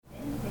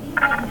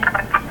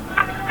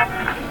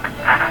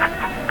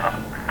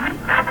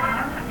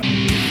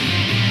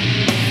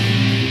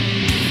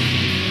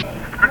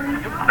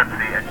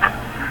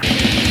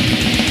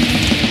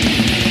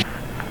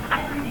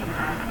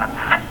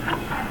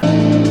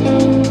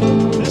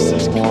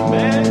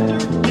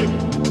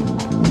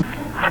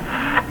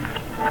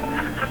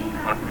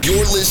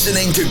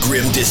listening to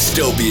Grim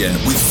Dystopian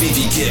with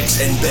Fifi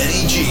Kicks and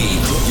Benny G,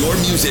 your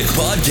music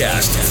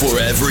podcast for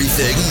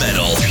everything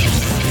metal.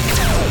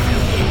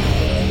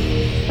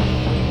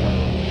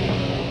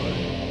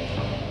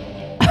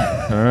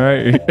 All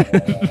right.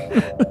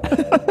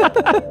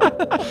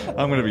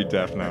 I'm going to be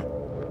deaf now.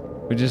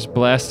 We just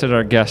blasted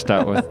our guest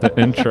out with the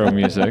intro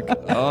music.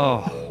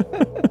 Oh.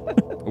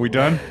 Are we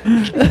done?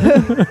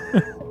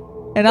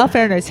 In all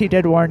fairness, he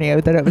did warn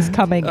you that it was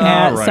coming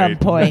at some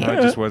point. I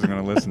just wasn't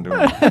going to listen to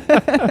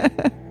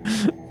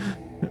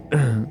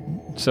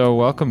him. So,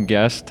 welcome,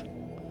 guest.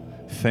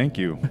 Thank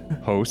you,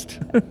 host.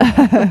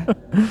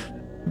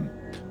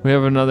 We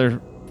have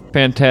another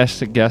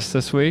fantastic guest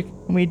this week.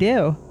 We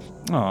do.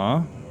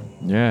 Aw.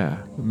 Yeah,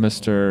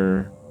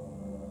 Mr.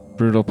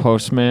 Brutal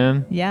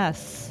Postman.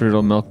 Yes.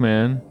 Brutal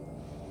Milkman.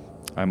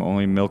 I'm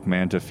only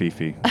Milkman to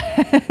Fifi.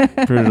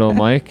 Brutal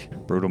Mike.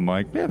 Brutal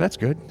Mike. Yeah, that's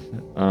good.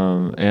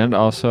 And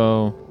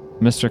also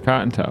Mr.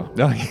 Cotton Toe.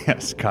 Oh,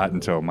 yes, Cotton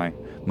Toe, my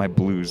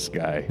blues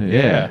guy.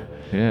 Yeah.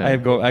 I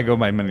go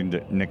by many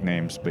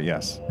nicknames, but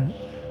yes.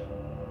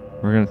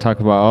 We're going to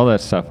talk about all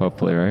that stuff,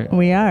 hopefully, right?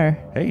 We are.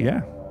 Hey,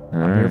 yeah. All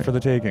I'm here right. for the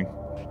taking.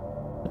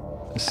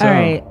 So, All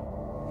right.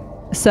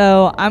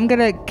 So I'm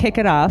going to kick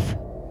it off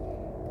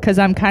because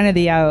I'm kind of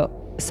the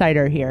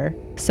outsider here.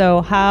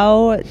 So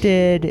how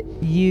did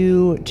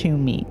you two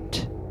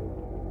meet?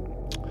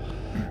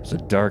 It's a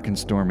dark and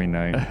stormy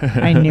night.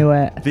 I knew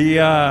it.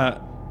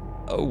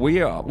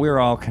 We're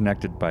all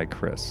connected by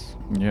Chris.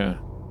 Yeah.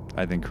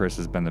 I think Chris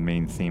has been the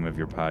main theme of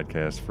your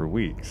podcast for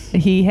weeks.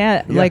 He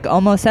had like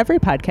almost every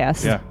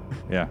podcast.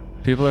 Yeah.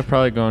 People are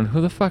probably going, who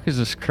the fuck is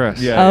this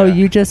Chris? Yeah. Oh,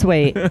 you just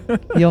wait.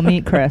 You'll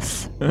meet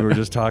Chris. We were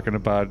just talking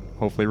about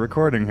hopefully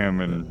recording him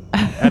and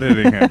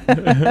editing him.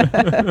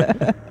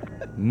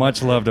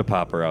 Much love to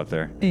Popper out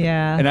there.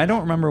 Yeah. And I don't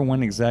remember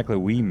when exactly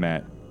we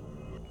met.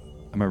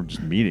 I remember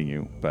just meeting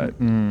you, but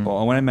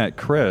well, when I met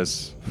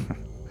Chris,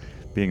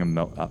 being a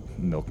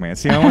milkman.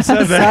 See, I almost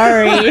said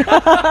that.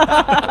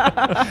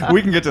 Sorry.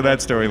 We can get to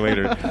that story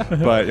later.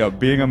 But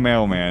being a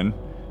mailman,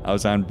 I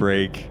was on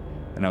break,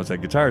 and I was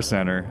at Guitar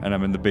Center, and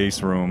I'm in the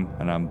bass room,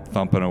 and I'm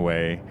thumping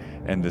away,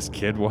 and this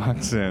kid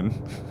walks in,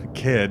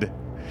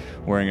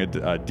 wearing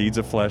a Deeds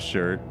of Flesh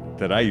shirt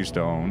that I used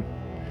to own,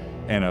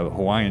 and a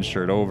Hawaiian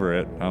shirt over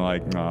it. I'm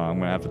like, no, I'm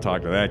going to have to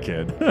talk to that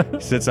kid.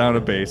 He sits down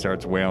at bass,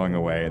 starts wailing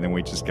away, and then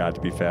we just got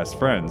to be fast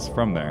friends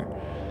from there.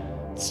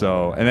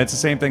 So, and it's the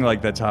same thing,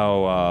 like that's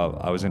how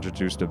I was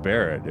introduced to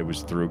Barrett. It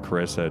was through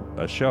Chris at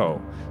a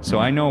show. So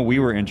I know we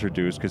were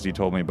introduced because he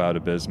told me about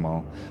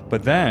Abysmal.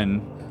 But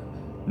then,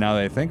 now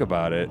that I think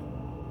about it,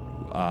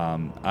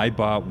 I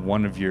bought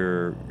one of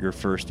your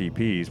first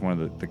EPs,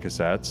 one of the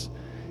cassettes,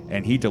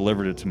 and he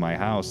delivered it to my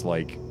house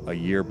like a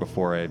year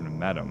before I even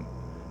met him.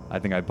 I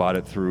think I bought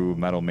it through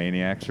Metal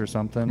Maniacs or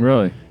something.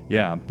 Really?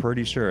 Yeah, I'm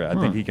pretty sure. I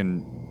think he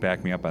can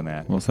back me up on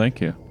that. Well, thank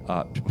you.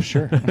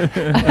 Sure.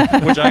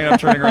 Which I ended up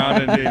turning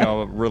around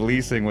and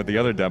releasing with the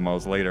other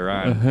demos later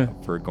on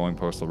for Going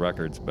Postal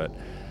Records. But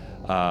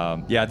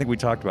I think we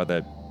talked about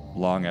that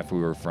long after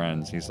we were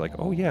friends. He's like,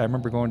 oh yeah, I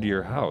remember going to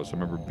your house. I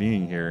remember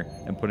being here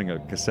and putting a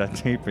cassette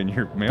tape in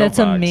your mailbox. That's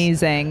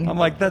amazing. I'm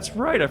like, that's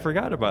right. I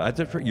forgot about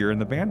it. You're in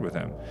the band with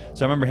him.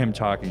 So I remember him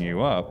talking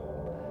you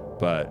up,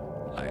 but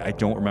I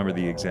don't remember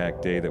the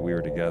exact day that we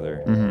were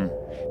together.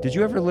 Mm-hmm. Did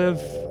you ever live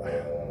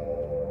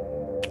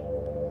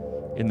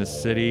in the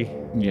city?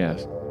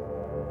 Yes.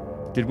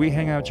 Did we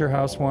hang out at your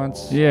house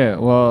once? Yeah,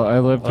 well, I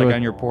lived like with...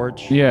 on your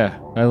porch? Yeah,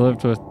 I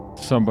lived with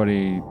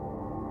somebody.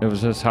 It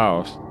was his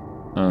house.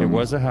 It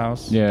was a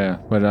house? Yeah,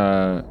 but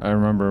I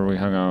remember we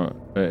hung out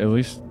at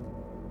least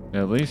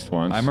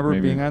once. I remember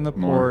maybe being on the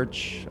more.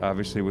 porch,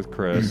 obviously with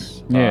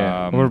Chris.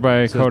 Yeah, over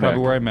by so that's Kodak.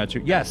 probably where I met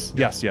you. Yes.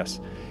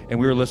 And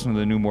we were listening to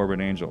the new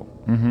Morbid Angel,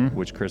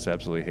 which Chris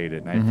absolutely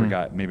hated. And I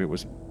forgot, maybe it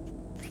was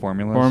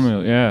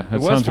Formulas? Yeah. It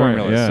was sounds right,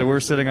 Formulas. yeah. So we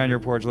were sitting on your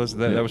porch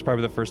listening. That was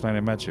probably the first night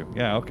I met you.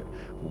 Yeah, okay.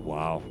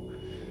 Wow.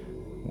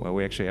 Well,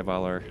 we actually have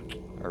all our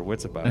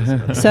wits about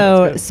us.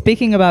 So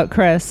speaking about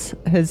Chris,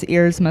 his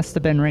ears must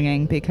have been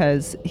ringing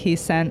because he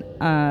sent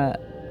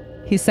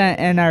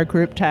in our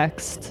group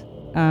text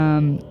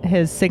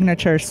his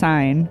signature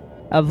sign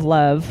of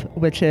love,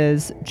 which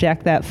is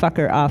jack that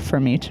fucker off for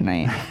me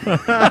tonight.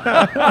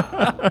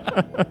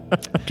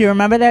 Do you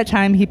remember that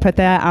time he put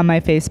that on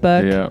my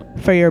Facebook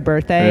for your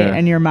birthday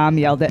and your mom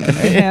yelled at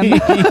him?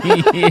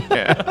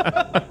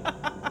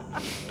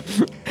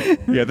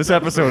 Yeah, this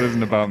episode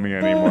isn't about me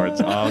anymore. It's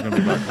all going to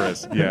be about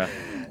Chris. Yeah.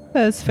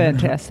 That's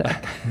fantastic.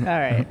 All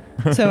right.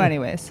 So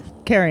anyways,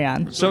 carry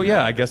on. So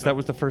yeah, I guess that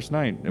was the first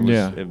night.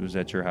 It was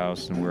at your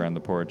house and we were on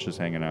the porch just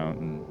hanging out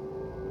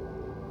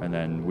and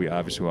then we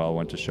obviously all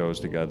went to shows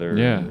together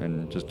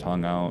and just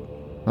hung out.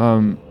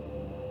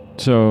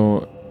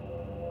 So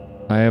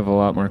I have a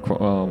lot more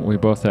we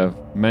both have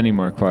many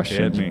more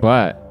questions,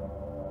 but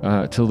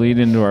to lead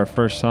into our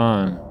first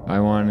song, I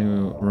want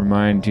to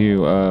remind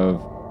you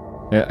of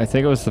I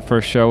think it was the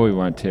first show we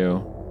went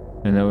to,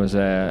 and it was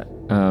at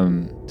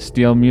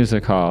Steel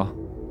Music Hall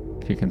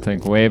if you can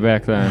think way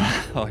back then.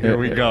 Oh, here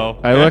we go.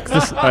 I looked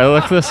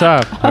this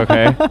up,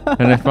 okay,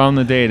 and I found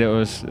the date. It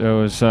was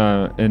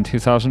in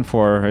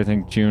 2004, I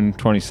think June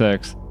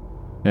 26th,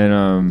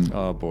 and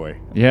Oh boy.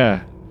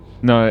 yeah,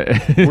 no,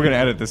 We're gonna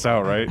edit this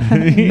out, right?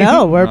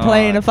 No, we're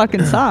playing a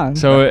fucking song.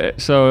 So it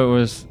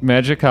was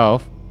Magic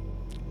Elf,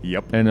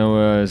 Yep. and it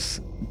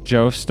was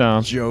Joe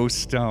Stump, Joe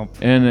Stump.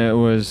 and it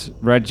was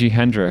Reggie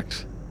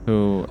Hendricks,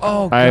 who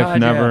Oh, I've God,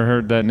 never yeah.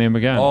 heard that name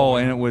again. Oh,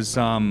 and it was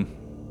a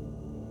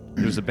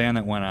band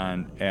that went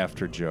on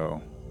after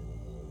Joe.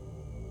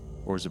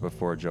 Or was it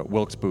before Joe?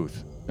 Wilkes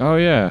Booth. Oh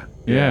yeah,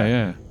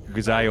 yeah.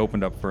 Because I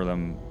opened up for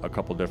them a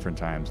couple different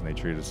times, and they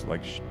treated us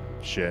like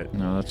shit.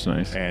 No, that's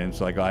nice. And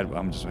it's like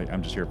I'm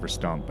just here for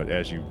Stump. But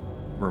as you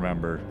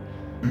remember,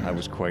 I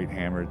was quite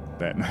hammered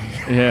that night.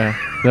 Yeah,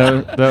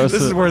 that was.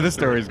 This is where this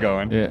story's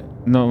going. Yeah.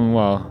 No,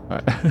 well.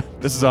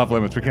 This is off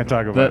limits. We can't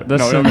talk about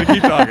That's it. No,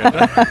 keep talking.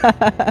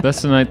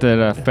 That's the night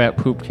that Fat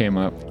Poop came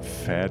up.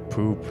 Fat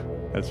Poop.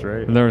 That's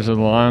right. There was a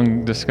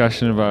long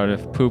discussion about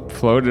if poop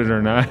floated or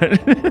not.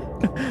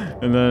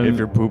 And then If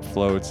your poop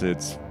floats,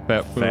 it's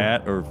Fat Poop.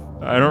 fat or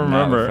I don't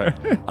not remember.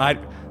 fat.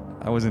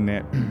 I wasn't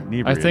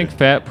inebriated. I think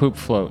Fat Poop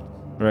float,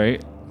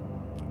 right?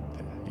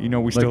 we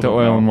Like still the don't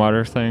oil know. and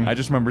water thing. I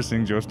just remember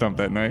seeing Joe Stump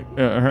that night,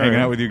 right. hanging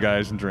out with you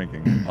guys and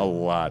drinking a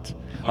lot.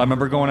 I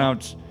remember going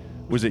out.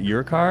 Was it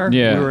your car?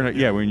 Yeah. We were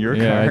in your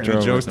Yeah, I car, and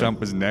drove Joe with Stump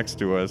was next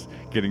to us,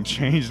 getting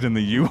changed in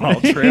the U-Haul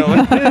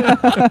trailer.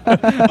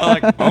 I'm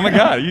like, oh my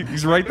god,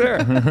 he's right there.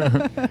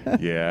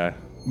 Yeah.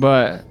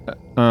 But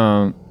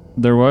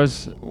there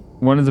was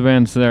one of the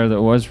bands there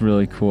that was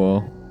really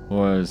cool.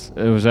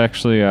 It was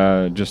actually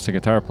just a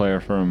guitar player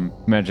from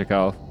Magic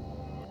Elf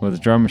with a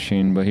drum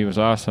machine, but he was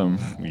awesome.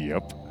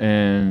 Yep.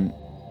 And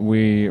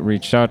we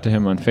reached out to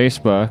him on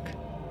Facebook,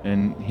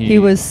 and he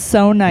was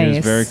so nice. He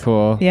was very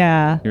cool.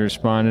 Yeah. He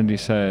responded. He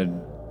said,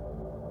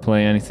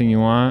 "Play anything you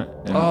want."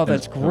 And Oh,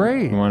 that's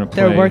great. We want to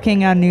play. They're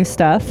working on new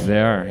stuff.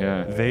 They are,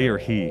 yeah. They or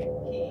he?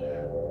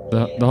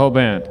 The whole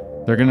band.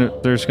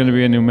 There's gonna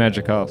be a new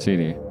Magic Elf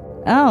CD.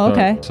 Oh,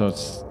 okay. So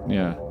it's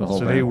the whole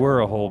So band. they were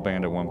a whole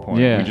band at one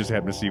point. Yeah. We just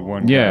happened to see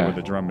one guy Yeah. with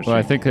a drum machine. Well,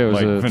 I think it was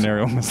like a-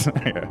 Venereal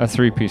Messiah. a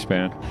 3-piece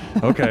band.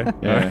 Okay.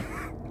 Yeah.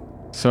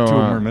 So Two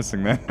of them were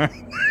missing that night.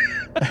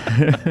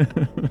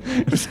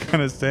 It was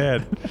kind of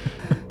sad.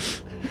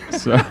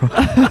 so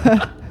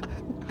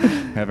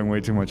Having way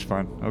too much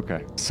fun.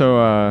 Okay.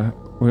 so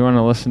we want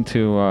to listen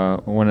to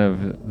one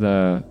of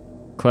the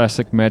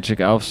classic Magic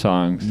Elf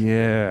songs.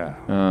 Yeah.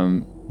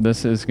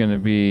 This is going to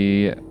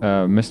be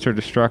Mr.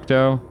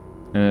 Destructo,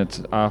 and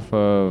it's off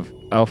of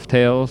Elf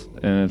Tales,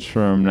 and it's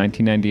from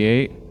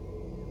 1998,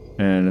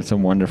 and it's a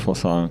wonderful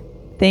song.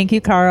 Thank you,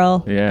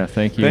 Carl. Yeah,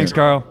 thank you. Thanks,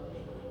 Carl.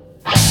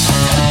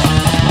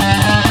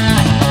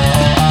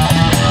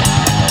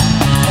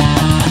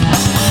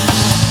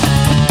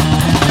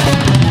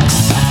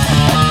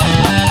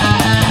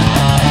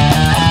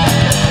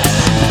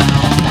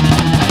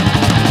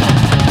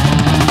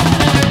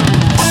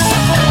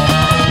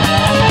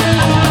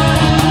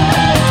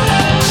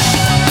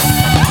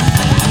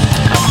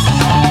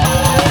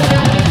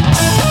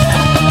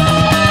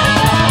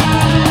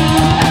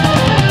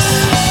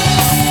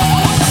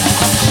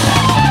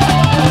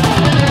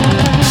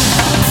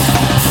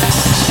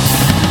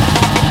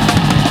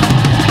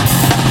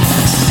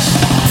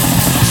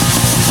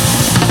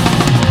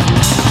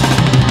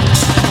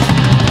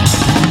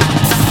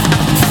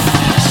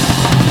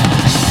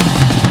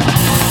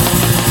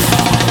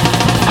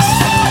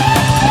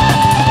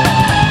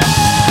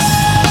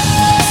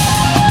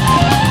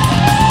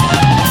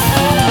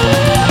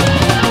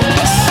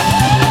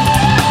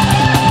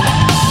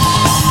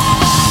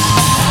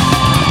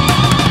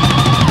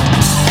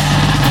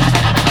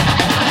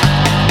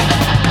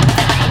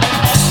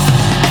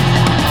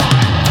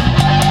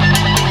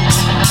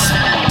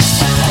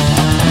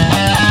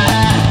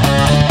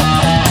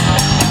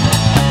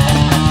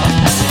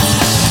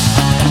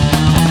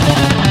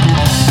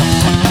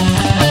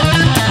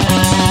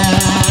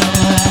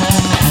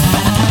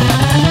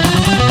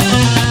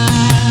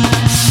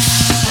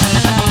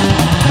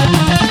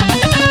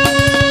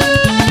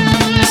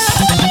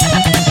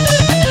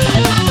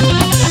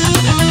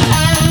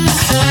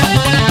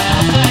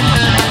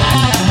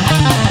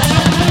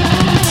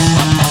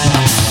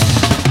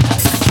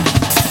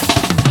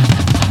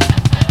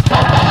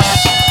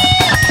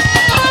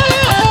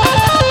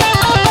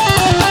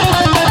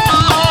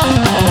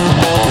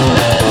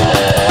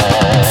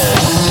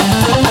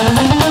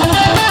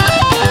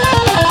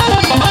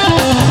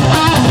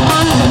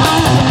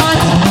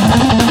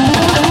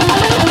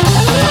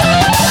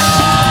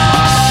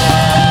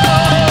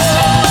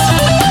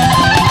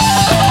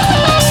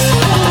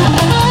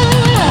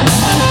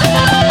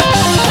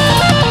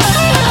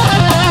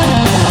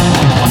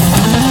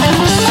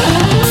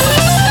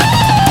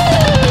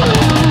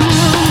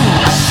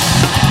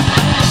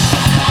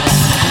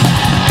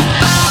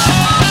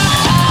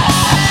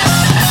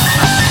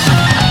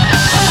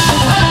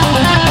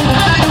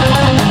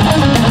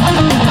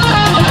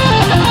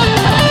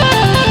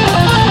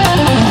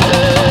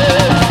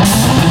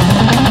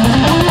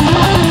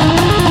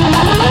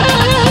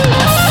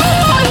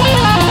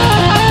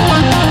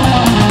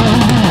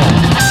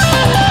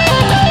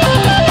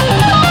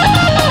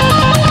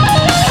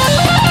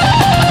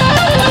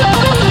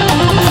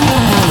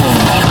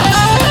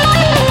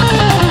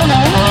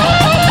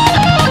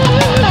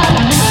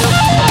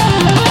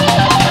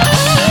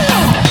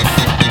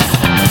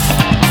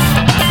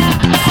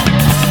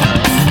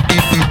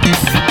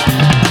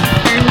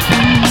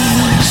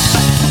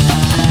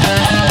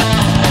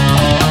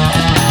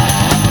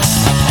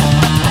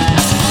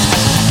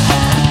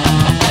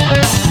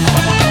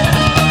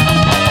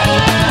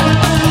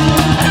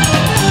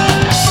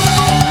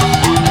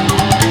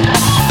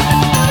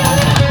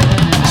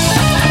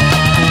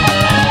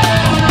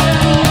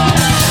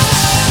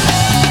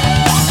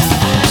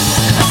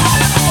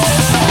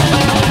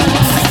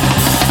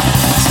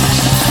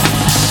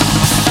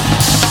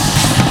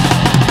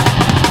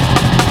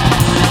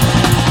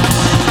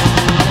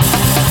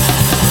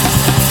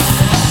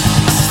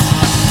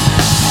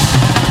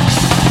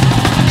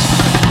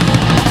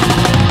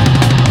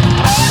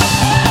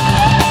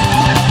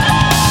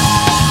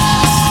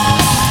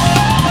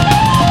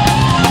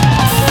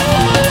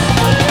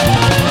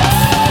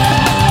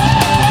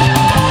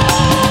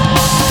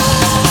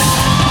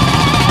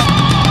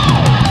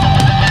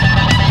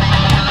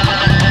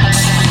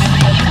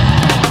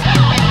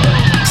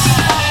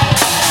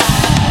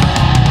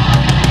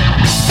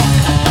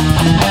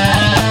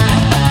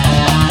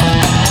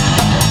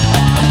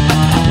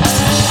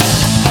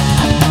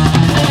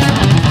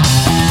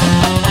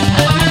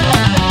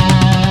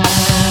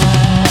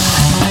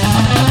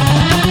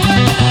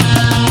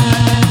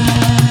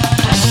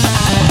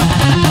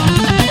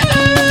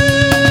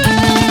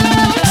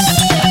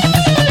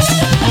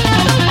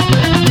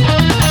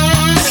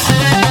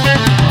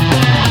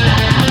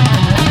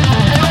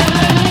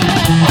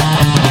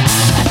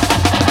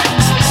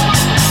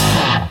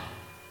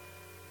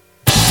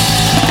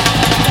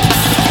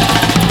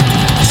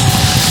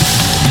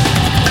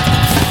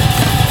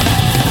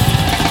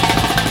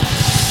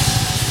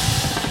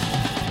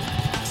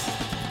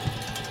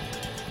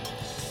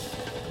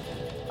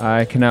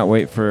 I cannot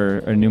wait for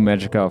a new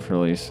Magic Elf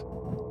release.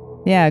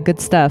 Yeah, good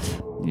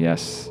stuff.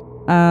 Yes.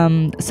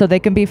 So they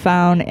can be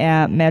found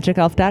at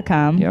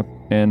magicelf.com. Yep.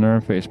 And they're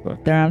on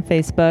Facebook. They're on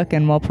Facebook,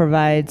 and we'll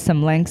provide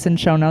some links and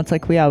show notes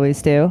like we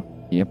always do.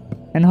 Yep.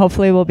 And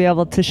hopefully we'll be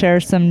able to share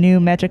some new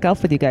Magic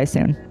Elf with you guys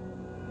soon.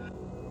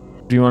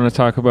 Do you want to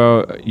talk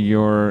about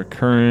your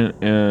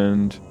current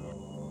and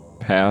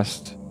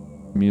past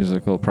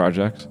musical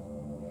projects?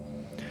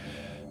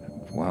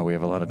 Wow, we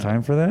have a lot of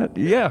time for that?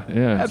 Yeah,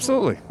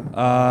 absolutely.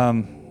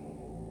 I've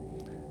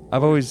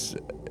always,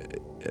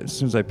 as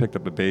soon as I picked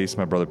up a bass,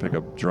 my brother picked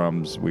up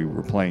drums, we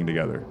were playing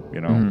together,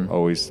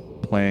 always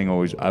playing,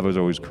 I was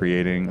always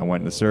creating. I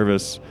went into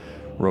service,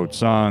 wrote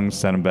songs,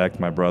 sent them back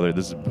to my brother.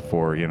 This is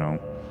before,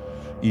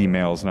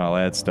 emails and all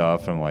that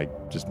stuff, and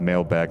just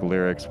mail back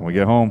lyrics. When we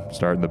get home,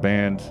 started a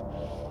band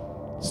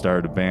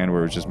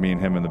where it was just me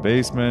and him in the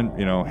basement,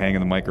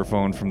 hanging the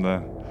microphone from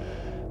the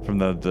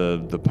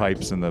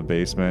pipes in the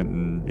basement,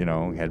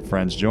 and we had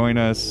friends join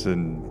us,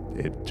 and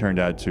it turned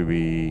out to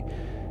be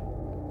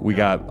we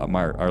got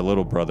our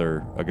little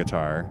brother a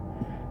guitar,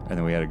 and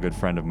then we had a good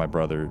friend of my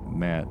brother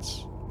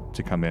Matt's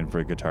to come in for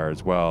a guitar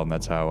as well, and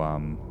that's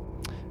how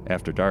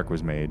After Dark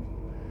was made.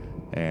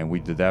 And we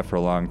did that for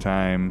a long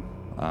time.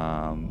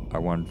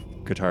 Our one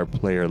guitar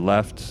player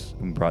left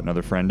and brought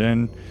another friend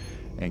in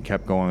and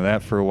kept going with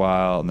that for a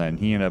while, and then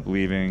he ended up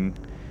leaving,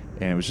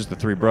 and it was just the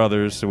three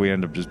brothers, so we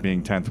ended up just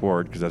being 10th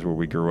Ward, because that's where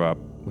we grew up,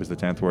 was the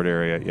 10th Ward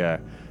area. Yeah,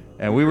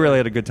 and we really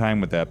had a good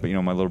time with that. But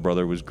my little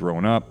brother was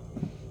growing up,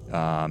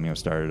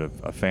 started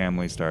a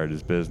family, started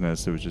his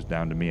business. It was just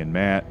down to me and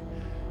Matt,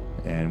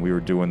 and we were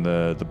doing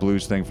the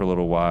blues thing for a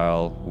little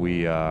while.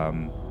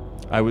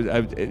 I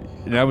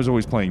was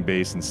always playing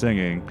bass and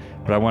singing,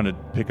 but I wanted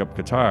to pick up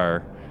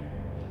guitar,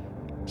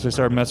 so I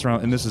started messing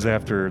around. And this is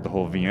after the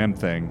whole VM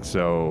thing,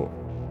 so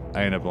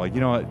I ended up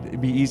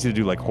it'd be easy to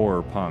do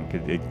horror punk.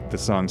 The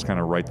songs kind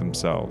of write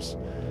themselves.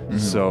 Mm-hmm.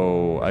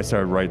 So I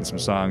started writing some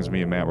songs.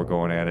 Me and Matt were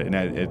going at it, and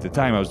at the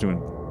time I was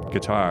doing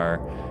guitar,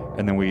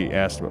 and then we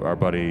asked our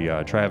buddy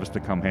Travis to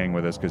come hang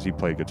with us because he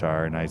played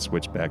guitar, and I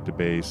switched back to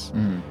bass.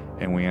 Mm-hmm.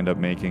 And we ended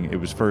up it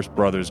was first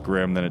Brothers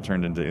Grimm, then it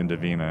turned into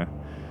Indivina.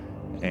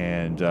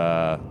 And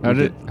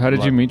how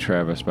did you meet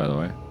Travis, by the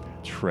way?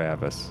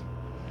 Travis,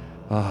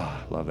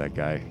 love that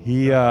guy.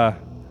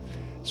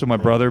 So my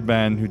brother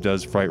Ben, who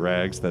does Fright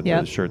Rags,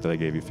 the shirt that I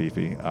gave you,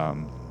 Fifi.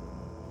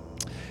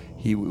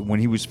 When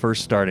he was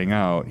first starting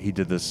out, he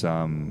did this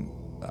horror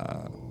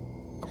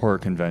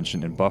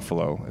convention in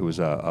Buffalo. It was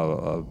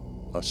a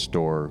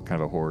store,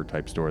 kind of a horror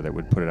type store that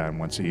would put it on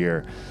once a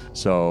year.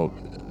 So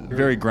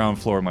very ground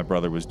floor my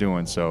brother was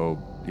doing. So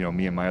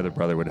me and my other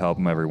brother would help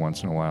him every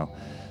once in a while.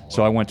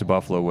 So I went to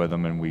Buffalo with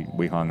him, and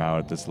we hung out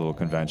at this little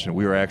convention.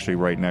 We were actually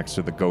right next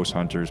to the Ghost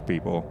Hunters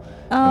people.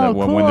 Oh,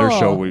 cool. When their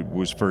show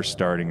was first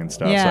starting and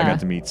stuff. Yeah. So I got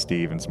to meet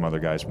Steve and some other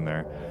guys from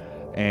there.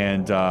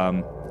 And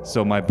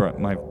so my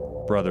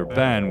brother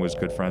Ben was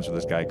good friends with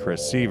this guy,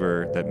 Chris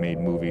Seaver, that made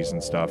movies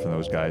and stuff, and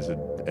those guys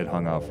had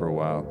hung out for a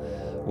while.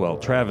 Well,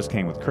 Travis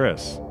came with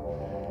Chris,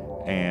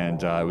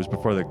 and it was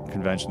before the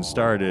convention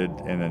started,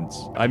 and then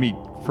I meet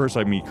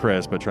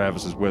Chris, but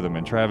Travis is with him,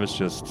 and Travis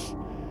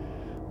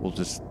will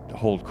just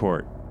hold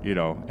court,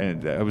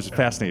 and I was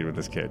fascinated with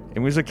this kid. And he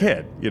was a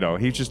kid,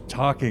 he's just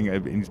talking,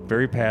 and he's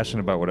very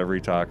passionate about whatever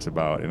he talks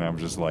about, and I'm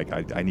just like,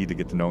 I need to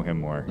get to know him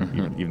more,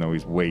 mm-hmm. even though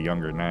he's way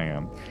younger than I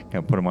am. Kind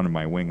of put him under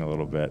my wing a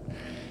little bit.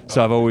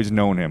 So I've always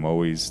known him,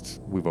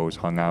 we've always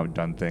hung out,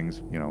 done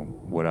things,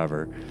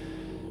 whatever.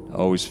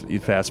 Always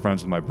fast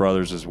friends with my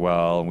brothers as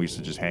well, and we used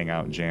to just hang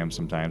out and jam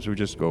sometimes. We would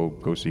just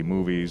go see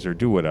movies or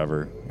do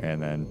whatever,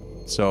 and then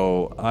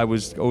so I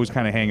was always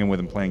kind of hanging with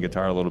him, playing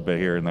guitar a little bit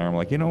here and there. I'm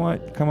like, you know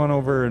what? Come on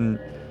over and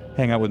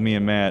hang out with me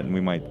and Matt, and we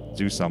might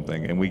do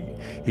something. And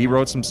he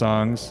wrote some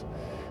songs.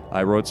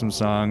 I wrote some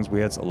songs. We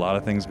had a lot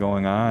of things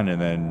going on,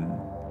 and then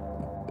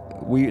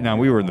we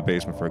were in the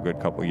basement for a good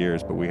couple of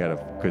years, but we had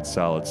a good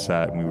solid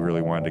set, and we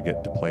really wanted to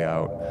get to play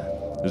out.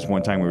 There's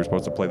one time we were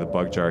supposed to play the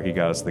Bug Jar. He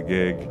got us the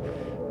gig,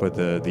 but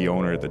the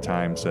owner at the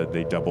time said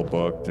they double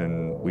booked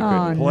and we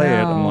couldn't play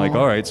it. I'm like,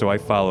 all right. So I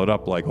followed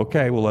up like,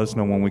 okay, well, let us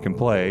know when we can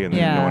play. And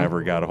then no one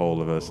ever got a hold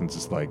of us. And it's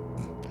just like,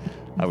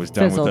 I was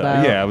done with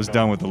I was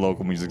done with the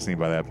local music scene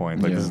by that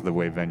point. Like, this is the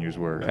way venues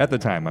were at the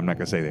time. I'm not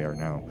going to say they are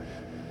now.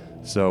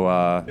 So,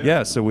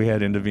 so we had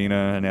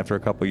Indivina, and after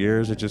a couple of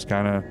years, it just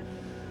kind of,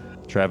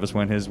 Travis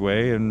went his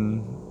way,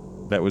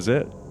 and that was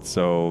it.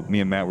 So me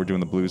and Matt were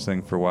doing the blues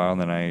thing for a while, and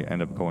then I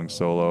ended up going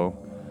solo,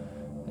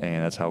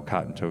 and that's how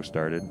Cotton Toe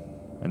started.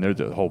 And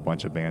there's a whole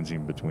bunch of bands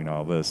in between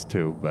all this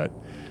too, but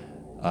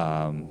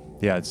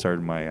it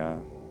started my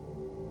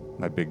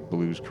my big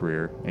blues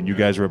career. And you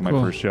guys were at my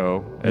Cool. first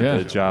show at Yeah.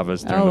 the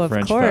Javas during Oh, the of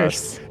French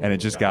course. Fest. And it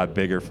just got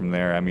bigger from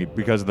there. I mean,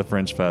 because of the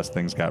French Fest,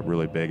 things got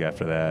really big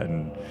after that.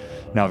 And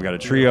now I've got a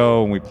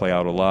trio, and we play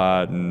out a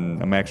lot.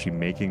 And I'm actually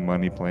making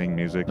money playing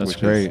music, That's which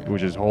great.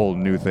 is a whole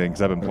new thing,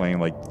 because I've been playing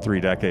like 3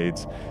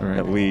 decades Right.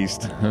 at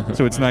least.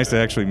 So it's nice to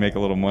actually make a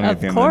little money Of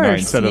at the end of the night course,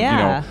 instead of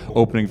yeah.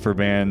 opening for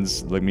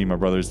bands like me and my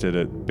brothers did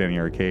at Benny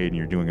Arcade, and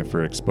you're doing it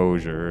for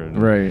exposure.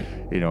 And, Right.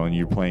 and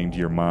you're playing to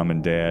your mom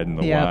and dad and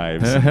the Yep.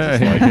 wives. And it's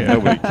just like,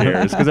 nobody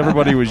cares, because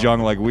everybody was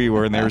young like we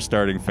were, and they were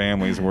starting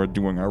families, and we're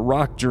doing our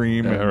rock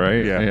dream. And,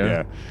 Right, Yeah.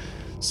 yeah.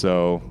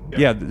 So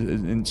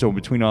and so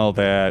between all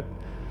that,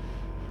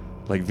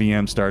 like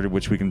VM started,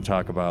 which we can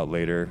talk about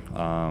later.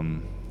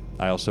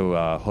 I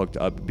also hooked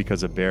up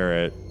because of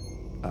Barrett.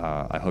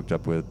 I hooked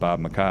up with Bob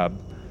McCobb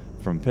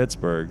from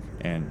Pittsburgh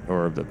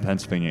or the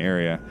Pennsylvania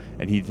area,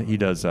 and he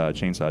does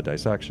chainsaw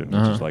dissection,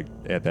 which is like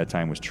at that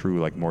time was true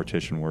like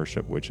mortician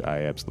worship, which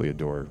I absolutely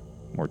adore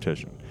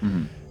mortician.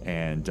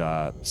 And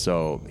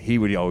so Barrett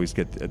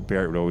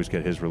would always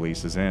get his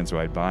releases in, so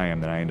I'd buy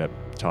him. Then I end up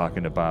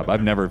talking to Bob.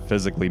 I've never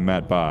physically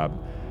met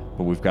Bob,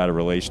 but we've got a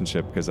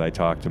relationship because I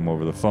talk to him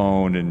over the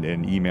phone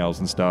and emails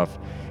and stuff.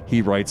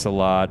 He writes a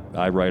lot.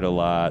 I write a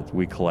lot.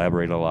 We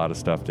collaborate a lot of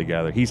stuff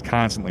together. He's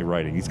constantly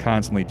writing. He's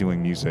constantly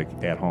doing music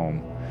at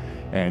home.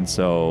 And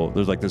so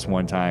there's like this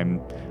one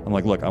time, I'm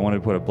like, look, I want to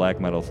put a black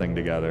metal thing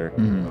together,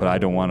 but I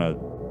don't want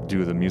to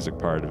do the music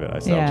part of it. I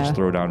said, I'll just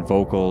throw down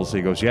vocals.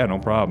 He goes, yeah, no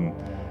problem.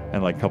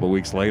 And like a couple of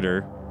weeks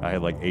later, I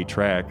had like 8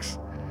 tracks.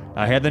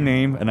 I had the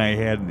name and I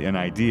had an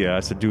idea. I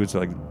said, dude, it's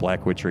like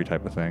Black Witchery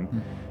type of thing.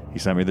 He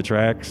sent me the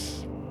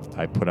tracks.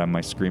 I put on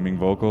my screaming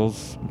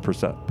vocals.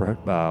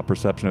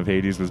 Perception of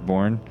Hades was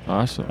born.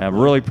 Awesome. And I'm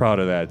really proud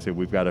of that too.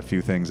 We've got a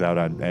few things out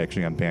on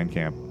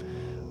Bandcamp.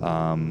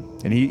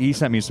 And he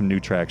sent me some new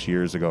tracks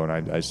years ago,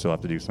 and I still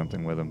have to do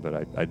something with them.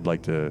 But I'd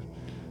like to.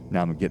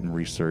 Now I'm getting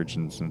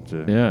resurgence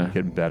into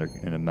getting better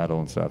into metal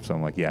and stuff. So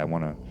I'm like, I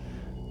want to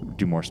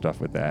do more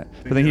stuff with that.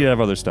 But then he'd have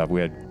other stuff.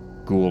 We had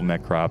Ghoul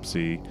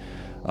Necropsy,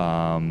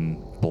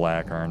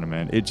 Black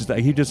Ornament.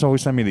 He just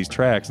always sent me these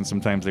tracks, and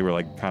sometimes they were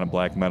like kind of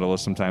black metalist,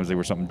 sometimes they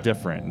were something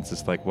different. And it's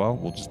just like, well,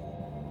 we'll just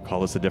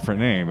call this a different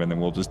name, and then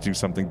we'll just do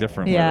something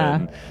different with it.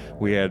 And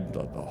we had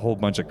a whole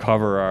bunch of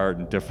cover art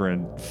and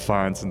different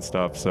fonts and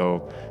stuff.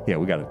 So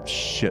we got a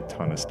shit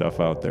ton of stuff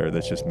out there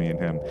that's just me and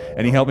him.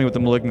 And he helped me with the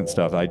Malignant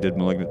stuff. I did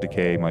Malignant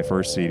Decay, my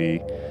first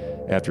CD,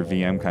 after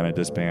VM kind of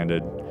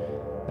disbanded.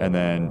 And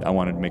then I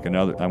wanted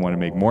to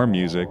make more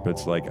music, but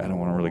it's like, I don't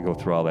want to really go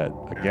through all that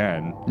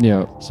again.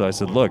 Yeah. So I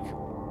said, look,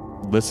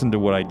 listen to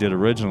what I did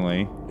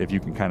originally. If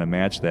you can kind of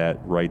match that,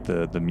 write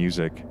the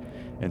music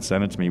and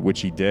send it to me,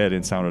 which he did,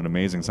 and sounded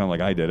amazing. It sounded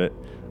like I did it.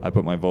 I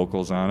put my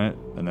vocals on it,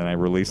 and then I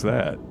released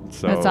that.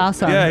 So That's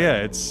awesome.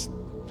 Yeah,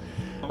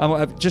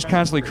 I'm just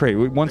constantly create.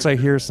 Once I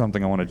hear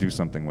something, I want to do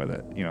something with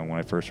it. When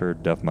I first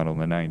heard death metal in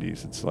the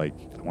 90s, it's like,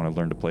 I want to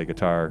learn to play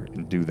guitar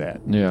and do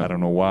that. Yeah. I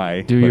don't know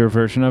why. Do your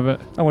version of it?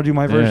 I want to do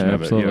my version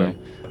of absolutely. it.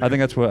 I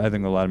think that's what I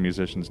think a lot of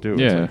musicians do.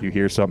 Yeah. It's like you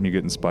hear something, you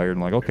get inspired,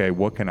 and like, okay,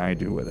 what can I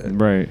do with it?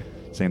 Right.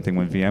 Same thing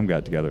when VM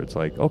got together. It's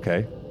like,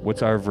 okay,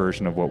 what's our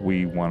version of what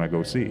we want to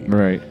go see?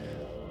 Right.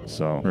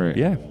 So, Right.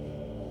 yeah.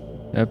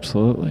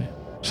 Absolutely.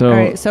 So, All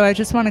right, so I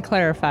just want to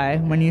clarify,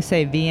 when you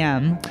say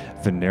VM,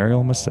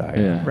 Venereal Messiah.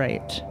 yeah.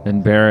 right.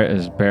 And Barrett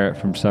is Barrett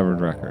from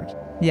Severed Records.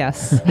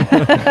 Yes.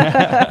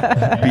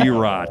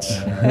 B-Rot.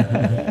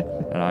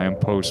 And I am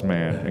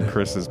Postman, and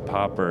Chris is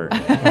Popper.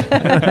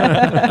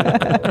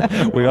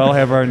 We all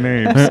have our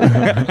names.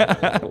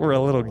 We're a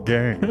little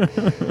gang.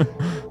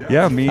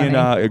 Yeah, me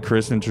and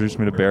Chris introduced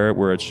me to Barrett.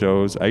 We're at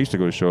shows. I used to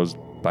go to shows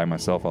by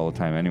myself all the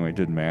time anyway. It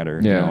didn't matter.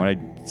 Yeah. And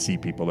I'd see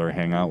people there,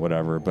 hang out,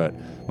 whatever. But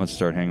once I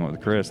started hanging out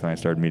with Chris, then I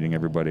started meeting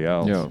everybody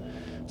else. Yeah.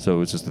 So it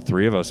was just the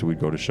 3 of us who would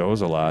go to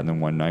shows a lot. And then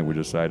one night we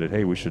decided,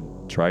 hey, we should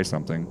try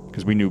something.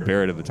 Because we knew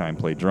Barrett at the time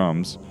played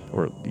drums,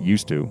 or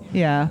used to.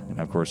 Yeah. And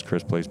of course,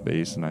 Chris plays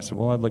bass. And I said,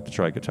 well, I'd like to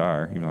try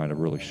guitar, even though I had a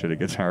really shitty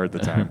guitar at the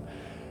time.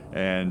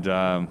 And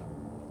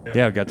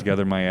I got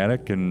together in my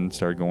attic and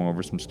started going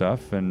over some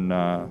stuff. And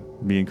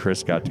me and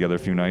Chris got together a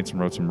few nights and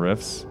wrote some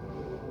riffs.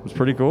 It was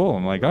pretty cool.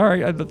 I'm like, all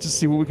right, let's just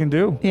see what we can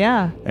do.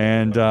 Yeah.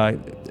 And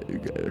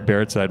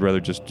Barrett said I'd rather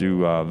just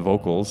do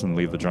vocals and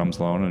leave the drums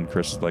alone. And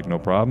Chris is like, no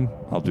problem.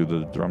 I'll do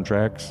the drum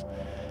tracks,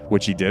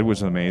 which he did,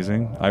 was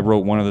amazing. I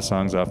wrote one of the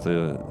songs off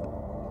the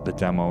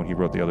demo, and he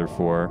wrote the other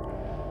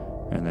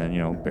 4. And then,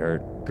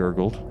 Barrett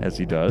gurgled, as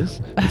he does,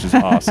 which is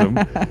awesome.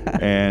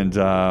 And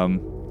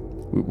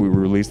we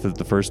released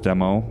the first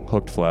demo,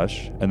 Hooked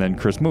Flesh, and then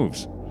Chris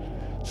moves.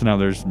 So now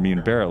there's me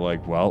and Barrett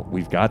like, well,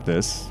 we've got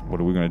this.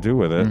 What are we going to do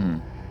with it?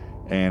 Mm-hmm.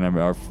 And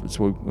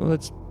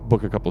let's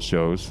book a couple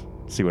shows,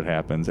 see what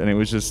happens. And it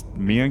was just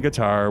me and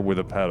guitar with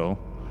a pedal,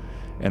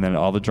 and then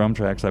all the drum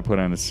tracks I put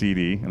on a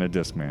CD and a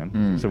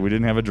Discman. So we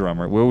didn't have a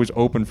drummer. We always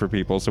opened for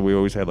people, so we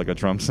always had like a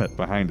drum set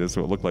behind us,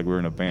 so it looked like we were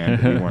in a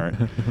band, but we weren't.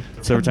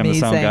 So every time the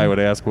sound Amazing. guy would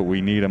ask what we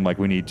need, I'm like,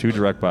 we need 2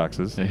 direct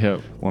boxes. Yep.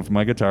 One for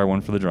my guitar,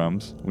 one for the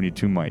drums. We need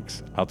 2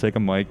 mics. I'll take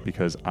a mic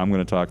because I'm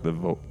going to talk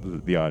to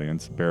the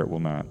audience. Barrett will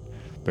not.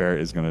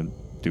 Barrett is going to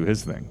do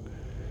his thing.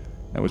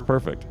 That was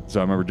perfect. So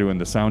I remember doing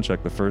the sound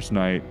check the first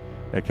night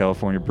at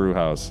California Brew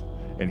House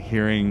and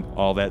hearing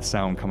all that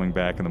sound coming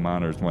back in the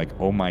monitors. I'm like,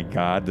 oh my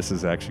God, this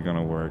is actually going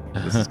to work.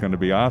 This is going to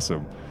be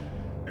awesome.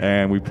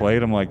 And we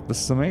played. I'm like,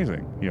 this is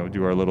amazing.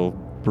 Do our little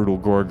brutal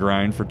gore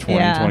grind for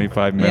 20,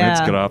 25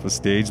 minutes, get off the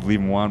stage, leave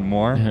them wanting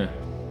more. And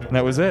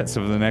that was it.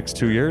 So for the next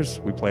 2 years,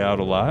 we play out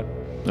a lot.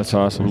 That's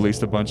awesome.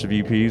 Released a bunch of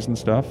EPs and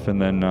stuff.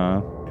 And then,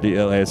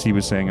 as he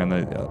was saying on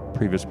the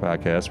previous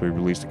podcast, we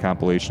released a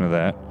compilation of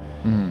that.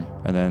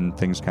 And then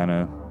things kind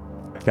of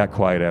got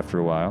quiet after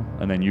a while.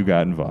 And then you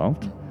got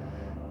involved.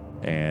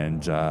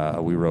 And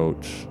we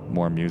wrote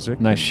more music.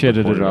 And I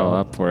shitted it all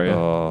up for you.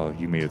 Oh,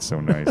 you made it so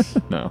nice.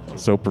 No.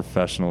 So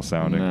professional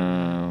sounding.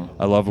 No.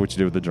 I love what you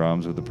do with the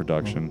drums, with the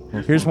production.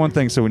 Here's one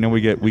thing. So we know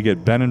we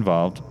get Ben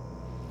involved.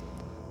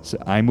 So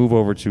I move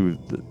over to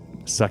the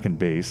second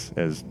bass,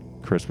 as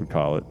Chris would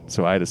call it.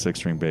 So I had a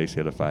 6-string bass, he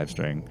had a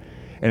 5-string.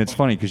 And it's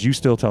funny because you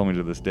still tell me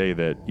to this day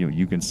that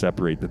you can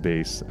separate the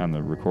bass on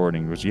the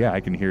recording, which I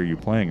can hear you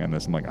playing on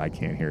this. I'm like, I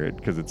can't hear it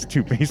because it's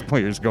 2 bass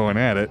players going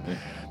at it.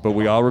 But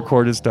we all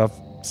recorded stuff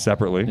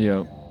separately.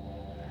 Yep.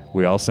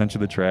 We all sent you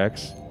the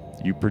tracks.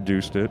 You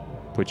produced it,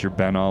 put your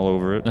Ben all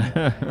over it,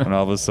 and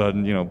all of a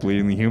sudden,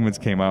 Bleeding the Humans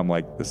came out. I'm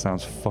like, this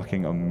sounds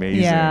fucking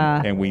amazing.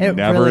 Yeah, and we it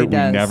never really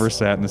does. never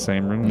sat in the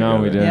same room.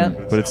 No, we together.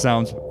 didn't. But it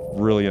sounds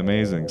really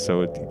amazing.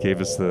 So it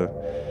gave us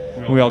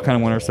we all kind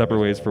of went our separate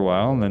ways for a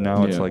while, and then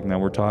now it's like, now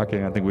we're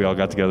talking. I think we all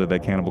got together at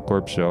that Cannibal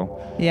Corpse show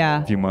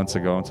a few months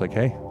ago. It's like,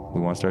 hey, we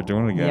want to start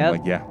doing it again. I'm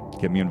like, yeah,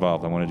 get me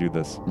involved. I want to do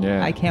this.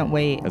 Yeah. I can't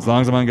wait. As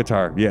long as I'm on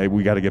guitar. Yeah,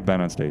 we got to get Ben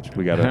on stage.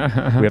 We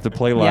have to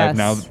play live Yes.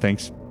 now.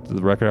 Thanks to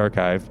the Record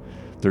Archive,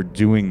 they're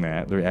doing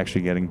that. They're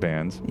actually getting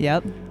bands.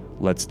 Yep.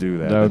 Let's do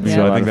that. That would be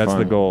so a I lot think of that's the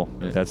fun. goal.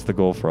 Yeah. That's the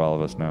goal for all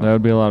of us now. That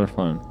would be a lot of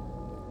fun.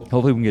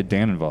 Hopefully we can get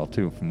Dan involved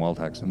too from Wild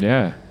Hexen.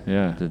 Yeah.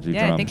 To do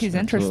Yeah, I drums. think he's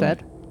Absolutely.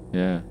 interested.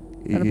 Yeah.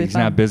 That'll be He's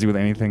fun. not busy with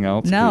anything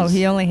else. No, 'cause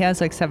he only has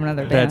like 7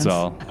 other bands. That's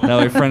all. Now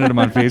I friended him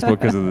on Facebook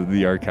because of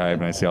the archive,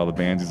 and I see all the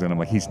bands he's in. I'm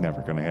like, he's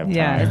never going to have time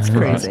Yeah, it's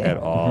for us crazy. at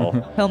all.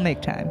 He'll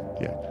make time.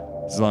 Yeah.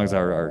 As long as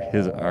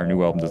our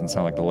new album doesn't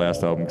sound like the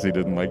last album because he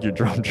didn't like your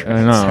drum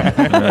tracks.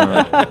 I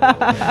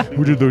know.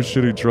 Who did those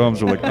shitty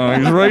drums? We're like, oh,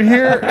 he's right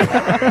here.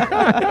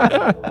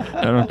 I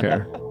don't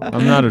care.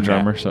 I'm not a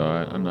drummer, so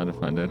I'm not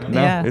offended.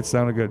 No, Yeah. it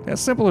sounded good. Yeah,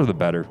 simpler the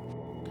better.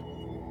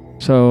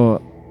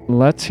 So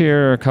let's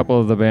hear a couple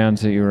of the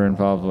bands that you were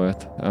involved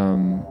with.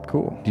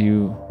 Cool.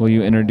 Will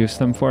you introduce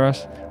them for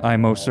us? I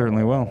most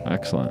certainly will.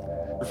 Excellent.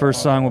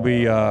 First song will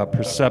be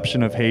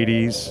Perception of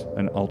Hades,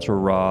 an ultra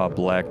raw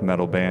black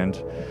metal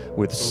band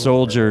with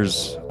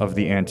Soldiers of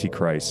the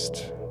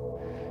Antichrist.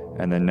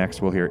 And then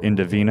next we'll hear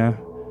Indivina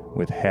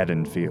with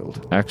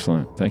Haddonfield.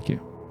 Excellent. Thank you.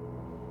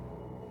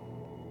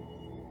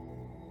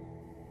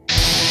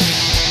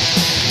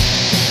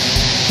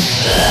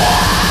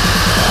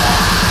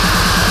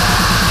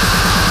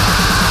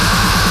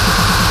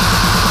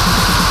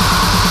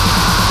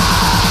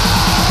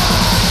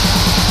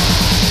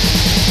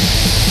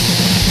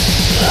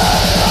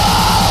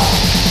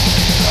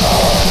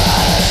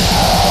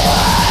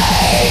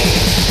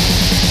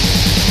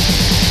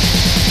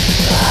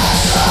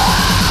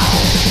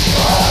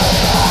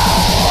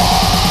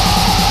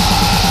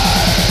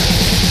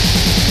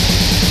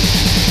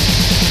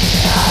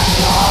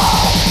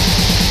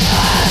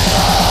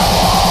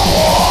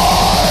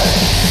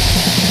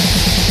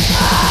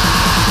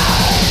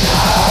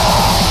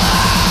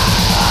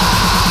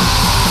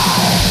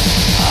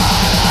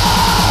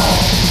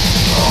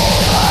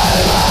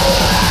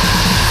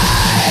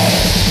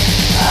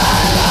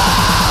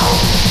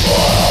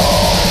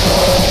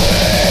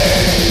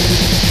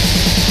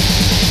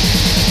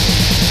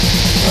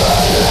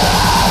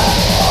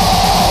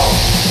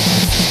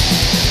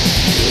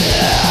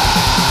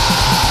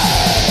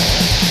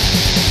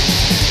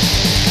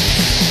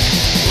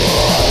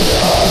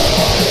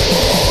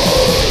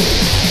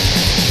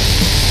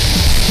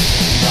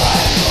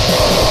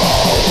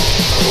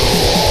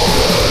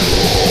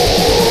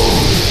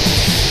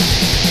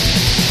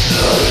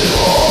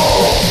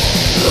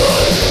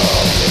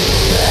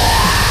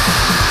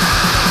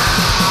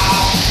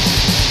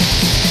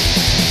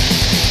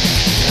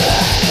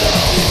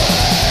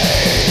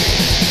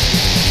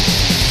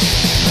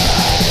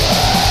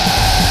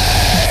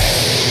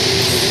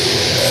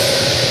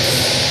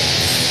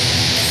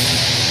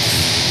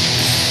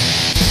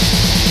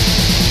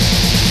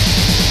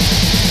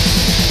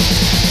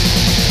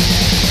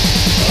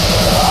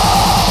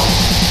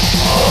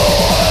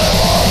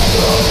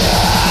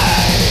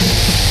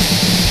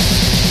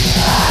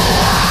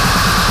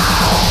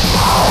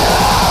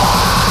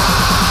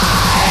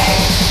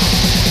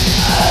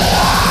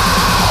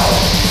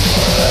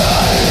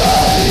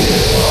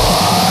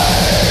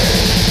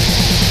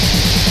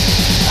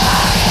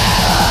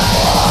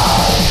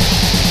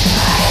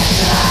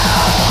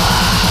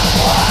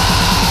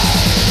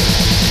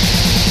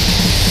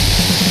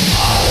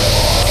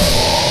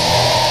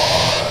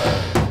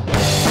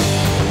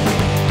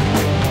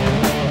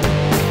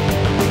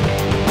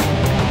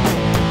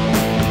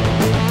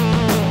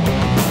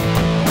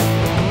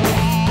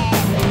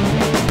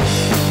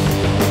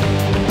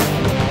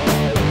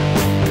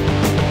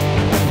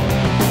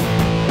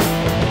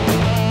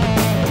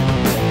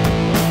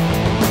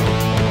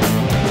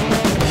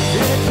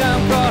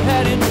 called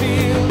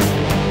Haddonfield.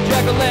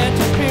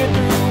 Jack-o'-lanterns peer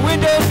through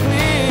windows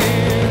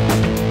clear.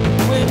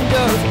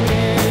 Windows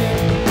clear.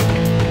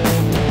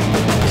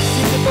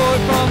 She's a boy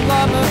from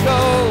long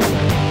ago.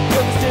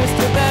 You're the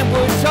sister that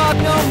would talk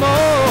no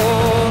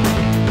more.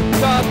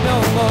 Talk no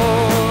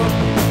more.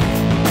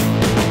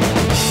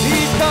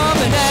 He's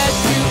coming at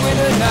you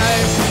with a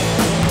knife.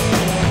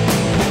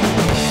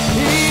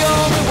 He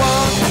only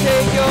wants to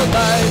take your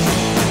life.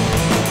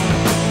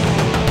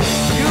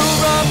 You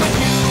run but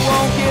you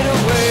won't get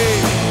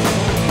away.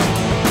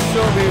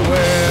 So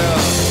beware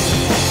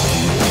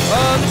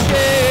of the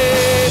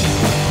shade.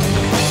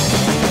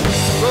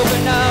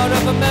 Broken out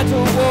of a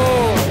mental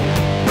war.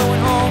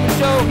 Going home to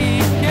show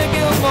he can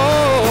kill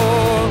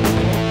more.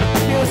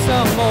 Kill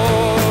some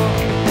more.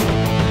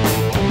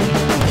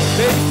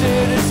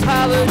 Babysitter's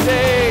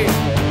holiday.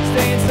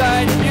 Stay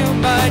inside and you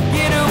might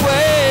get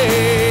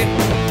away.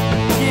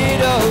 Get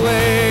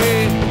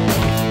away.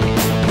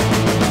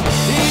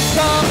 He's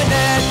coming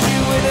at you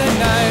with a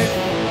knife.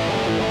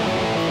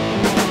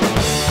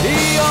 He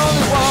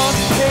only wants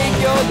to take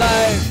your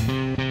life.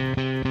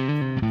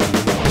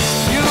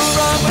 You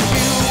run but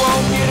you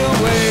won't get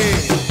away.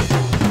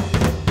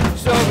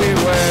 So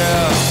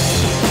beware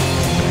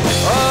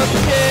of the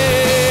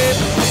kid.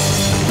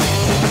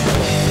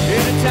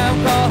 In a town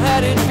called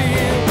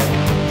Haddonfield,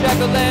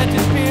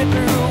 jack-o'-lanterns peer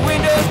through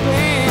windows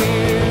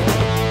clear.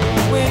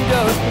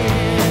 Windows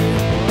clear.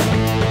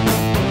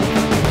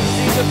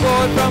 She's a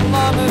boy from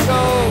long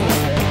ago.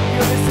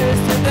 You're the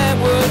sister that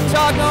would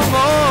talk no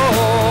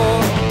more.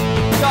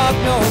 Talk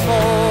no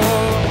more.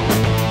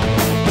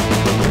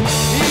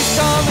 He's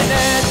coming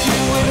at you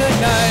with a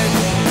knife.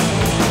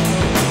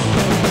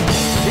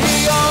 He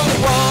only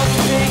wants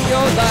to take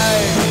your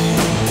life.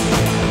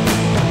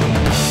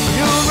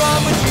 You run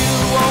but you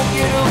won't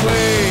get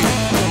away.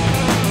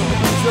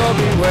 So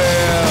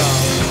beware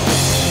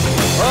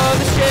of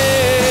the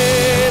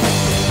shade.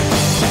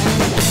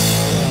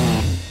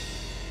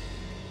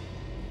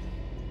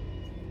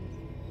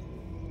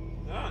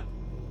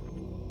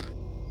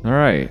 All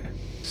right.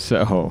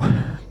 So,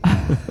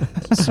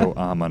 So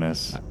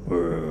ominous.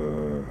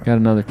 got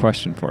another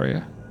question for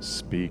you.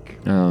 Speak.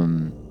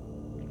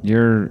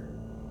 Your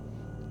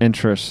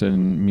interests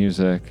in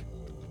music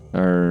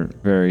are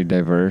very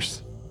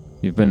diverse.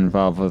 You've been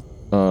involved with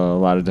a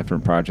lot of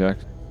different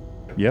projects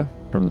Yeah.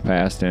 from the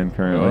past and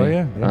currently.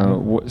 Oh,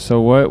 yeah.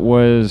 So what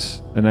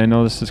was, and I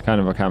know this is kind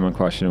of a common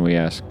question we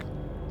ask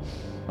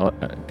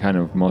kind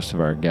of most of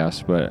our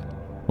guests, but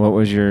what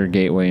was your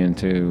gateway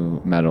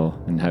into metal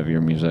and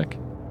heavier music?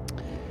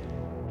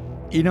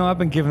 You know, I've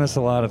been giving this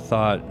a lot of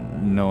thought,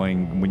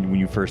 knowing when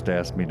you first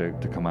asked me to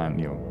come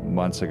on,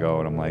 months ago,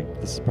 and I'm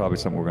like, this is probably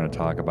something we're going to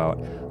talk about.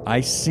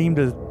 I've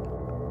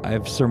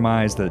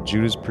surmised that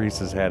Judas Priest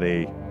has had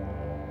a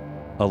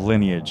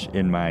lineage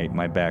in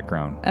my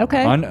background.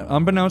 Okay.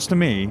 Unbeknownst to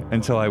me,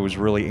 until I was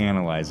really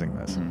analyzing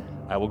this.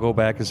 I will go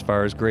back as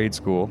far as grade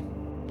school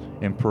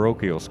and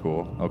parochial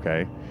school,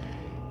 okay?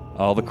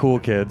 All the cool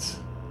kids,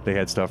 they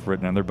had stuff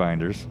written on their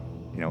binders,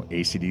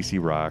 AC/DC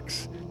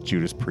rocks,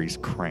 Judas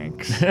Priest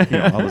cranks,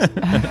 all this.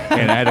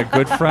 And I had a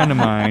good friend of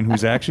mine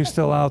who's actually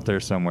still out there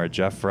somewhere,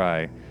 Jeff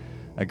Fry.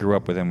 I grew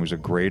up with him. He was a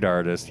great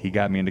artist. He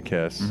got me into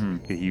Kiss.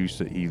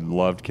 He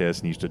loved Kiss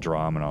and he used to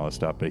draw them and all this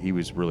stuff, but he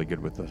was really good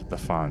with the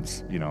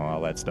fonts,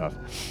 all that stuff.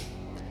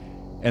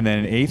 And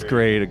then in 8th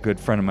grade, a good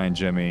friend of mine,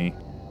 Jimmy,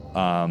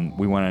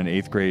 we went on an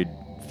 8th grade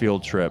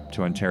field trip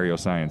to Ontario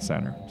Science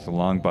Center. It's a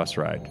long bus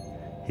ride.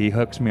 He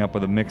hooks me up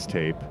with a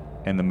mixtape,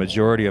 and the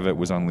majority of it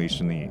was Unleashed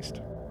in the East.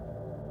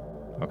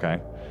 Okay?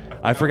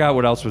 I forgot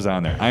what else was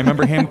on there. I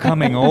remember him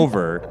coming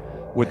over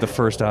with the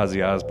first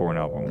Ozzy Osbourne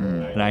album.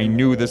 And I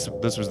knew this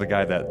was the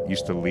guy that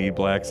used to lead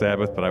Black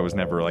Sabbath, but I was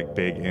never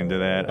big into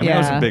that. I mean, I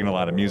wasn't big in a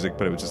lot of music,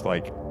 but it was just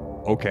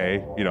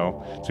okay,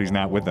 so he's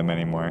not with them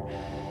anymore.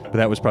 But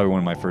that was probably one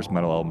of my first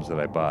metal albums that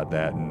I bought,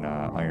 that and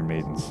Iron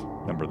Maiden's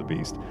Number of the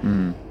Beast.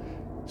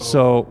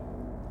 So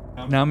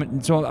now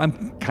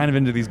I'm kind of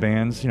into these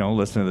bands,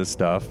 listening to this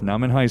stuff. Now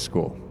I'm in high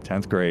school,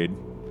 10th grade.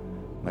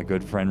 My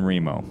good friend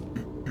Remo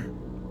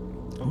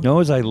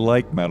knows I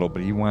like metal,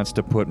 but he wants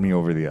to put me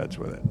over the edge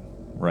with it,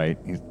 right?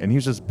 And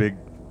he's this big,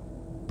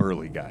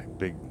 burly guy.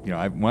 Big,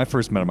 when I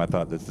first met him, I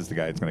thought this is the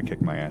guy that's going to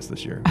kick my ass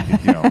this year.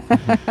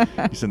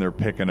 He's sitting there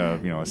picking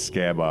a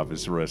scab off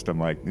his wrist. I'm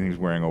like, and he's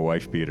wearing a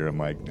wife beater. I'm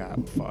like,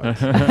 fuck.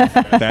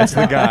 That's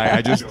the guy.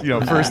 I just,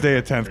 first day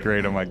of 10th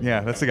grade, I'm like, yeah,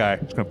 that's the guy.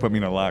 He's going to put me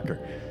in a locker.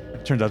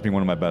 Turns out to be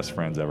one of my best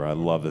friends ever. I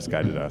love this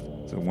guy to death.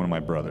 So one of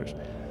my brothers.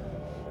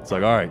 It's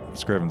like, all right,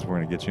 Scrivens, we're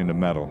going to get you into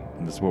metal,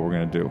 and this is what we're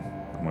going to do.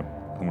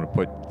 I'm going to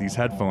put these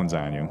headphones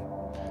on you.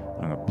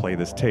 I'm going to play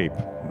this tape.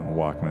 I'm a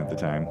Walkman at the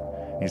time.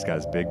 He's got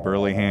his big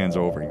burly hands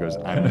over. He goes,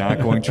 I'm not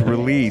going to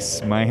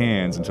release my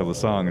hands until the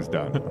song is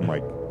done. I'm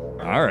like,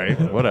 all right,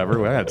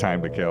 whatever. I got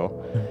time to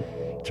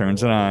kill.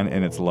 Turns it on,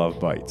 and it's Love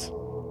Bites.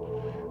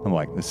 I'm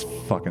like, this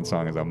fucking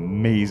song is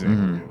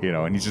amazing,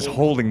 and he's just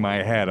holding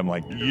my head. I'm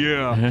like,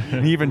 yeah.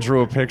 And he even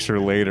drew a picture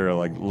later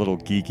of little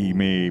geeky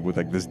me with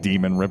this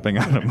demon ripping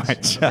out of my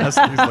chest.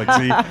 He's like,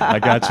 see, I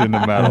got you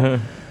into metal.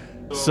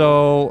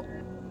 So,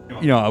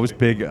 I was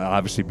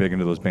obviously big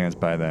into those bands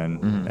by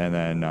then, and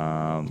then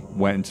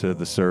went into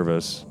the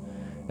service.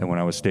 And when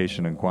I was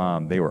stationed in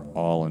Guam, they were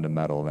all into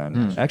metal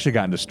then. I actually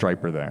got into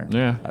Striper there.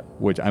 Yeah.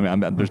 Which, I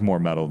mean, there's more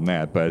metal than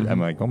that, but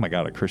I'm like, oh my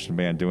God, a Christian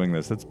band doing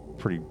this. That's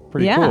pretty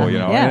Yeah, cool,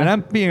 yeah. And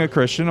I'm being a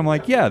Christian, I'm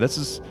like, yeah, this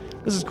is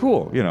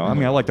cool, I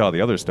mean, I liked all the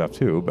other stuff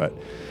too, but,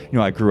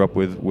 I grew up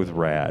with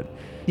Rad.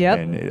 Yep.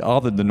 And all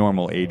the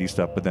normal 80s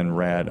stuff, but then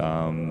Rad,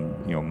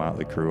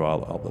 Motley Crue,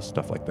 all the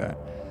stuff like that.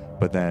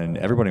 But then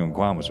everybody in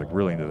Guam was like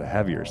really into the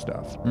heavier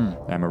stuff. And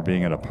I remember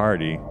being at a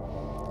party,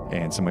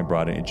 and somebody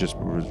brought it just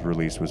was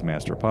released was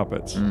Master of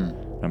Puppets. I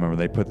remember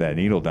they put that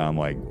needle down,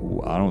 like, I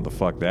don't know what the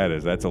fuck that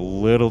is. That's a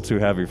little too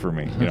heavy for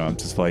me. I'm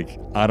just like,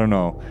 I don't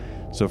know.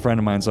 So a friend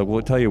of mine's like, well,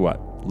 I'll tell you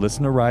what,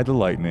 listen to Ride the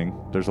Lightning.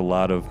 There's a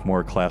lot of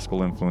more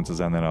classical influences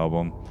on that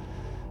album.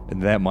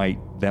 And that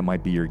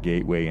might be your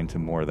gateway into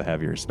more of the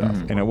heavier stuff.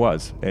 And it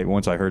was.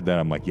 Once I heard that,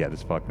 I'm like, yeah,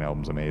 this fucking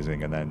album's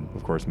amazing. And then,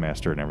 of course,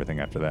 Master and everything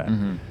after that.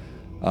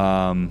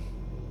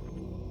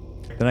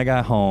 Then I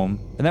got home,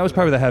 and that was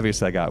probably the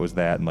heaviest I got was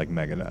that and like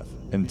Megadeth.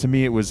 And to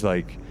me, it was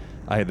like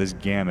I had this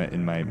gamut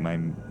in my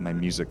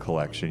music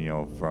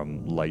collection,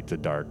 from light to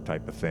dark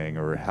type of thing,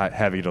 or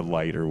heavy to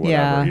light or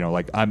whatever. Yeah.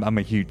 Like I'm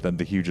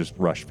the hugest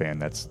Rush fan.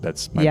 That's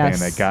my band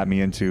that got me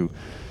into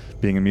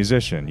being a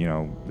musician.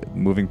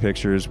 Moving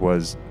Pictures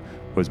was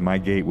my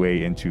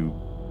gateway into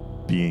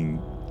being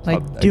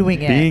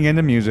doing it, being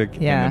into music,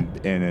 Yeah.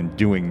 and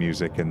doing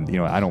music. And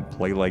I don't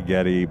play like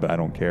Getty, but I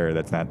don't care.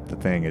 That's not the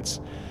thing.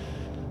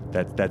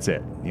 That's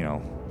it,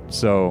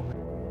 So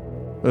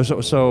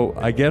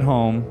I get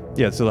home.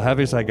 Yeah, so the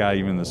heaviest I got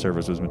even in the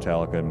service was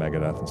Metallica and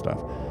Megadeth and stuff.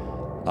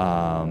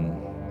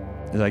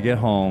 As I get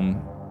home,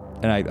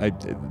 and I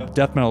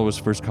death metal was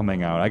first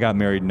coming out. I got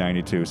married in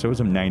 '92, so it was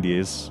in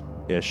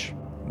 '90s-ish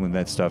when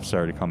that stuff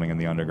started coming in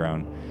the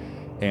underground.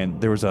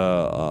 And there was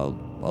a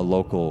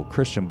local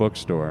Christian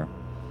bookstore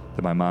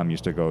that my mom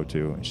used to go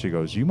to, and she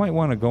goes, you might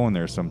want to go in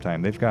there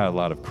sometime. They've got a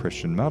lot of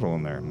Christian metal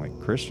in there. I'm like,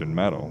 Christian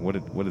metal? What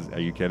is, are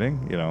you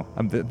kidding?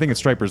 I'm thinking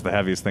Striper's the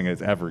heaviest thing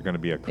that's ever going to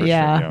be a Christian.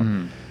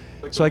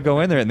 Yeah. So I go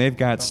in there, and they've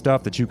got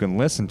stuff that you can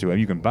listen to,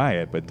 and you can buy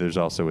it, but there's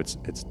also, it's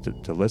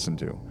to listen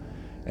to.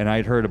 And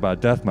I'd heard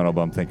about death metal, but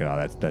I'm thinking,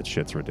 that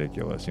shit's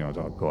ridiculous. I'll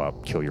go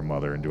out, kill your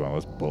mother, and do all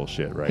this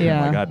bullshit, right?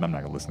 Yeah. I'm like, I'm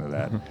not going to listen to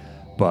that.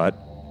 But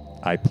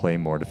I play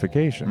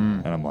Mortification,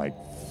 and I'm like,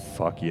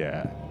 fuck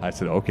yeah. I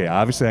said, okay,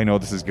 obviously I know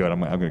this is good.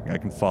 I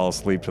can fall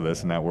asleep to this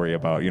and not worry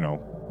about,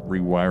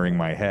 rewiring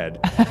my head.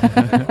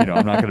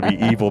 I'm not going to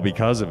be evil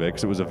because of it,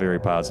 because it was a very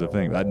positive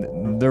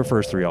thing. Their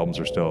first 3 albums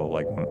are still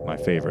like one of my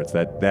favorites.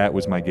 That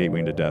was my gateway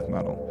into death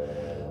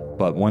metal.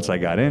 But once I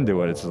got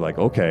into it, it's like,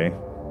 okay,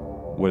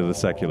 what are the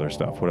secular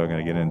stuff? What am I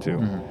going to get into?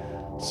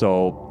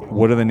 So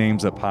what are the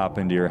names that pop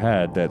into your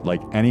head that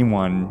like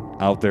anyone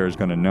out there is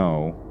going to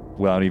know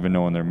without even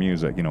knowing their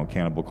music?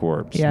 Cannibal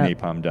Corpse,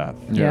 Napalm Death.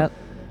 Yep.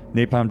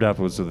 Napalm Death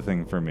was the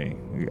thing for me.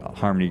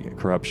 Harmony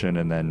Corruption,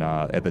 and then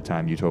at the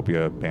time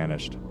Utopia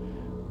Banished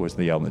was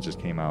the album that just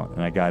came out.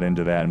 And I got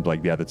into that and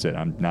like, yeah, that's it.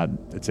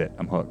 That's it.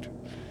 I'm hooked.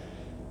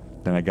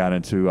 Then I got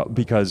into,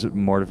 because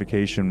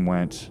Mortification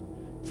went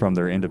from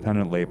their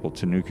independent label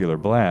to Nuclear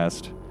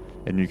Blast,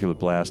 and Nuclear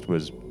Blast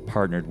was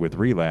partnered with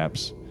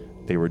Relapse.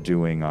 They were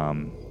doing,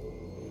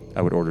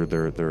 I would order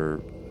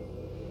their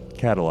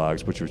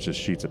catalogs, which was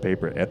just sheets of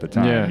paper at the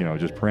time,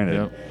 just printed.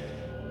 Yep.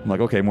 I'm like,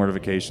 okay,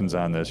 Mortification's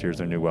on this. Here's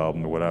their new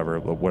album or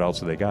whatever. What else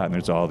do they got? And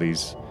there's all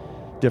these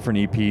different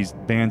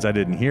EPs, bands I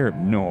didn't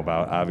know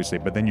about, obviously.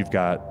 But then you've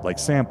got like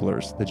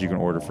samplers that you can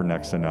order for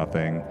next to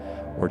nothing,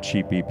 or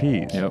cheap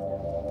EPs. Yep.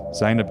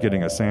 So I ended up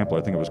getting a sampler.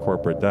 I think it was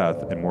Corporate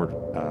Death, and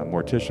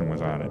Mortician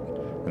was on it,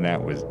 and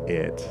that was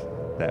it.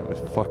 That was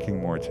fucking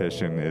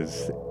Mortician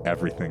is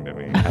everything to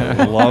me.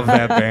 I love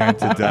that band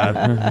to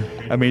death.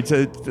 I mean,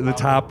 to the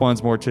top ones,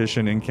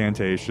 Mortician,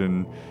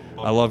 Incantation.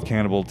 I love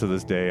Cannibal to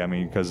this day. I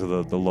mean, because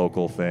of the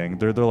local thing.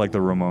 They're like the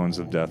Ramones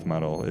of death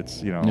metal.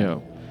 It's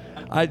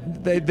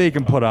they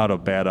can put out a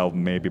bad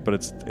album maybe, but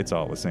it's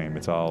all the same.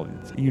 It's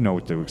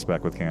what to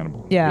expect with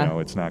Cannibal. Yeah.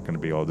 It's not going to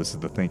be, this is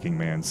the Thinking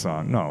Man's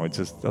song. No,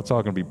 that's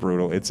all going to be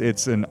brutal.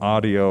 It's an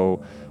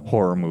audio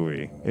horror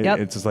movie.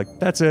 It's just like,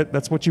 that's it.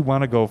 That's what you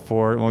want to go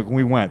for. Like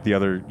we went the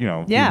other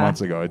few months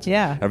ago.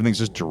 Everything's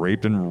just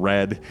draped in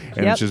red,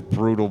 and it's just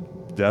brutal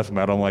death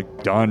metal. I'm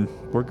like, done.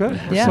 We're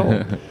good. We're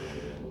sold.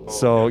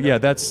 So yeah,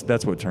 that's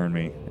what turned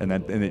me, and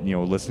then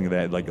listening to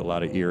that, like a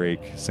lot of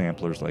earache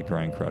samplers like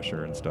Grind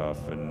Crusher and stuff,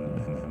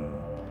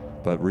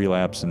 but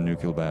Relapse and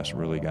Nuclear Blast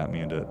really got me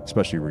into,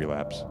 especially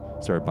Relapse.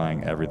 Started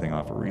buying everything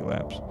off of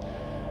Relapse,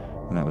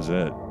 and that was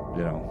it.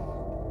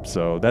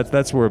 So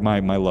that's where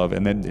my love,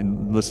 and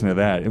then listen to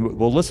that.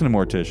 We'll listen to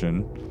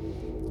Mortician,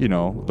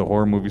 the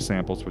horror movie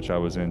samples, which I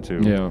was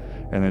into. Yeah.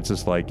 And it's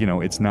just like,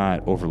 it's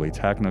not overly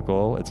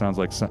technical. It sounds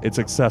like it's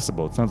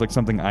accessible. It sounds like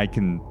something I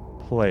can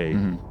play,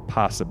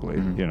 possibly,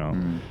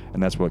 and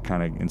that's what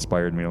kind of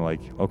inspired me to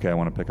like, okay, I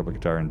want to pick up a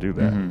guitar and do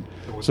that.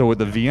 So with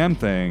the VM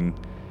thing,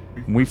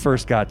 when we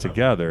first got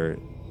together,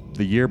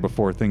 the year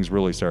before things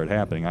really started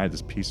happening, I had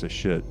this piece of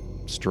shit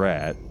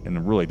Strat, and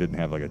it really didn't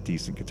have like a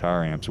decent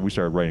guitar amp. So we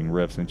started writing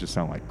riffs, and it just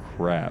sounded like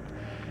crap.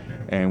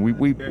 And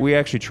we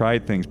actually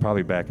tried things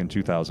probably back in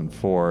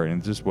 2004,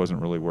 and it just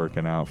wasn't really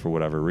working out for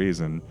whatever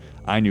reason.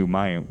 I knew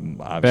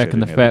Back in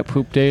the fat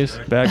poop days?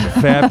 Back in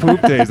the fat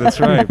poop days, that's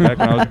right. Back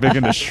when I was big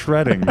into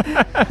shredding.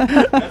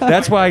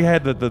 That's why I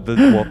had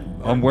well,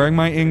 I'm wearing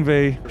my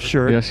Yngwie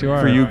shirt Yes, you are.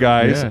 for you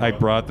guys. Yeah. I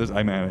brought this.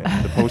 I mean,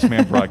 the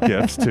Postman brought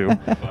gifts too,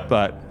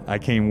 but I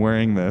came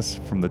wearing this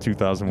from the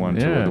 2001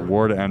 tour, Yeah. the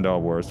War to End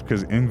All Wars,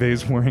 because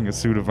Yngwie's wearing a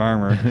suit of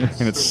armor,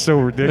 and it's so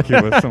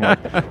ridiculous. I'm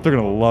like, they're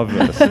gonna love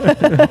this.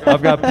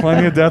 I've got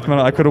plenty of death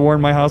metal. I could have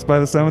worn my House by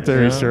the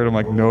Cemetery Yeah. shirt. I'm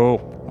like,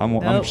 no. I'm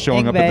Nope,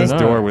 showing up at this Yngwie.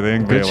 door with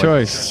Yngwie. Good like,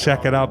 choice.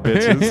 Check it out,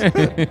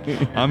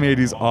 bitches. I'm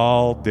 80s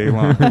all day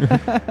long.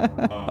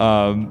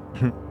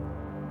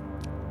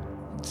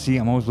 See,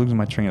 I'm always losing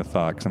my train of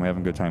thought because I'm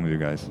having a good time with you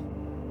guys.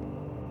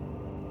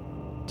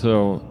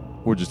 So,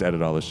 We'll just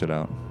edit all this shit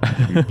out.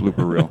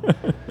 Blooper reel.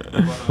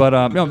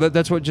 But no,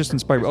 that's what just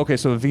inspired me. Okay,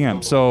 so the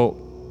VM.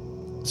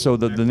 So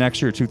the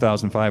next year,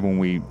 2005, when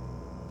we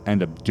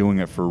end up doing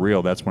it for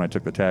real, that's when I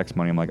took the tax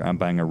money. I'm like, I'm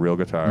buying a real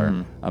guitar.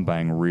 Mm-hmm. I'm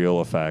buying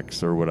real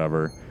effects or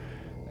whatever,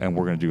 and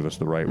we're gonna do this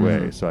the right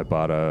way. So I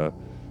bought a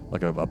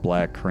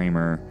black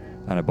Kramer,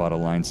 and I bought a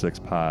Line 6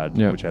 pod,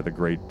 Yep. which had the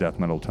great death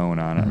metal tone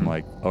on it. I'm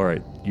like, all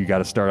right, you got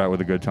to start out with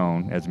a good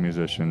tone as a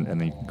musician, and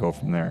then you can go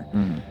from there.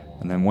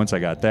 And then once I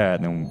got that,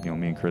 and then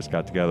me and Chris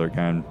got together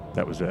again.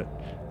 That was it,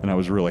 and I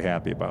was really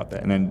happy about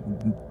that.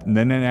 And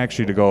then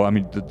actually to go, I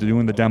mean,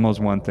 doing the demos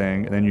one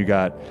thing, and then you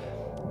got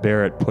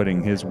Barrett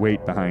putting his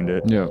weight behind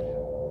it. yeah.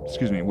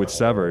 Excuse me, with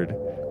Severed,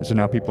 and so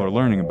now people are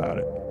learning about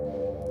it.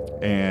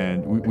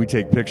 And we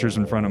take pictures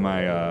in front of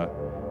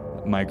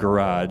my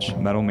garage.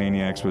 Metal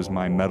Maniacs was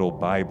my metal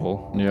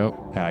Bible.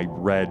 Yep. I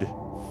read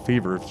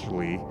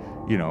feverishly,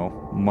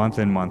 month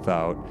in, month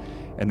out.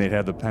 And they'd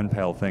have the pen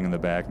pal thing in the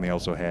back, and they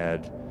also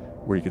had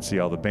where you could see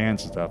all the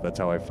bands and stuff. That's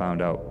how I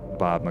found out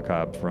Bob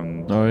McCobb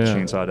from Oh, yeah.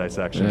 Chainsaw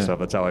Dissection and Yeah. stuff.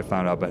 That's how I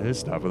found out about his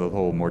stuff with the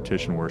whole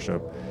mortician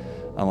worship.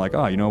 I'm like,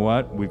 oh, you know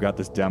what? We've got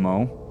this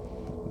demo.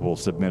 We'll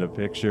submit a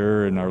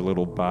picture and our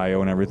little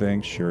bio and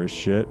everything. Sure as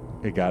shit,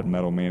 it got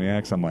Metal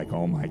Maniacs. I'm like,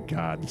 oh my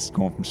God, this is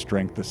going from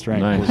strength to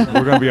strength. Nice.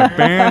 We're going to be a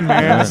band,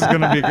 man. This is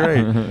going to be great.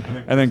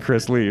 And then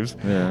Chris leaves.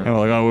 Yeah. And we're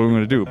like, oh, what are we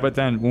going to do? But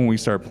then when we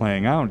start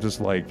playing out, just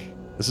like,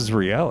 this is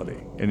reality.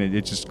 And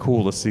it's just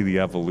cool to see the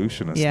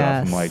evolution of stuff.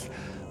 I'm Yes. like,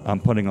 I'm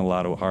putting a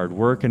lot of hard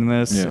work in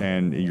this, Yeah.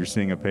 and you're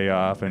seeing a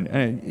payoff. And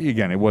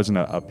again, it wasn't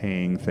a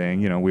paying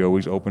thing. We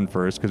always open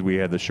first because we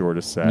had the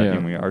shortest set. Yeah.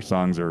 And our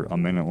songs are a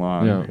minute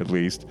long, Yeah. at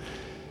least.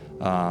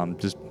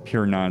 Just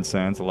pure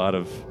nonsense, a lot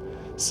of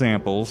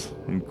samples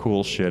and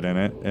cool shit in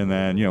it. And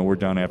then, we're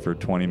done after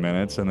 20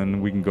 minutes, and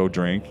then we can go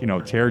drink.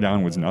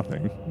 Teardown was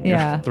nothing.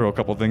 Yeah. Throw a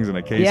couple things in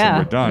a case Yeah.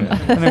 and we're done.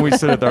 And then we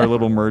sit at our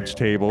little merch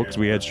table because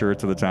we had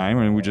shirts at the time,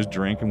 and we just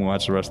drink and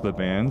watch the rest of the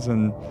bands.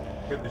 And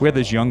we had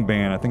this young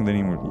band, I think their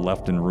name was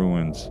Left in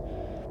Ruins.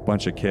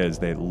 Bunch of kids,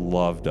 they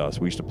loved us.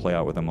 We used to play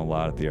out with them a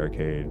lot at the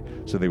arcade.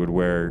 So they would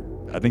wear,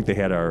 I think they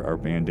had our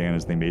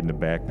bandanas they made into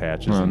back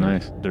patches Oh, and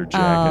nice. their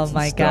jackets Oh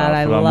my and God, stuff.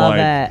 I But I'm love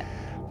like,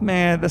 it.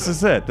 man, this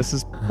is it. This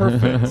is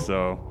perfect.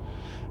 So,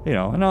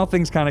 and all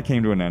things kind of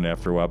came to an end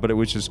after a while, but it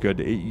was just good.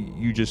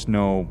 You just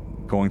know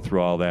going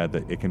through all that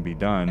it can be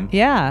done.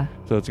 Yeah.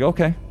 So it's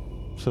okay.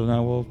 So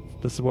now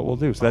this is what we'll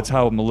do. So that's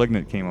how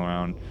Malignant came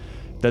around.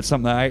 That's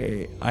something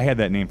that I had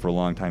that name for a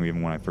long time,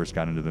 even when I first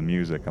got into the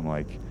music. I'm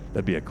like,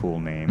 that'd be a cool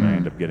name. And I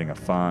ended up getting a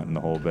font and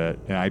the whole bit.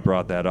 And I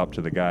brought that up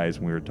to the guys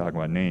when we were talking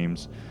about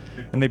names.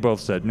 And they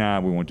both said, nah,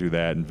 we won't do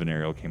that. And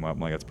Venereal came up.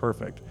 I'm like, that's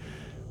perfect.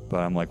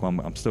 But I'm like, well,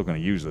 I'm still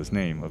going to use this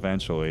name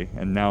eventually.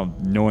 And now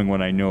knowing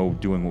what I know,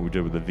 doing what we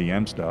did with the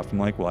VM stuff, I'm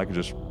like, well, I could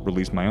just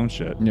release my own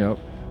shit. Yep.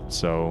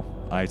 So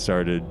I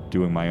started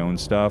doing my own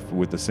stuff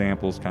with the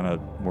samples, kind of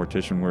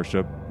mortician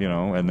worship,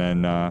 and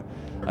then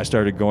I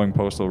started going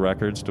Postal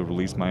Records to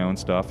release my own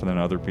stuff, and then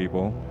other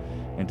people,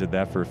 and did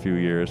that for a few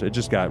years. It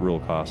just got real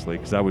costly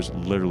because I was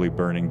literally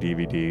burning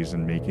DVDs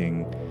and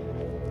making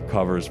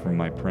covers from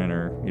my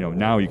printer.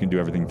 Now you can do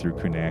everything through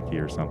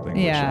Kunaki or something.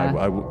 Yeah.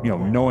 Which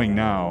knowing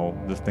now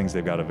the things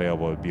they've got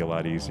available, it'd be a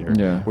lot easier.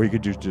 Yeah. Or you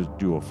could just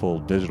do a full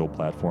digital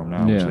platform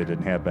now, Yeah. which they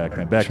didn't have back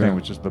then. Back Sure. then it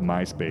was just the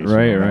MySpace.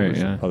 Right, that right, was-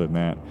 yeah. Other than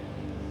that.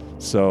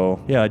 So,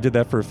 yeah, I did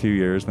that for a few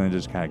years, and then it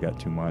just kind of got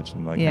too much.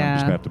 And I'm just Yeah.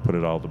 going to have to put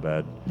it all to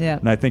bed. Yeah.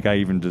 And I think I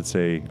even did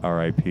say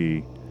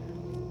RIP,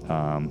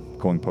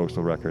 Going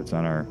Postal Records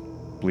on our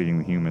Bleeding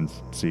the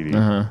Humans CD.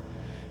 Uh-huh.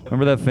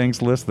 Remember that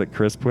things list that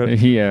Chris put?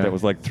 Yeah. That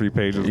was like 3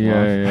 pages long?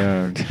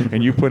 Yeah.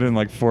 And you put in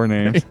like 4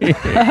 names.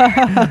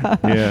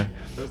 Yeah.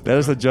 That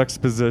is the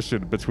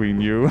juxtaposition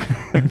between you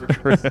and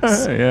Chris.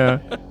 Yeah.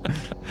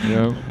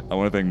 Yep. I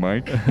want to thank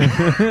Mike,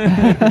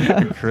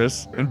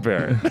 Chris, and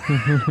Barrett.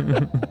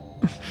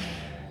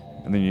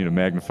 And then you need a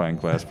magnifying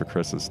glass for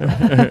Chris's stuff.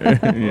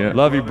 Yeah.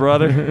 Love you,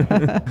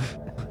 brother.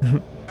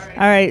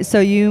 All right. So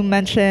you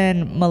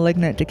mentioned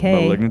Malignant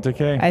Decay. Malignant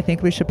Decay. I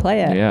think we should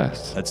play it.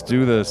 Yes. Let's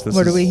do this.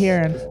 What are we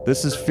hearing?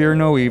 This is Fear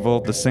No Evil.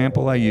 The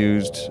sample I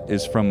used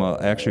is from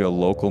actually a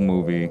local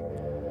movie.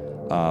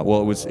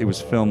 Well, it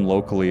was filmed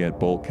locally at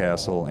Bolt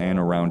Castle and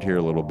around here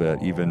a little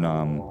bit. Even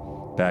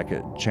back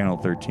at Channel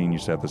 13,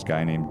 used to have this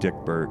guy named Dick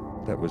Burt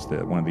that was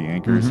one of the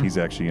anchors. He's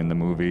actually in the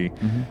movie.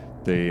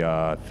 They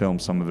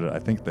filmed some of it, I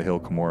think, the Hill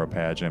Cumorah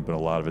pageant, but a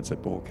lot of it's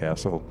at Bolt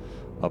Castle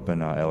up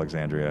in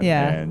Alexandria.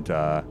 Yeah. And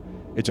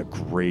it's a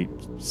great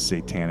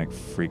satanic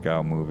freak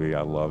out movie.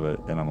 I love it.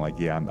 And I'm like,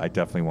 yeah, I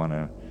definitely want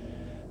to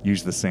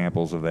use the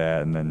samples of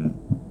that and then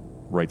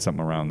write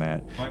something around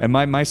that. And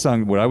my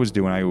song, what I was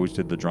doing, I always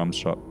did the drum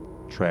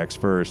tracks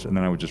first, and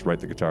then I would just write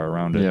the guitar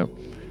around it. Yep.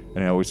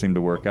 And it always seemed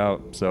to work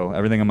out. So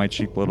everything on my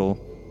cheap little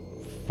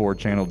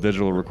 4-channel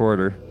digital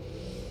recorder.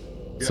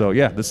 So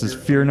yeah, this is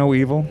Fear No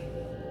Evil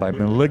by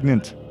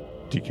Malignant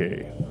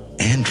Decay.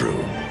 Andrew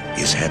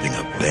is having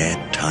a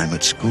bad time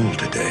at school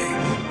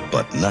today,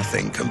 but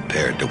nothing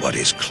compared to what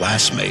his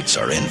classmates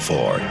are in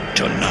for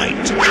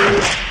tonight.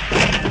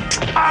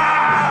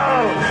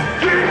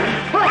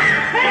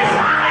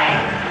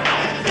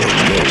 The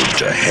road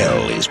to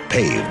hell is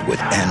paved with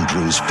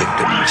Andrew's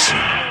victims.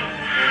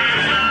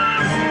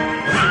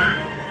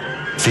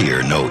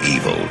 Fear no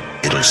evil.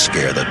 It'll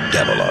scare the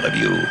devil out of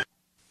you.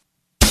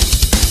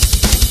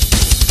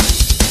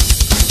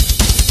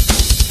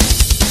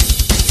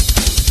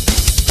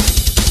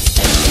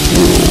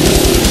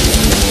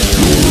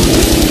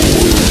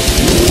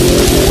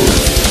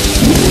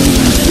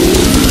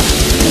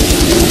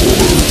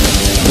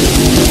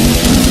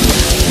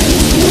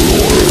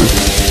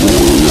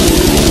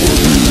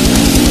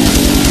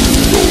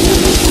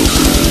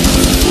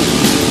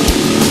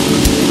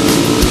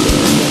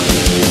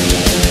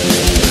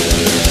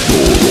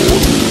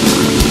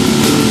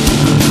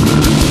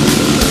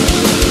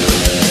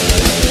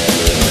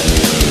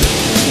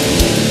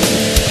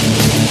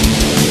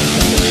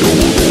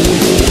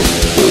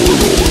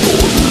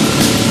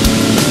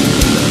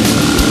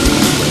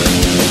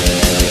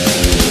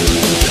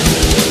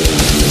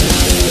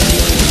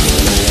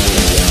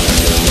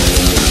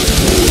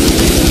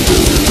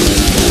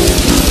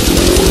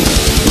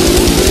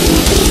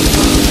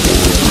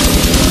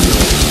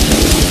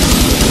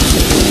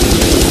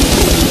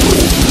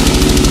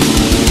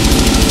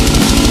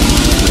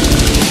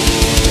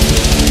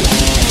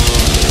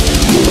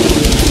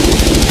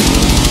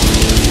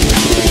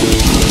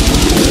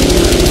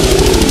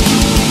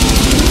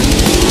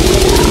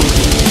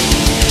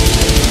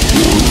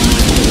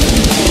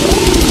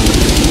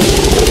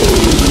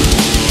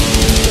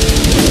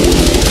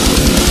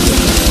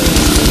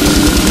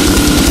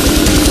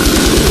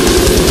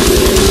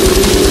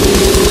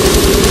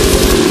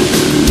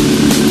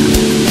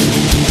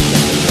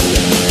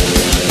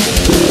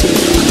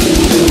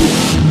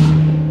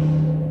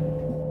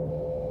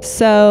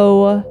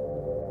 So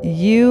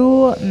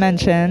you've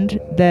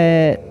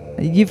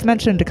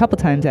mentioned a couple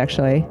times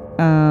actually,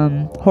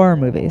 horror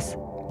movies.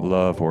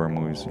 Love horror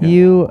movies.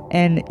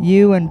 Yeah.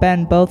 You and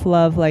Ben both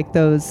love like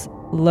those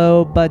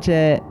low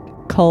budget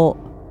cult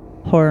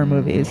horror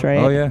movies, right?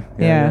 Oh yeah.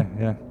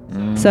 Yeah.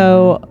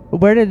 So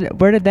where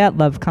did that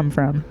love come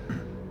from?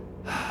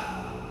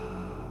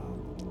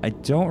 I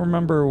don't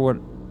remember what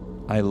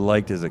I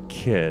liked as a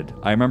kid.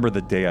 I remember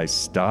the day I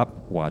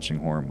stopped watching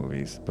horror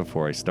movies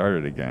before I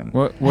started again.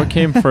 What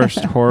came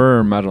first, horror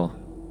or metal?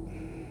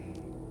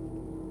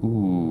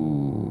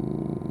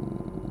 Ooh,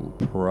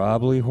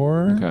 probably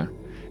horror. Okay.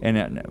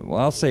 And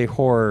I'll say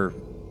horror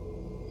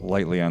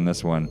lightly on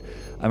this one.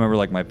 I remember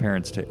like my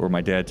parents or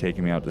my dad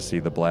taking me out to see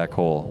The Black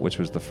Hole, which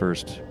was the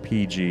first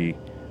PG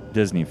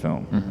Disney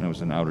film, and it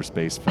was an outer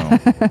space film.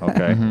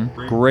 Okay,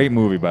 great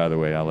movie, by the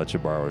way. I'll let you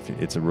borrow it.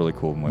 It's a really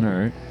cool movie. All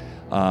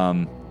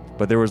right.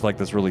 But there was like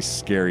this really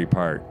scary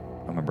part,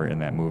 I remember, in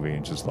that movie,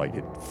 and just like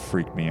it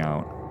freaked me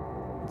out.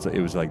 So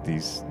it was like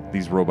these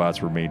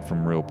robots were made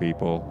from real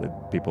people.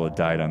 People had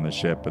died on the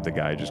ship, but the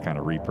guy just kind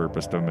of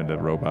repurposed them into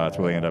robots.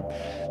 Well,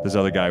 this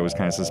other guy was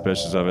kind of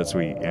suspicious of it, so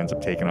he ends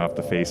up taking off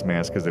the face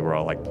mask because they were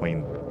all like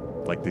plain,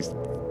 like these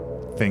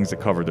things that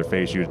covered their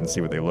face. You didn't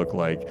see what they looked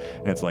like,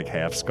 and it's like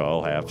half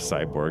skull, half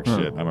cyborg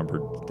shit. I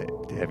remember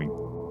having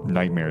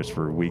nightmares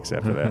for weeks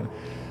after that.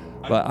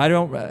 But I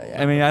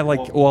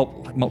like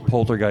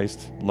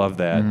Poltergeist. Love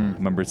that. I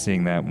remember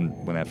seeing that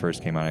when that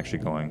first came out, actually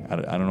going,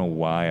 I don't know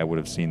why I would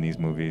have seen these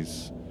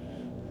movies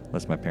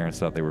unless my parents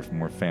thought they were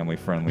more family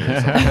friendly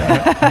or something.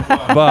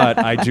 But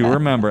I do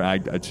remember,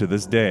 to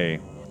this day,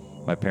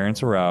 my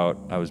parents were out.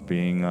 I was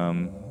being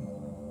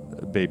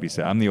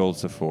babysat. I'm the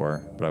oldest of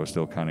 4, but I was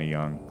still kind of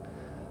young.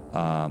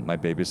 My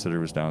babysitter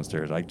was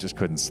downstairs. I just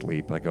couldn't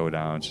sleep. I go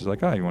down. She's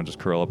like, "Oh, you want to just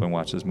curl up and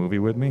watch this movie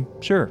with me?"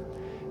 Sure.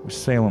 It was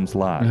Salem's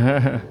Lot.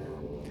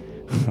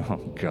 Oh,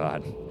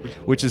 God.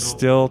 Which is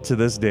still, to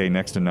this day,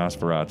 next to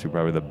Nosferatu,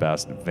 probably the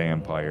best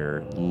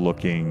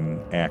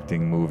vampire-looking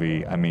acting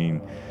movie. I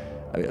mean,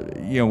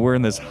 we're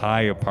in this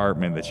high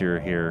apartment that you're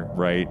here,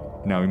 right?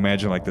 Now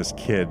imagine like this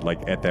kid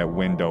like at that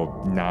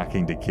window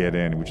knocking the kid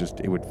in.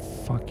 It would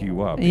fuck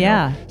you up.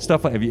 Yeah.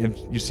 Stuff like, have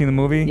you seen the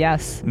movie?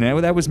 Yes.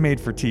 Now that was made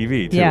for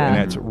TV too, Yeah. and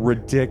that's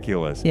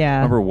ridiculous. Yeah. I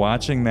remember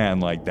watching that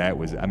and like that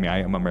was. I mean, I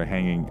remember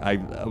hanging. I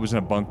was in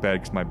a bunk bed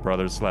because my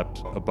brother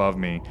slept above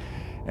me,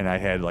 and I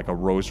had like a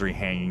rosary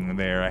hanging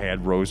there. I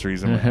had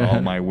rosaries in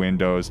all my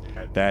windows.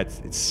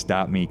 It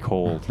stopped me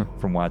cold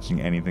from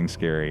watching anything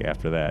scary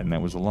after that, and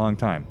that was a long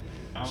time.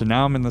 So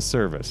now I'm in the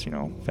service,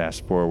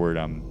 fast forward,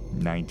 I'm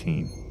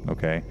 19,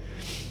 okay?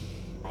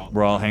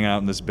 We're all hanging out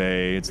in this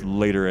bay. It's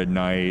later at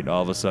night.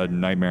 All of a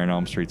sudden, Nightmare on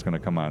Elm Street's going to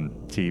come on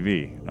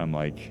TV. I'm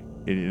like,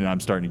 and I'm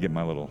starting to get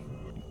my little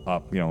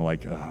up,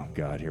 like, oh,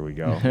 God, here we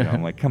go.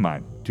 I'm like, come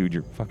on, dude,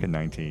 you're fucking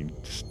 19.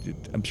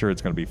 I'm sure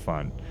it's going to be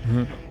fun.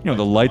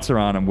 The lights are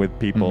on. I'm with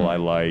people I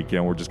like.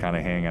 We're just kind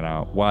of hanging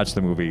out. Watched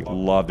the movie.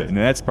 Loved it. And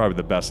that's probably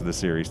the best of the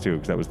series, too,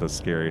 because that was the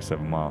scariest of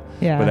them all.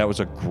 Yeah. But that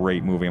was a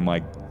great movie. I'm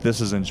like, this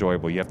is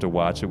enjoyable. You have to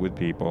watch it with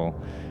people.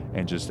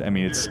 And just,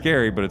 it's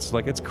scary, but it's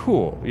like, it's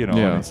cool, And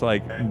it's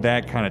like,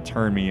 that kind of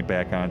turned me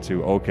back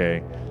onto,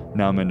 okay,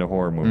 now I'm into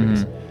horror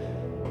movies.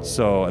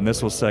 So, and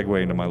this will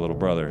segue into my little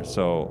brother.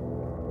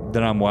 So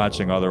then I'm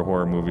watching other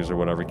horror movies or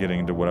whatever, getting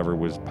into whatever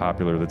was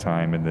popular at the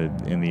time in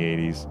the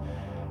 80s.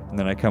 And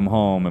then I come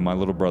home, and my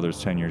little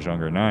brother's 10 years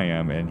younger than I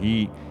am, and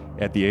he,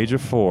 at the age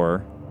of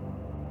 4,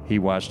 he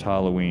watched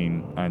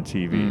Halloween on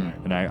TV.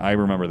 And I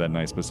remember that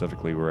night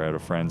specifically. We were at a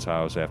friend's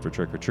house after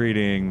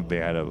trick-or-treating. They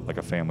had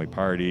a family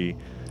party.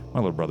 My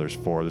little brother's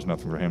 4. There's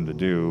nothing for him to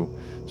do.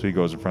 So he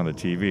goes in front of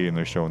the TV, and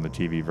they're showing the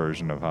TV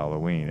version of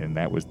Halloween. And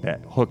that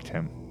hooked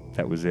him.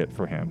 That was it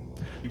for him.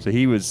 So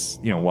he was,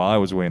 while I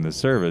was away in the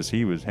service,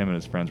 him and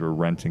his friends were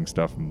renting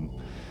stuff from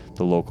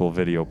the local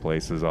video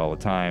places all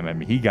the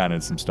time. He got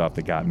into some stuff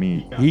that got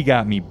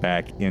me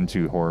back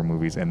into horror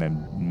movies, and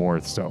then more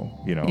so,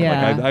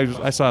 Yeah. Like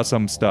I saw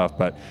some stuff,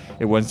 but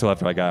it wasn't until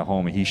after I got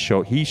home and he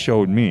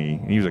showed me,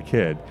 and he was a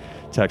kid,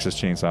 Texas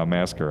Chainsaw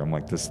Massacre. I'm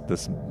like,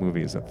 this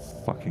movie is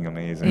fucking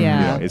amazing.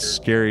 Yeah. As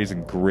scary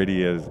and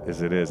gritty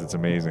as it is, it's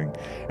amazing.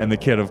 And the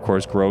kid, of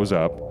course, grows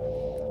up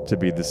to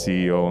be the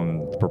CEO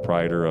and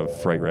proprietor of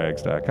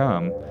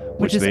FrightRags.com,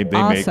 which is they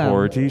awesome. make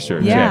horror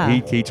t-shirts. Yeah.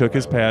 He took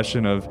his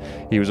passion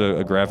he was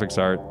a graphics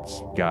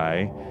arts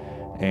guy,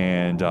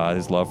 and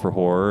his love for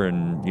horror,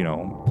 and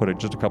put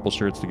just a couple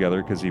shirts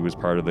together because he was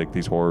part of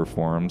these horror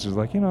forums. He was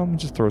like,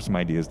 just throw some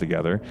ideas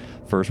together.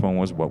 First one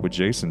was, what would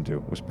Jason do?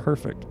 It was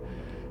perfect.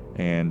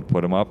 And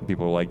put them up, and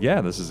people were like,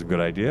 yeah, this is a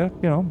good idea,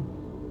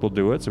 we'll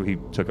do it. So he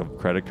took a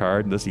credit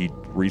card. He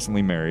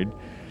recently married,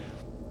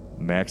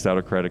 maxed out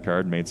a credit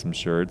card, made some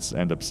shirts,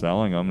 ended up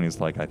selling them, and he's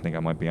like, I think I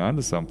might be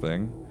onto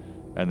something.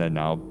 And then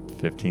now,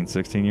 15,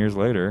 16 years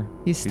later,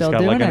 he's got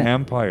doing like it. an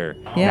empire.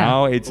 Yeah.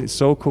 Now it's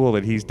so cool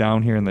that he's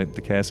down here in the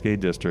Cascade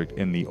District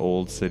in the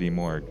old city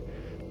morgue.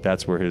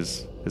 That's where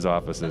his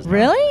office is now.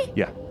 Really?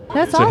 Yeah.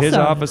 That's so awesome. his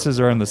offices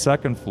are on the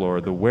second floor.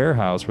 The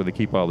warehouse where they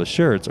keep all the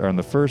shirts are on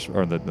the first,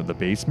 or the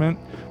basement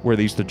where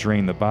they used to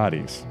drain the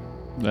bodies.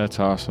 That's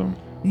awesome.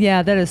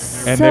 Yeah, that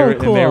is And so cool.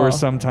 cool. And there were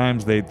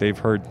sometimes they've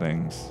heard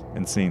things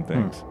and seen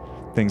things.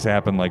 Things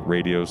happen, like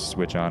radios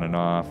switch on and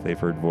off. They've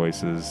heard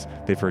voices.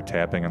 They've heard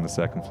tapping on the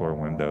second floor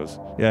windows.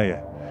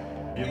 Yeah.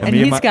 and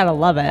he's got to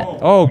love it.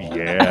 Oh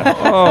yeah.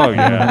 Oh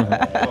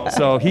yeah.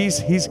 So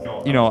he's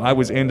I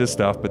was into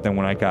stuff, but then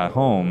when I got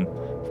home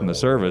from the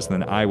service,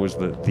 then I was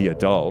the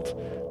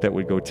adult that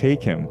would go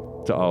take him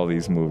to all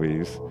these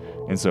movies.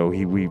 And so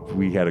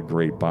we had a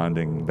great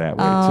bonding that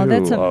way too. Oh,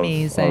 that's of,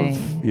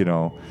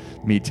 amazing.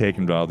 Me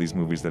taking him to all these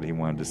movies that he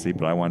wanted to see,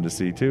 but I wanted to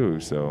see too.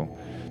 So,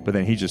 but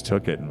then he just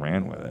took it and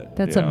ran with it.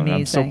 That's and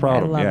I'm so amazing. proud I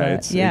of him.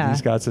 love Yeah, it.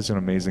 he's got such an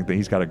amazing thing.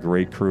 He's got a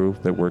great crew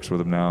that works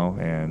with him now,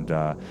 and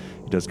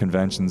he does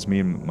conventions. Me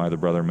and my other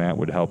brother Matt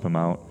would help him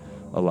out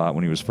a lot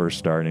when he was first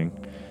starting,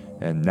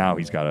 and now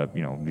he's got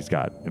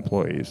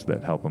employees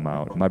that help him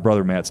out. My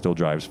brother Matt still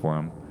drives for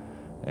him.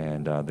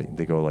 And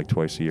they go like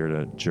twice a year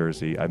to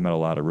Jersey. I've met a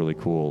lot of really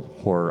cool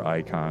horror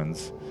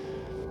icons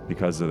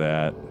because of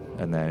that.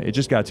 And then it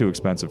just got too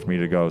expensive for me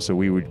to go, so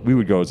we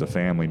would go as a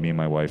family, me and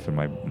my wife and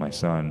my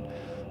son.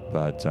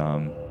 But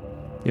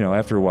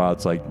after a while,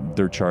 it's like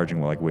they're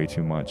charging like way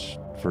too much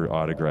for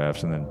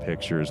autographs and then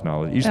pictures and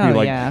all that. It used to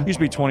be used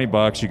to be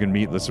 $20. You can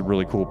meet this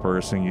really cool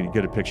person. You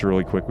get a picture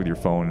really quick with your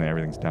phone, and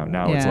everything's down.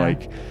 Now it's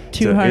like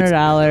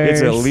 $200.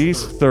 It's at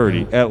least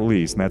 $30, at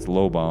least, and that's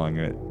lowballing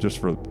it just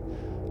for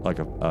like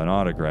an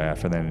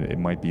autograph, and then it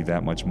might be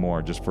that much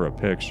more just for a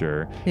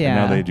picture. Yeah. And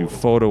now they do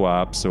photo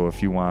ops, so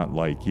if you want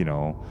like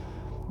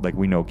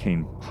we know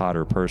Kane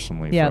Hodder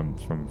personally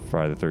from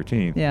Friday the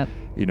 13th. Yep.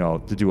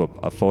 To do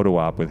a photo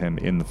op with him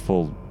in the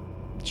full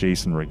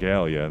Jason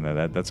regalia,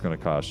 and that's going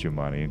to cost you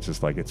money. It's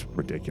just like, it's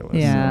ridiculous.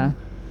 Yeah.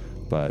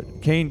 But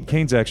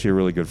Kane's actually a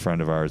really good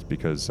friend of ours,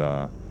 because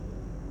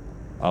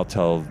I'll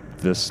tell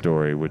this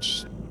story,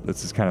 which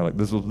this is kind of like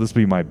this will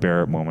be my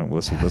Barrett moment.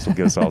 This will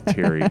get us all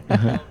teary.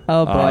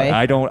 Oh boy.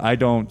 I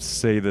don't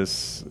say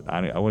this.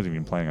 I wasn't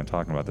even planning on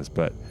talking about this,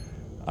 but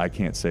I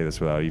can't say this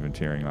without even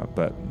tearing up.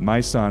 But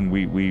my son,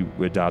 we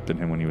adopted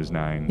him when he was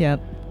 9.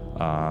 Yep.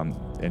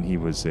 And he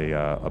was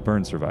a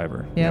burn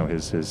survivor. Yep.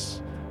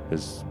 His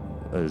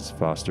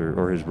foster,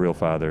 or his real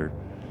father,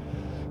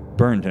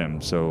 burned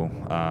him. So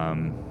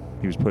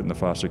he was put in the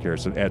foster care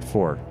at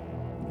 4,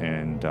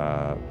 and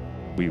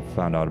we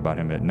found out about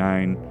him at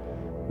 9.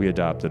 We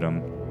adopted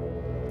him.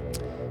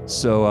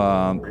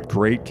 So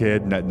great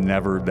kid. That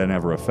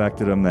never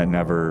affected him. That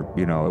never,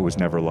 it was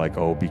never like,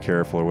 oh, be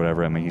careful or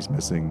whatever. I mean, he's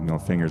missing,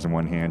 fingers in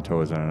one hand,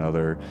 toes on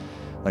another.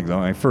 Like when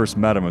I first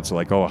met him, it's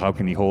like, oh, how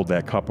can he hold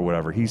that cup or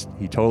whatever? He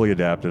totally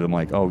adapted. I'm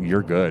like, oh,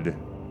 you're good.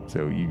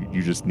 So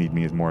you just need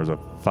me as more as a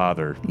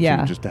father,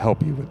 just to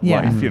help you with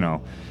life,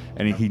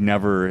 And he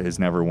has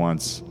never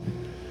once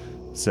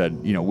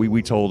said,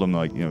 we told him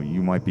like,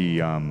 you might be,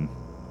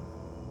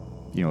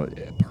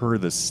 per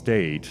the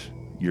state,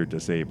 you're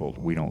disabled.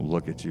 We don't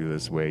look at you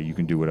this way. You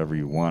can do whatever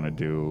you want to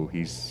do.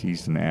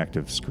 He's an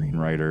active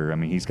screenwriter. I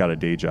mean, he's got a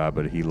day job,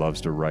 but he loves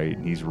to write.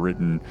 He's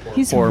written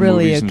horror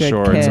really movies a and good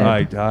shorts.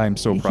 kid. I'm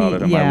so proud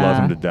of him. I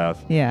love him to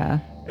death. Yeah.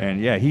 And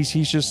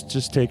he's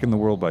just taken the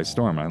world by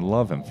storm. I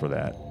love him for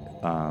that.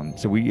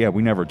 So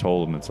we never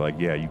told him it's like,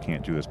 you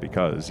can't do this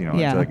because,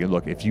 it's like,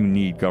 look, if you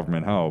need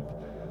government help,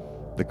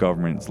 the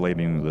government's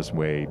labeling you this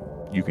way,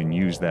 you can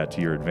use that to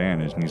your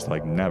advantage. And he's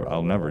like,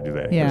 I'll never do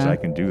that because I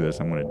can do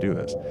this. I'm going to do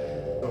this.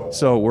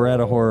 So we're at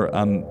a horror.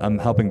 I'm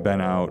helping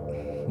Ben out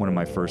one of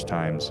my first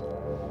times.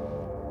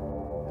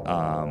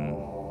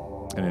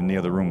 And in the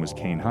other room was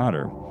Kane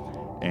Hodder.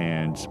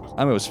 And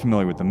I was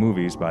familiar with the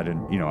movies, but I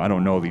didn't, I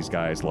don't know these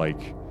guys like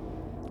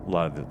a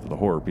lot of the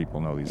horror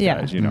people know these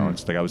guys,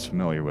 It's like I was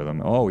familiar with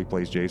him. Oh, he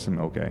plays Jason?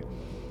 Okay.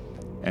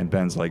 And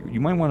Ben's like, you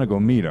might want to go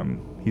meet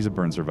him. He's a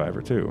burn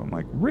survivor too. I'm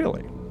like,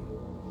 really?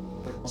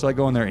 So I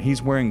go in there, and he's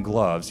wearing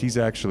gloves. He's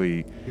a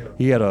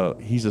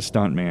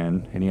stunt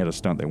man, and he had a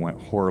stunt that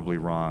went horribly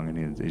wrong,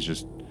 and he's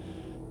just,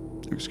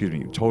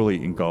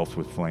 totally engulfed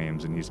with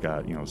flames, and he's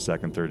got,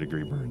 second, third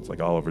degree burns,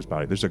 like all over his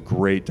body. There's a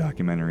great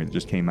documentary that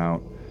just came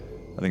out.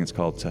 I think it's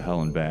called To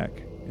Hell and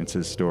Back. It's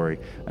his story.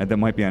 That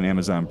might be on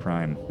Amazon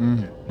Prime.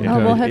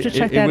 We'll have to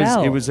check that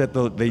out. It was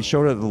they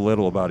showed it at the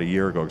Little about a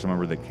year ago, because I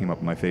remember that came up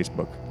on my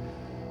Facebook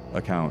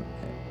account,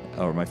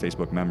 or my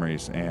Facebook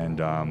memories, and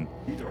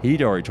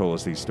he'd already told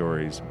us these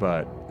stories,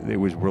 but it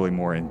was really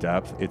more in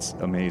depth. It's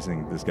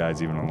amazing this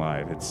guy's even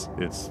alive.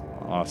 It's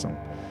awesome.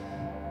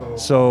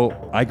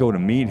 So I go to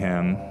meet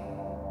him.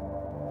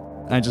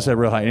 I just had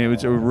it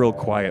was a real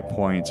quiet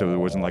point, so there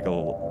wasn't like a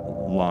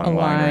long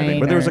line or anything.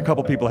 But there was a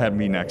couple people had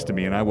me next to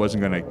me, and I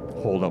wasn't going to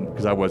hold them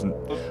because I was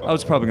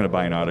probably going to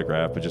buy an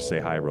autograph, but just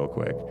say hi real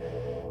quick.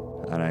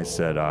 And I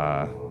said,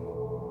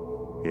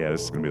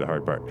 this is going to be the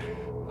hard part.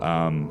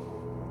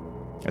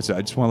 I said,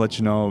 I just want to let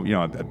you know,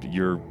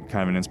 you're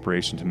kind of an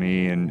inspiration to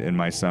me and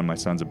my son. My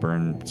son's a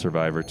burn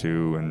survivor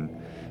too. And,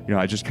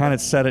 I just kind of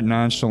said it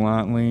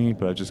nonchalantly,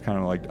 but I just kind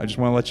of like, I just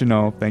want to let you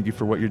know, thank you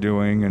for what you're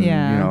doing. And,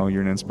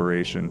 you're an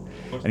inspiration.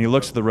 And he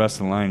looks at the rest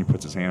of the line, he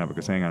puts his hand up and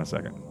goes, hang on a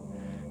second.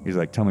 He's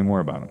like, tell me more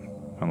about him.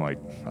 I'm like,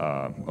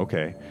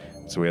 okay.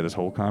 So we had this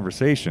whole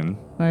conversation.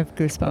 I have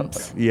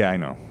goosebumps. Yeah, I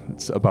know.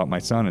 It's about my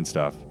son and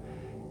stuff.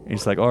 And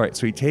he's like, all right.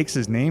 So he takes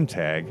his name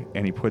tag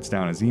and he puts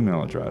down his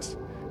email address.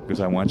 Because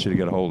I want you to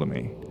get a hold of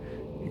me.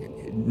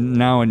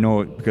 Now I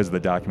know it because of the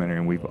documentary,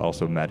 and we've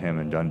also met him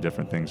and done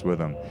different things with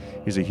him.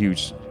 He's a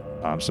huge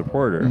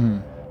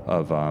supporter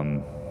of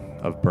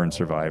burn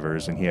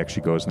survivors, and he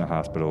actually goes into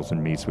hospitals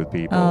and meets with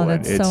people. Oh,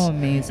 that's so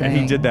amazing. And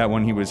he did that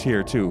when he was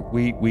here too.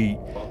 We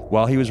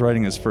while he was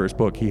writing his first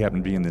book, he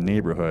happened to be in the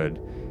neighborhood,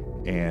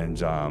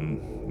 and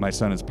my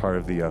son is part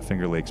of the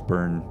Finger Lakes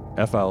Burn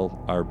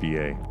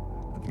FLRBA.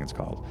 I think it's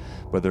called,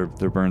 but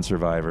they're burn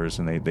survivors,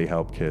 and they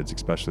help kids,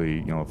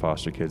 especially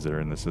foster kids that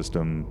are in the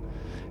system,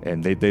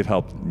 and they've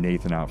helped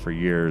Nathan out for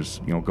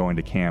years, going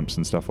to camps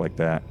and stuff like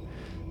that.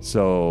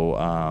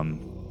 So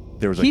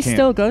there was he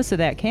still goes to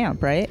that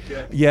camp, right?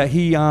 Yeah,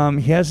 he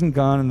hasn't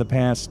gone in the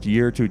past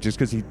year or two just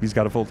because he's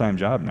got a full-time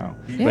job now.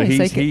 Yeah, but he's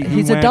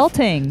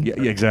adulting.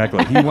 Yeah,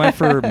 exactly. He went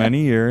for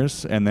many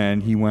years, and then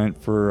he went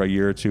for a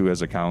year or two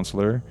as a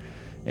counselor,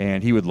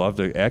 and he would love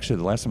to. Actually,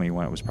 the last time he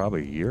went was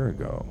probably a year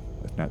ago.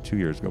 If not 2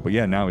 years ago. But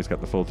yeah, now he's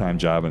got the full-time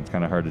job, and it's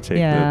kind of hard to take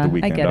the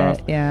weekend off.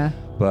 It, yeah.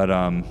 But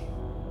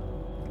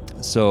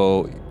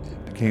so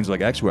Kane's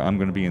like, actually, I'm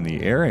going to be in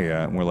the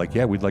area, and we're like,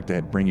 yeah, we'd like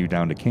to bring you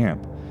down to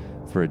camp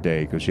for a day.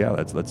 He goes, yeah,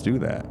 let's do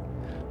that.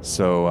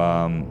 So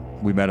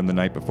we met him the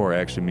night before.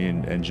 Actually, me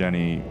and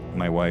Jenny,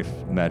 my wife,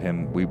 met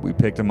him. We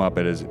picked him up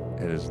at his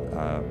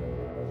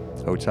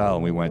hotel,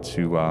 and we went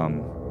to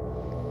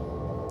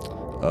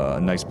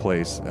a nice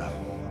place.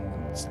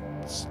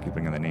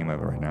 Skipping on the name of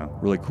it right now.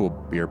 Really cool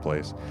beer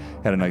place.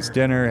 Had a nice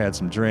dinner, had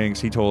some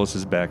drinks. He told us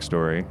his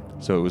backstory,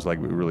 so it was like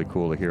really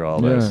cool to hear all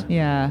this.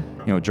 Yeah.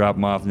 Drop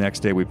him off. The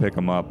next day we pick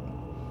him up,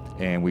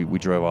 and we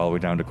drove all the way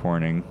down to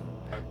Corning.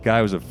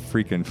 Guy was a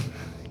freaking.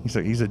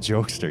 He's a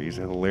jokester. He's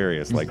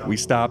hilarious. Like we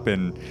stop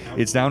in.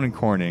 It's down in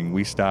Corning.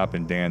 We stop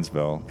in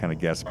Dansville. Kind of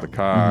gas up the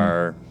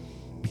car,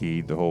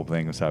 peed the whole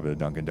thing. We stop at the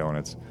Dunkin'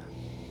 Donuts.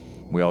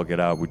 We all get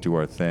out. We do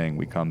our thing.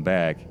 We come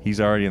back. He's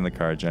already in the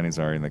car. Jenny's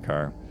already in the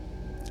car.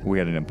 We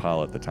had an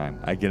Impala at the time.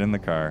 I get in the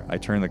car. I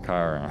turn the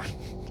car on.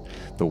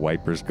 the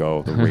wipers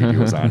go, the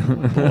radio's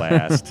on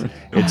blast.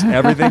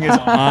 Everything is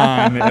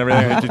on.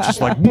 Everything. It's just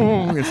like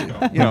boom.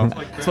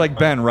 It's like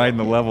Ben riding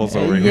the levels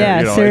over here.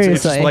 Yeah, seriously.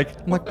 It's just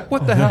seriously. I'm like,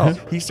 what the hell?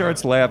 He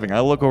starts laughing.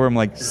 I look over. I'm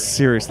like,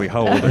 seriously,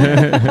 how old are you?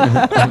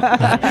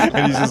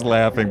 And he's just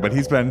laughing. But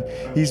he's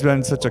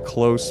been such a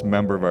close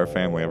member of our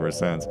family ever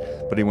since.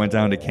 But he went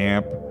down to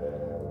camp.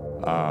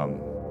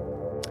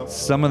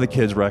 Some of the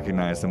kids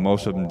recognized him,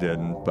 most of them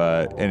didn't,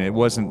 and it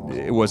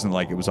wasn't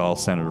like it was all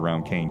centered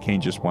around Kane. Kane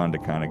just wanted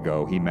to kind of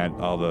go. He met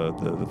all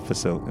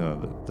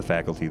the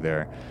faculty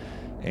there,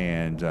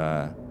 and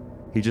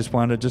he just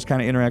wanted to just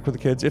kind of interact with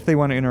the kids if they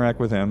want to interact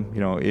with him.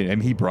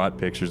 And he brought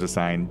pictures to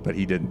sign, but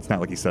he didn't. It's not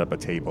like he set up a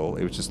table.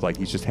 It was just like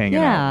he's just hanging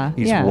out.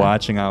 He's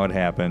watching how it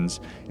happens.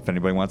 If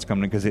anybody wants to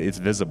come in, because it's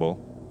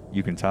visible,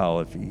 you can tell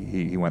if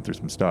he went through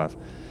some stuff.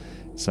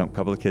 A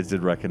couple of kids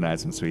did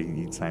recognize him, so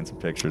he signed some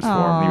pictures for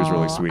him. He was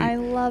really sweet. I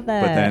love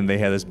it. But then they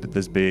had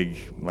this big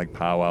like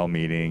powwow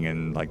meeting,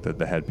 and like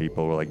the head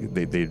people were like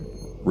they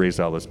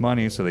raised all this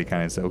money, so they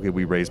kind of said, okay,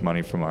 we raised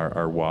money from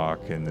our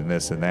walk, and then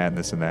this and that and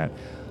this and that.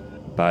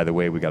 By the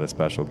way, we got a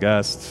special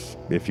guest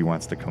if he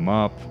wants to come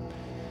up.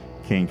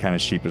 Kane kind of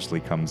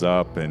sheepishly comes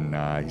up,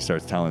 and he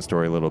starts telling the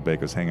story a little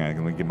bit. Goes, hang on, I'm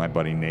gonna get my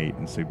buddy Nate,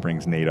 and so he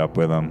brings Nate up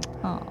with him.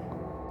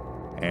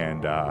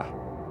 And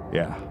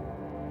yeah.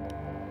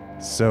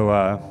 So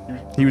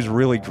he was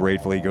really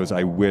grateful. He goes,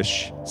 I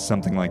wish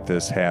something like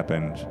this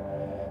happened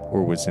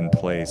or was in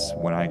place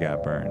when I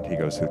got burned. He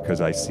goes,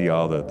 because I see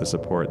all the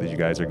support that you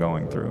guys are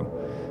going through,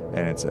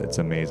 and it's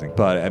amazing.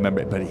 But I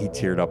remember, he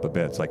teared up a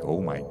bit. It's like,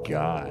 oh my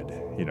God,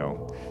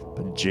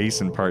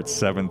 Jason parts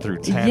 7 through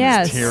 10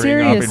 is tearing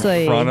seriously. up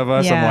in front of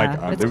us. Yeah,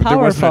 I'm like, it's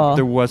powerful.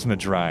 there wasn't a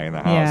dry in the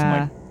house. Yeah. I'm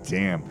like,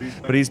 damn.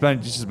 But he's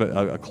been just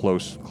a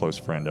close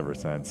friend ever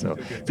since. So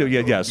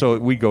yeah. So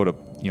we go to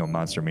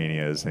Monster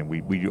Manias, and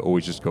we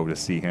always just go to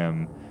see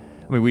him.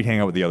 I mean, we'd hang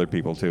out with the other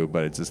people too,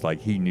 but it's just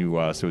like he knew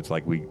us, so it's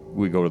like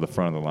we go to the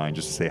front of the line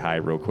just to say hi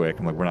real quick.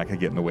 I'm like, we're not gonna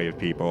get in the way of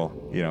people,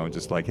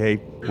 just like,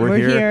 hey, we're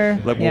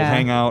here. We'll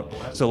hang out.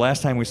 So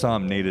last time we saw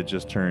him, Nate had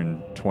just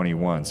turned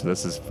 21, so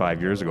this is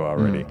 5 years ago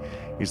already.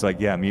 He's like,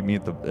 yeah, meet me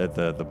at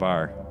the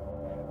bar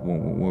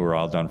when we're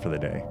all done for the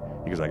day.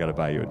 He goes, I got to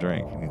buy you a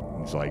drink. And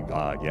he's like,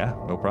 yeah,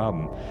 no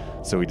problem.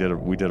 So we did a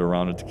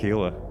round of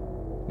tequila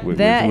with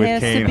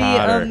has Kane to be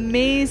Hodder.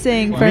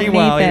 Amazing for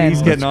Meanwhile, Nathan.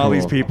 he's getting all cool.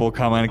 these people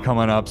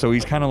coming up. So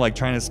he's kind of like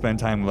trying to spend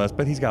time with us,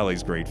 but he's got all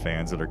these great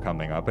fans that are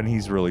coming up, and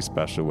he's really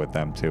special with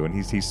them too, and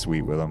he's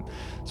sweet with them.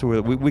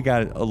 So we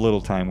got a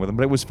little time with him,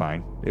 but it was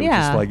fine. It was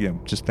just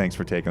like, just thanks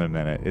for taking a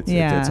minute.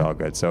 It's all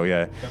good. So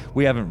yeah,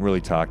 we haven't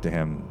really talked to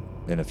him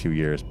in a few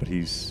years, but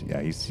he's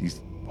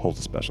holds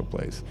a special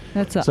place.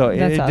 That's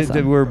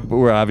awesome.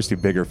 We're obviously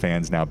bigger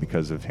fans now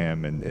because of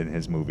him and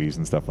his movies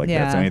and stuff like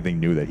that. So anything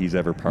new that he's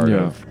ever part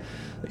of,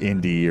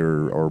 indie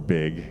or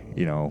big,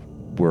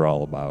 we're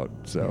all about.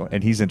 So,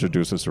 and he's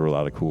introduced us to a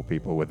lot of cool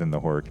people within the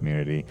horror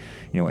community.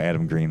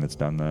 Adam Green, that's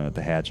done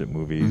the Hatchet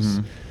movies.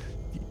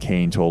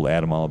 Kane told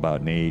Adam all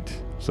about Nate,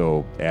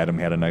 so Adam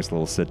had a nice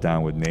little sit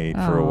down with Nate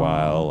for a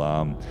while.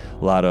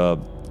 A lot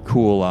of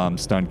cool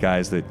stunt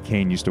guys that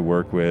Kane used to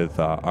work with.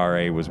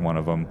 R.A. was one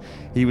of them.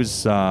 He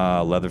was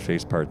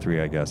Leatherface Part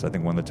 3, I guess. I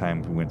think one of the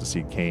times we went to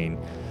see Kane,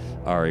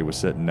 R.A. was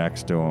sitting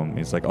next to him.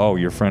 He's like, oh,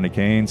 you're a friend of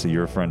Kane? So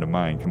you're a friend of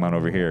mine. Come on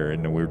over here.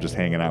 And we were just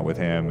hanging out with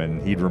him,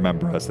 and he'd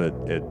remember us at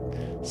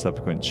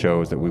subsequent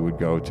shows that we would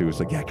go to. It's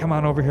like, yeah, come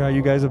on over here. How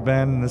you guys have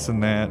been, and this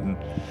and that. And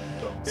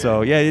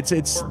so, yeah,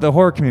 it's the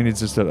horror community is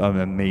just an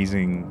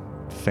amazing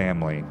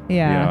family.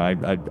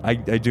 I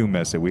do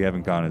miss it. We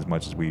haven't gone as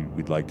much as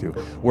we'd like to.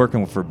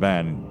 Working for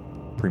Ben,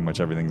 pretty much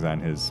everything's on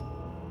his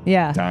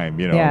time.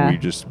 We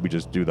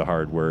just do the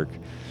hard work,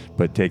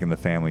 but taking the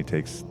family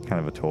takes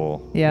kind of a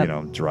toll.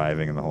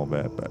 Driving and the whole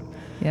bit. But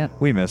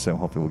we miss it.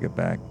 Hopefully we'll get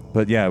back.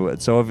 But yeah,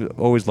 so I've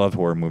always loved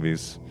horror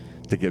movies.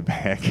 To get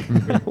back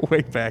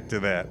way back to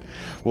that,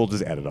 we'll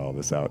just edit all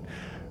this out.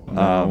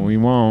 No, we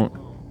won't.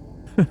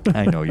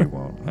 I know you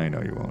won't.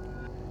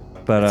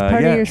 But it's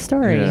part of your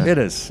story. Yeah. It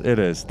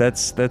is.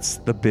 That's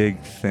the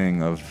big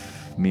thing of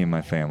me and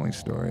my family's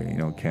story.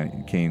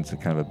 Kane's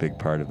kind of a big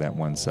part of that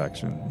one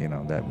section.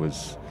 That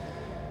was,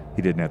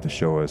 he didn't have to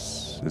show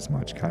us as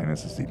much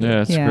kindness as he did.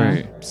 Yeah, it's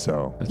great.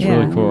 So it's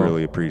really cool. We're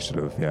really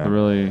appreciative. Yeah, a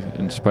really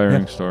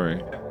inspiring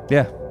story.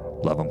 Yeah,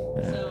 love him.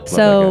 Yeah.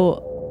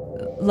 So,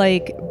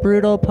 like,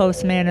 brutal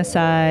Postman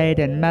aside,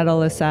 and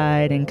metal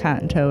aside, and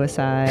Cotton Toe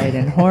aside,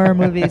 and horror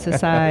movies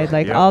aside,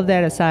 like all of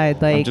that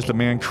aside, like, I'm just a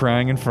man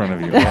crying in front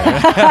of you.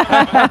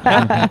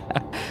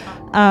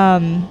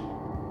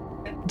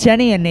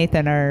 Jenny and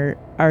Nathan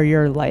are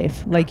your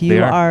life. Like,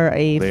 you are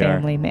a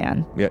family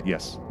man. Yeah.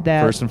 Yes.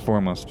 First and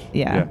foremost.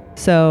 Yeah.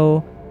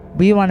 So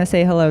we want to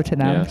say hello to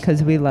them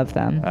because we love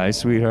them. Hi,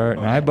 sweetheart.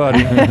 Hi,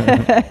 buddy.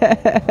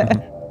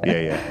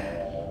 Yeah.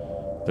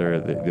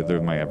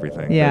 They're my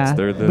everything. Yeah,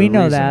 they're the we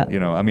know reason, that.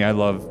 I mean, I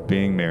love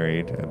being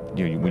married.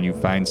 When you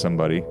find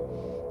somebody,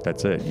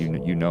 that's it.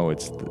 You know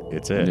it's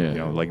it.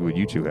 Yeah. Like what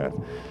you two have.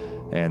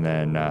 And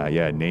then,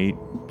 Nate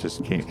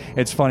just came.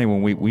 It's funny,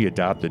 when we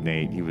adopted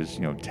Nate, he was,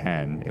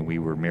 10, and we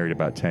were married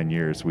about 10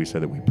 years. We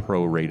said that we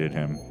prorated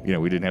him.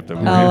 We didn't have to.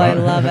 I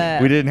love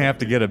it. We didn't have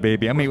to get a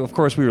baby. I mean, of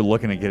course, we were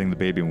looking at getting the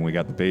baby when we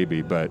got the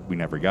baby, but we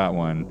never got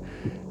one.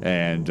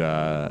 And,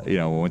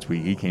 once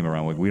he came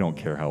around, we don't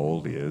care how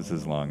old he is,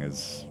 as long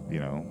as,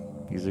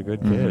 he's a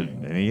good kid.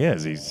 And he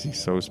is.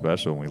 He's so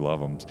special, and we love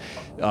him.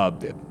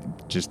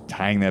 Just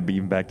tying that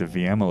even back to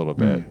VM a little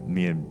bit,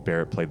 me and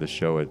Barrett played the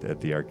show at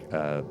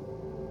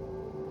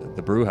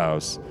the brew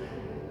house,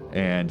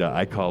 and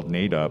I called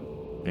Nate up,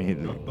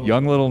 and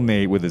young little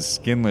Nate with his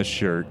Skinless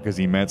shirt, because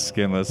he met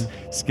Skinless.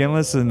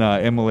 Skinless and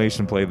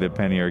Immolation played the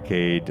Penny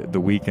Arcade the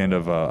weekend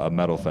of a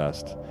Metal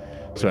Fest,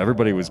 so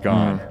everybody was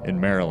gone in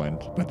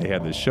Maryland, but they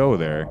had this show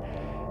there,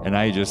 and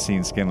I had just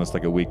seen Skinless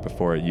like a week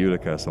before at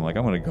Utica, so I'm like,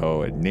 I'm gonna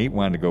go, and Nate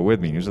wanted to go with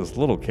me. He was this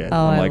little kid.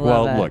 I'm like,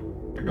 look,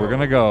 we're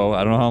gonna go.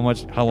 I don't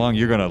know how long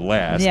you're gonna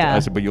last. Yeah. I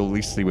said, but you'll at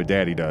least see what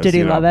Daddy does. Did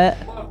he love it?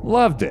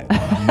 Loved it.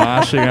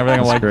 Moshing and everything.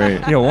 I'm like,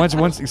 great.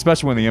 Once,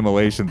 especially when the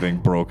Immolation thing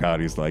broke out,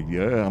 he's like,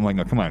 yeah. I'm like,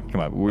 no, come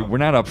on. We're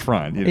not up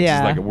front. It's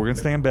just like, we're gonna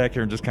stand back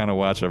here and just kind of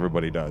watch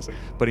everybody does.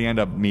 But he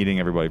ended up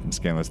meeting everybody from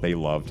Skinless. They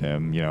loved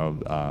him.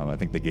 I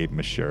think they gave him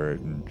a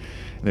shirt, and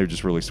they were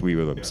just really sweet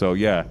with him. So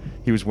yeah,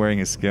 he was wearing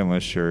his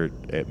Skinless shirt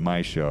at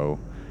my show.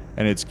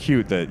 And it's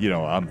cute that,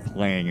 I'm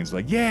playing, and it's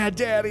like, yeah,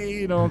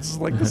 Daddy, it's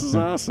just like, this is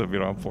awesome.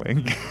 I'm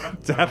playing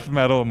death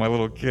metal, and my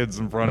little kid's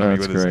in front of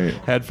me with his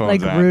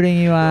headphones on. Rooting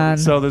you on.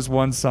 So there's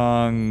one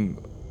song,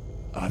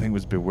 I think it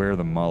was Beware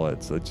the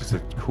Mullets. It's just a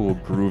cool,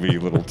 groovy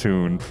little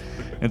tune.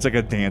 It's like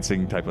a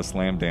dancing type of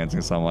slam dancing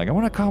song. I'm like, I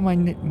want to call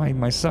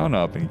my son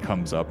up, and he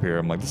comes up here.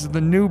 I'm like, this is the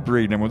New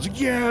Breed, and everyone's like,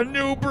 yeah,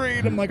 New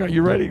Breed. I'm like, are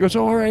you ready? He goes,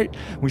 all right.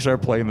 We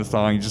start playing the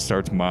song. He just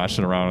starts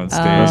moshing around on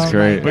stage. That's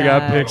great. We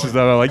got pictures of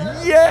him. I'm like,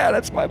 yeah,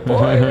 that's my boy.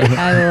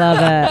 I love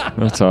it.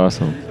 That's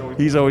awesome.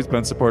 He's always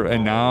been supportive,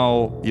 and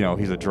now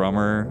he's a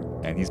drummer,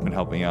 and he's been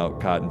helping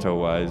out Cotton Toe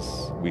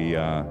wise.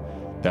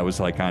 That was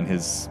like on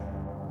his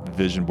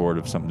vision board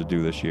of something to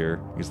do this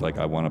year. He's like,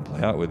 I want to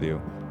play out with you.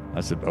 I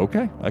said,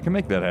 okay, I can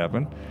make that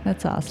happen.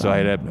 That's awesome. So I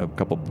had a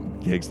couple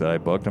gigs that I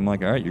booked. I'm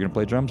like, all right, you're gonna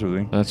play drums with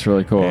me. That's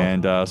really cool.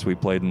 And so we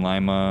played in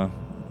Lima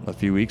a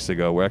few weeks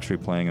ago. We're actually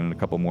playing in a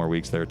couple more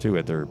weeks there too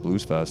at their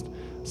Blues Fest.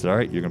 I said, all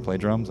right, you're gonna play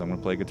drums, I'm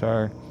gonna play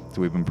guitar.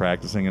 So we've been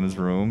practicing in his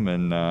room,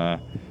 and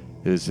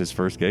his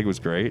first gig was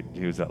great.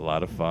 He was a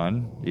lot of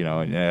fun,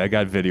 and I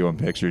got video and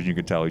pictures. You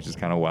could tell he just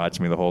kind of watched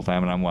me the whole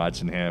time, and I'm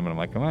watching him, and I'm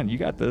like, come on, you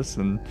got this.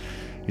 And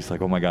he's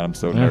like, oh my God, I'm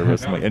so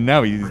nervous. I'm like, and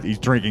now he's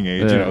drinking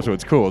age, so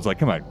it's cool. It's like,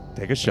 come on,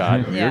 take a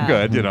shot. You're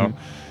good,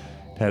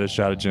 Had a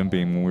shot of Jim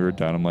Beam when we were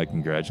done. I'm like,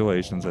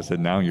 congratulations. I said,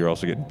 now you're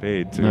also getting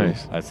paid too.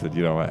 Nice. I said,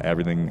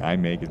 everything I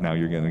make is now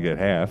you're going to get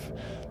half.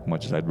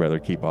 Much as I'd rather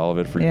keep all of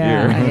it for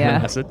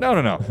Yeah. I said,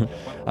 no.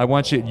 I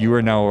want you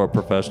are now a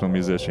professional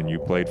musician. You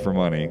played for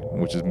money,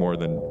 which is more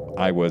than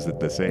I was at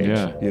this age.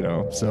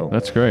 Yeah. So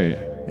That's great.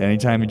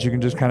 anytime that you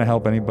can just kind of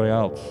help anybody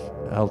else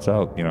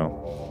out,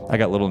 I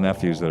got little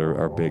nephews that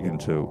are big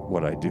into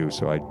what I do,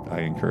 so I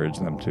encourage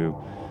them too.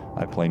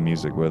 I play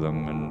music with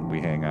them, and we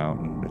hang out,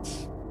 and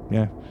it's,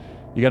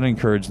 you got to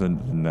encourage the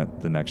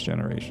next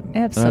generation.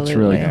 Absolutely. That's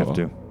really You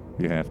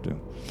cool. have to.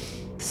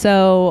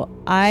 So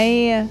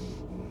I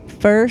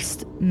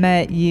first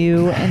met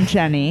you and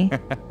Jenny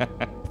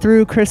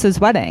through Chris's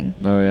wedding.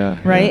 Oh yeah.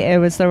 Right? Yeah. It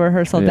was the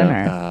rehearsal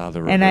dinner.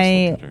 The rehearsal And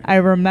dinner. I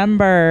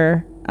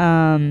remember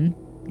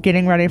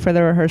getting ready for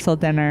the rehearsal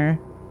dinner,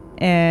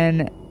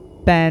 and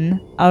Ben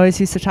always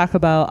used to talk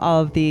about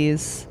all of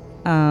these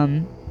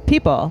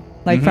people,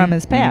 like from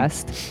his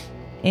past.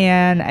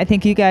 And I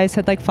think you guys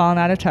had like fallen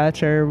out of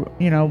touch, or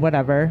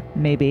whatever,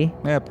 maybe.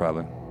 Yeah,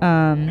 probably.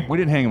 We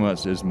didn't hang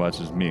as much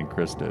as me and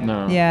Chris did.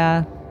 No.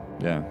 Yeah.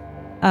 Yeah.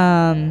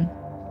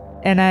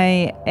 And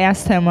I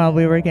asked him while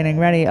we were getting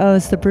ready, oh,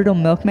 is the Brutal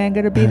Milkman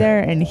going to be there?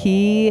 And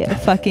he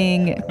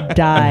fucking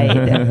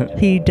died.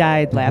 He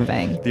died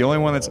laughing. The only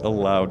one that's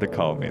allowed to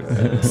call me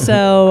that.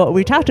 So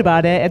we talked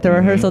about it at the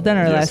rehearsal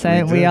dinner Yes, last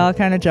night. we We did. all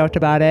kind of joked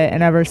about it.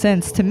 And ever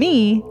since, to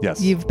me,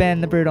 Yes. you've been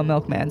the Brutal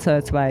Milkman. So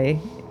that's why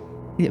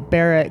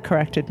Barrett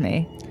corrected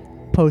me.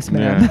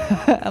 Postman.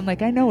 Yeah. I'm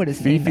like, I know what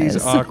his name Fifi's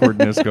is.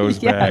 awkwardness goes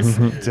Yes.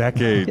 back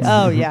decades.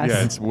 Oh, yes.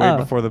 Yeah, it's way Oh.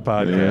 before the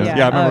podcast. Yeah.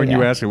 Yeah, I remember Oh, when you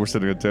yeah. asked me, we're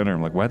sitting at dinner.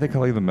 I'm like, why'd they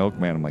call you the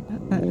Milkman? I'm like,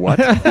 what?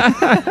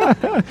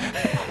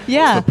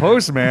 Yeah. The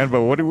Postman,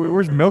 but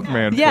where's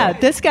Milkman Yeah, from?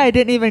 this guy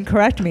didn't even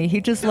correct me.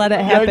 He just let it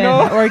I happen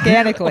know.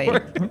 organically.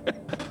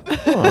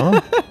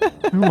 Aw.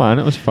 Come on,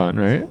 it was fun,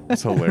 right?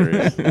 It's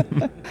hilarious.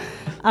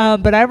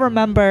 But I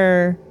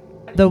remember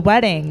the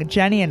wedding,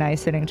 Jenny and I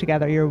sitting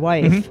together, your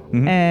wife,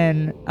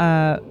 and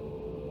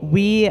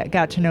we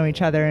got to know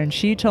each other, and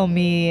she told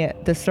me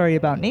the story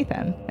about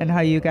Nathan and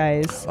how you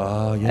guys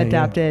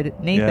adopted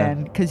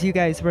Nathan, because you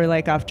guys were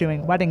like off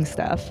doing wedding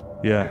stuff.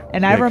 Yeah.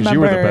 And yeah, I 'cause you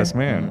were the remember- best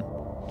man.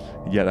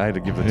 Yet I had to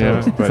give the Yeah.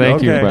 toast. But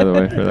Thank you, okay. by the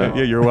way, for that.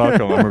 Yeah, you're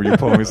welcome. I remember you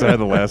pulling me aside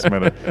the last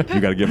minute.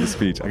 You got to give the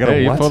speech. I got to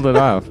Hey, you what? pulled it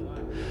off.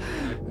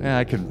 Yeah,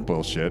 I can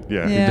bullshit.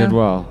 Yeah. Yeah. You did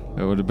well.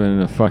 It would have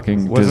been a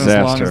fucking Wasn't as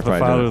long disaster as if the I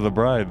father did. of the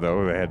bride,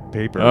 though. They had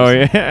papers. Oh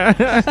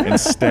yeah. And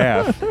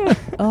staff.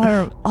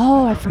 I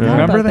forgot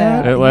Remember about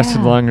that. It lasted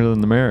Yeah. longer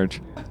than the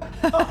marriage.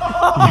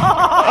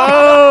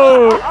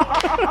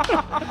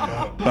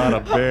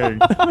 Bada bang.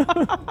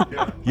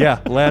 Yeah,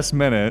 last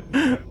minute,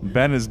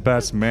 Ben is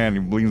best man. He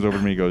leans over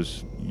to me and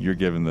goes, "You're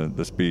giving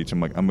the speech." I'm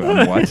like, I'm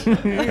what?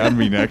 Gotta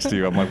be next to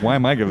you. I'm like, why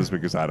am I giving the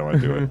speech? Because I don't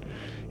want to do it.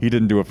 He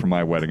didn't do it for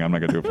my wedding. I'm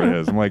not gonna do it for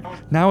his. I'm like,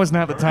 now is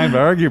not the time to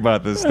argue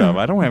about this stuff.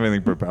 I don't have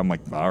anything prepared. I'm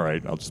like, all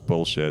right, I'll just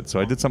bullshit.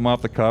 So I did something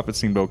off the cuff. It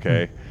seemed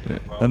okay.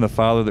 Then the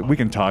father, that we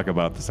can talk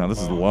about this now.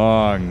 This is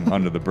long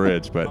under the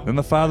bridge, but then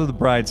the father of the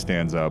bride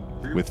stands up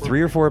with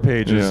 3 or 4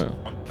 pages,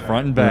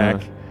 front and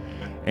back.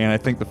 And I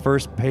think the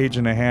first page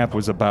and a half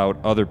was about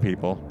other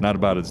people, not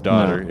about his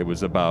daughter. No. It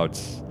was about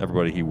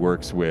everybody he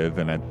works with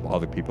and all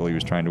the people he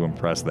was trying to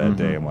impress that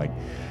day. I'm like,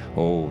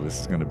 oh, this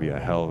is going to be a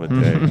hell of a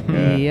day.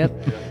 Yeah.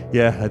 Yep.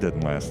 Yeah, that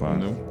didn't last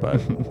long, but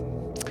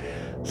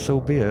so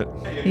be it.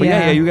 But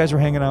Yeah. yeah, you guys were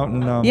hanging out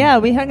and Yeah,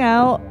 we hung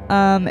out,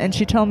 and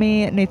she told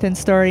me Nathan's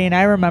story, and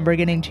I remember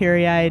getting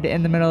teary-eyed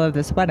in the middle of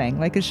this wedding.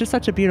 Like, it's just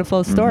such a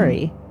beautiful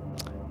story.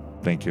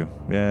 Thank you.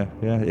 Yeah.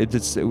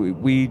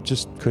 We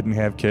just couldn't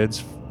have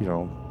kids. You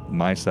know,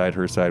 my side,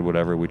 her side,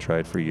 whatever. We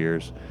tried for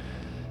years,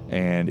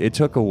 and it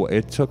took a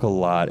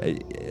lot.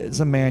 As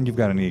a man, you've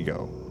got an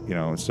ego. You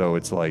know, so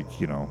it's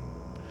like, you know,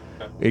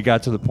 it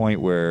got to the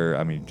point where,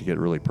 I mean, to get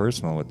really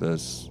personal with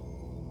this,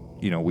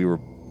 you know, we were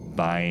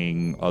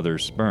buying other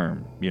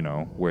sperm. You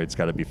know, where it's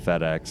got to be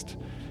FedExed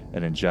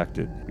and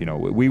injected. You know,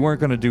 we weren't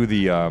going to do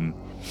the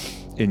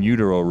in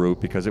utero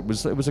route because it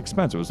was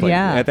expensive. It was like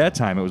at that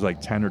time it was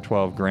like 10 or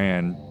 12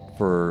 grand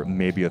for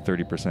maybe a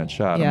 30%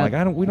 shot. Yeah. I'm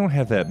like, we don't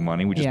have that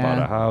money. We just bought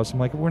a house. I'm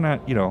like, we're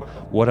not, you know,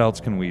 what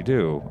else can we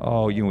do?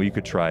 Oh, you know, you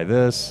could try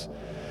this.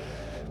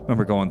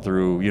 Remember going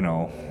through, you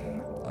know,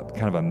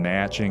 kind of a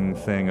matching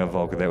thing of,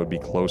 okay, that would be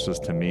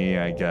closest to me,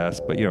 I guess.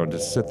 But, you know, to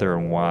sit there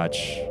and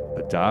watch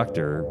a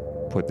doctor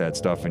put that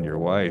stuff in your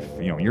wife,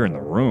 you know, you're in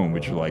the room,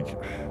 but you're like,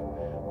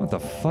 what the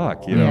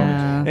fuck, you know?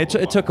 Yeah.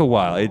 It took a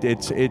while.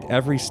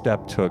 Every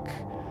step took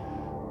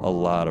a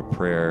lot of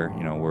prayer.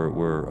 You know,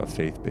 we're a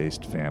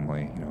faith-based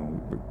family. You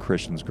know, we're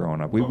Christians growing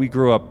up. We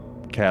grew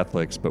up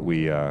Catholics, but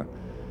we're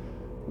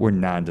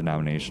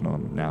non-denominational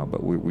now.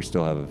 But we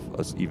still have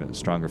a even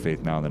stronger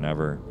faith now than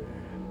ever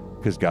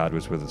because God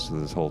was with us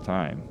this whole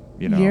time.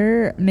 You know,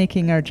 You're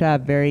making our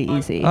job very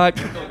easy. I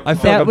feel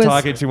like That I'm was-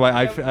 talking to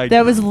my. I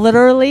That was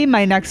literally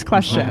my next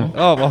question.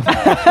 Oh well.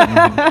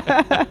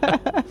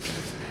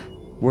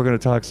 We're gonna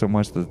talk so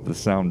much that the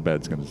sound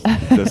bed's gonna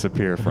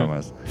disappear from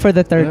us. For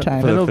the third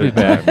time. For the It'll be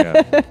third time,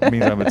 yeah. It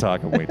means I've been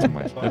talking way too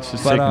much. Let's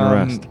just taking a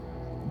rest.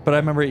 But I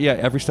remember,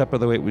 every step of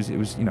the way it was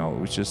you know, it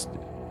was just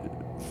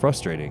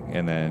frustrating.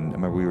 And then I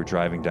remember we were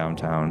driving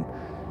downtown,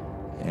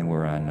 and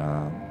we're on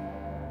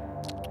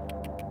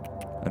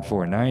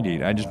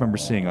 490. I just remember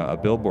seeing a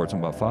billboard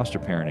something about foster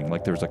parenting.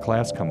 Like there was a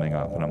class coming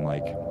up, and I'm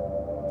like,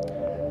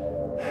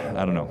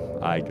 I don't know,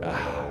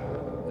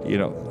 you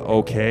know,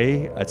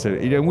 okay. I'd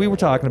say, you know, we were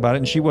talking about it,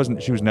 and she was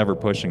never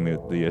pushing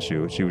the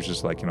issue. She was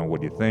just like, you know, what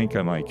do you think?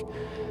 I'm like,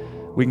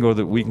 we can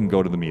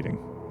go to the meeting,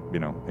 you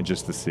know, and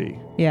just to see.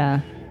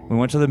 Yeah. We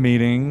went to the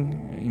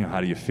meeting. You know,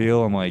 how do you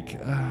feel? I'm like,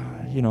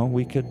 you know,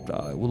 we could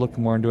we'll look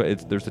more into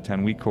it. There's a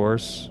 10-week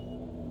course.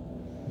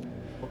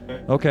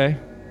 Okay,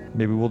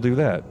 maybe we'll do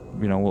that.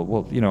 You know,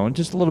 we'll you know, and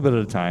just a little bit at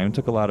a time. It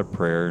took a lot of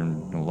prayer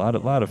and a lot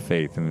of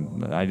faith,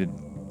 and I did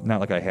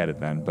not like I had it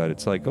then, but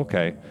it's like,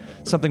 okay,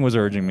 something was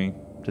urging me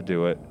to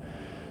do it.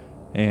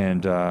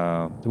 And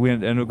we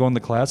ended up going to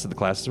classes. The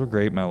classes were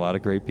great, met a lot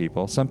of great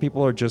people. Some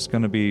people are just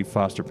going to be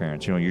foster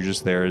parents. You know, you're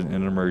just there in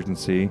an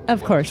emergency.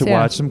 Of course, to yeah.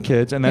 watch some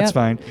kids, and that's Yep.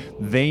 fine.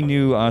 They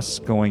knew us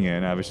going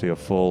in, obviously a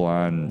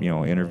full-on, you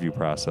know, interview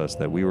process,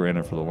 that we were in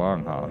it for the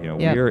long haul. You know,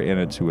 Yep. we were in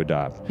it to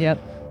adopt. Yep.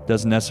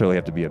 Doesn't necessarily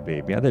have to be a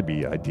baby. Yeah, that'd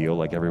be ideal,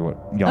 like everyone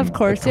young Of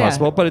course, as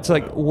possible. yeah. But it's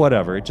like,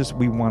 whatever. It just,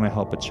 we want to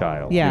help a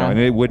child. Yeah. You know? And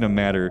it wouldn't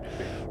matter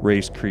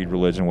race, creed,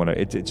 religion, whatever.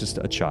 It's just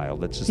a child.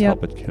 Let's just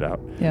Yep. help a kid out.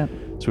 Yep.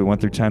 So we went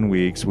through 10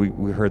 weeks.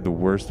 We heard the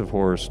worst of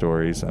horror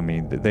stories. I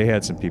mean, they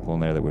had some people in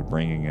there that were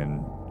bringing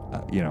in,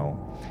 you know,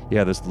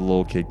 this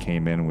little kid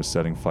came in and was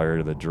setting fire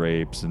to the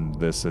drapes and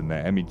this and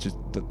that. I mean, just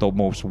the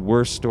most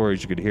worst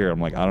stories you could hear.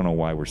 I'm like, I don't know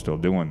why we're still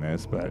doing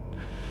this, but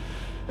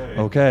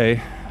okay.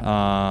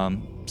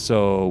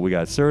 So we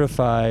got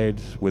certified.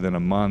 Within a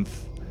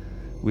month,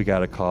 we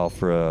got a call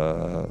for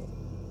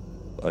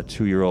a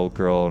 2-year-old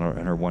girl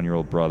and her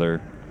 1-year-old brother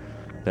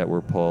that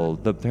were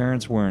pulled. The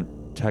parents weren't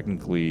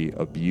technically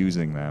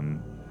abusing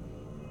them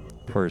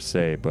per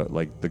se, but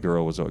like the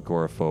girl was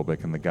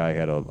agoraphobic and the guy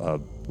had a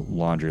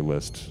laundry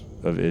list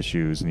of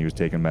issues and he was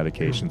taking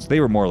medications.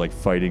 They were more like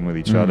fighting with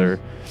each other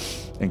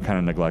and kind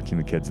of neglecting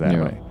the kids that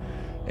way.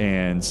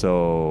 And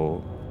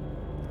so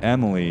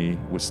Emily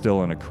was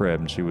still in a crib,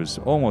 and she was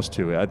almost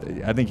 2. I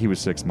think he was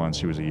 6 months.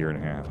 She was a year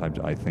and a half.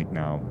 I think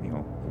now, you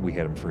know, we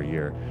had him for a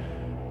year.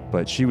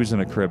 But she was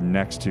in a crib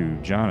next to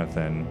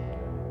Jonathan,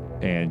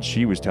 and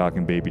she was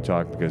talking baby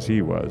talk because she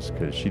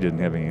didn't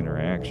have any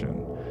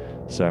interaction.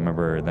 So I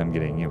remember them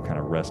getting, kind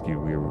of rescued.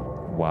 We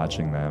were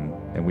watching them,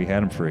 and we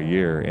had them for a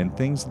year, and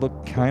things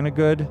looked kind of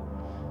good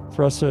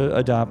for us to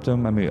adopt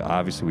them. I mean,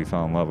 obviously we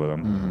fell in love with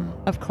them.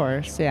 Of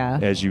course, yeah.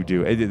 As you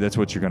do. That's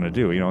what you're going to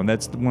do, and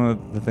that's one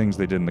of the things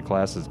they did in the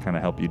classes, kind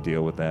of help you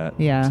deal with that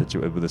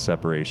with the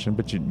separation,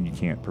 but you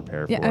can't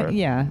prepare for it.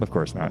 Yeah. Of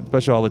course not.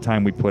 Especially all the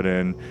time we put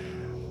in,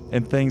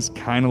 and things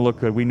kind of look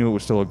good. We knew it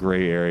was still a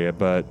gray area,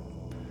 but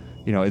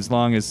as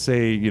long as,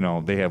 say,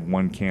 they have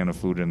one can of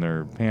food in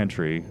their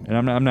pantry, and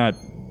I'm not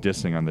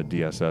dissing on the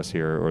DSS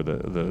here or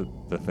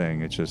the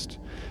thing. It's just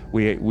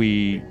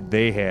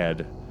they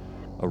had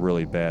a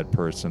really bad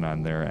person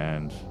on their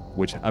end,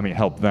 which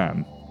helped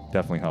them,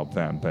 definitely helped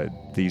them.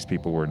 But these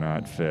people were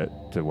not fit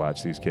to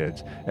watch these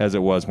kids. As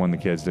it was, when the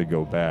kids did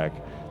go back,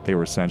 they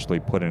were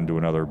essentially put into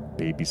another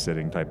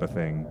babysitting type of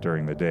thing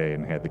during the day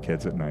and had the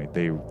kids at night.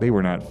 They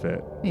were not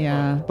fit.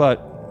 Yeah.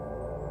 But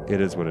it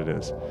is what it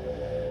is.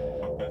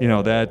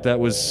 That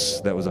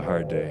was a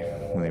hard day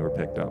when they were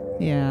picked up.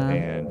 Yeah.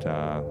 And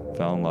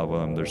fell in love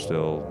with them. They're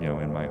still,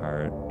 in my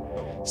heart.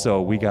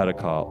 So we got a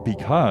call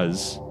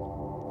because,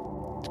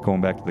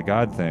 going back to the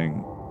God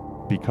thing,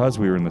 because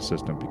we were in the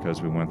system,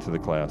 because we went through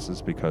the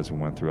classes, because we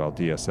went through all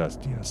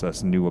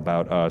DSS knew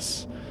about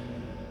us,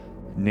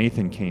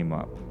 Nathan came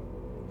up.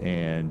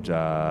 And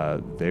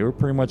they were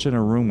pretty much in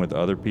a room with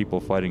other people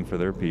fighting for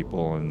their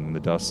people, and when the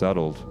dust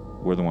settled,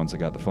 we're the ones that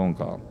got the phone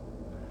call.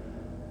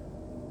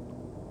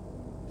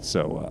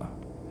 So,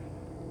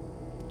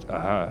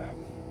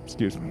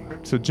 excuse me.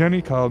 So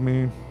Jenny called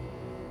me.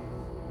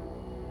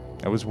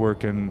 I was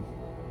working.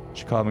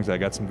 She called me and said, I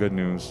got some good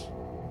news.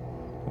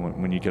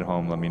 When you get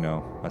home, let me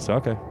know. I said,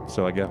 okay.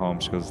 So I get home.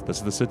 She goes, this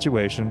is the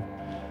situation.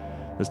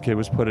 This kid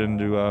was put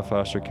into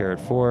foster care at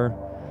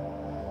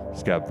 4.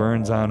 He's got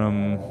burns on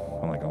him.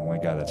 I'm like, oh my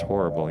God, that's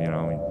horrible.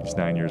 He's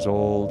 9 years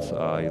old.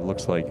 He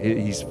looks like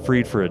he's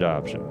freed for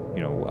adoption.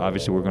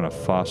 Obviously we're going to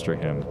foster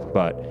him,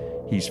 but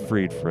he's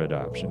freed for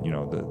adoption.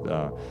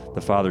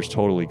 The father's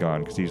totally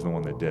gone because he's the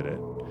one that did it.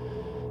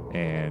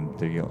 And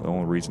the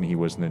only reason he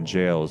wasn't in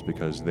jail is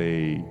because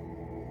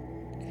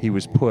he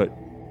was put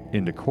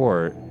into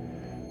court,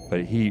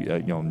 but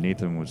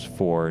Nathan was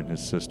 4 and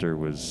his sister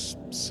was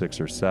 6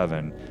 or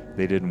 7.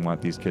 They didn't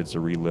want these kids to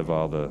relive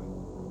all the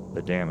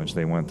damage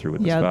they went through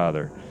with his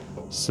father.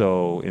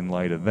 So in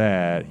light of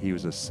that, he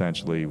was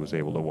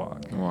able to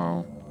walk.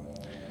 Wow.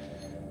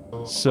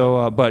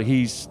 So, but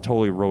he's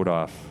totally wrote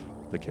off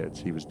the kids.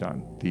 He was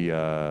done.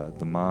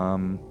 The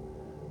mom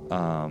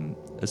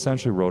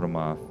essentially wrote him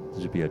off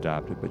to be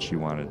adopted, but she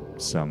wanted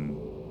some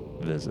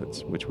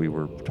visits, which we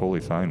were totally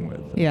fine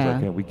with. Yeah.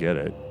 Like, we get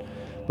it.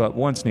 But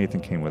once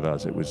Nathan came with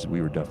us,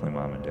 we were definitely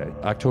mom and dad.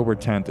 October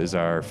 10th is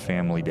our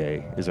family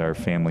day, is our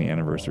family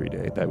anniversary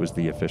day. That was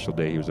the official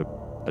day he was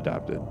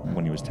adopted,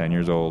 when he was 10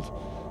 years old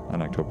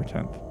on October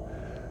 10th.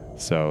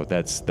 So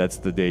that's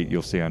the date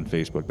you'll see on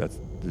Facebook. That's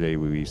the day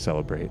we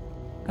celebrate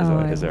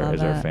as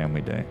our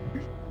family day.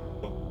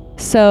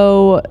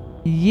 So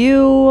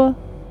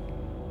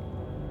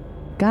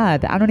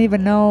God, I don't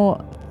even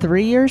know,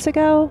 3 years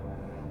ago,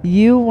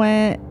 you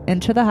went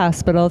into the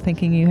hospital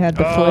thinking you had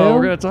the flu. Oh,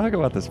 we're going to talk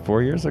about this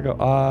 4 years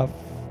ago.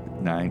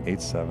 9,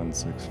 8, 7,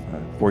 6,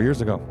 5. 4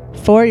 years ago.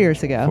 4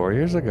 years ago. 4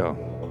 years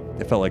ago.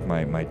 It felt like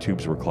my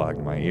tubes were clogged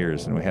in my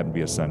ears, and it happened to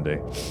be a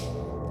Sunday.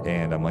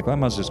 And I'm like, well, I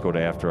must just go to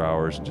after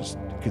hours and just,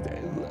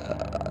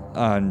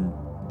 on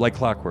like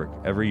clockwork,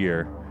 every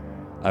year,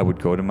 I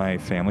would go to my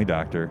family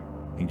doctor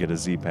and get a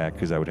Z-Pack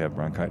because I would have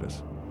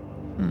bronchitis.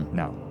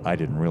 Now, I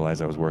didn't realize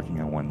I was working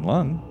on one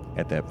lung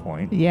at that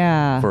point.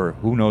 Yeah. For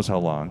who knows how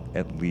long,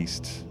 at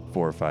least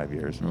 4 or 5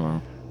 years.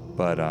 Wow.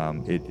 But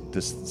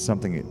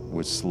something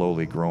was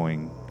slowly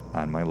growing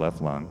on my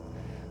left lung,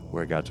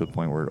 where it got to a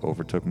point where it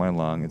overtook my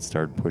lung. It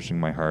started pushing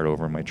my heart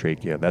over my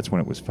trachea. That's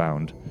when it was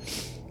found.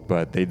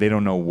 But they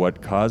don't know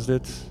what caused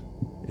it.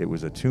 It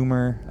was a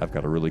tumor. I've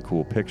got a really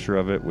cool picture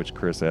of it, which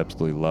Chris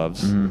absolutely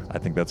loves. I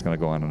think that's going to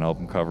go on an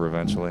album cover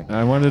eventually.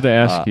 I wanted to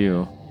ask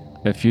you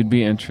if you'd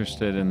be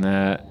interested in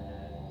that,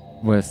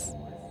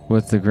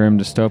 with the Grim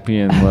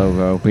Dystopian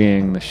logo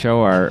being the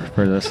show art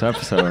for this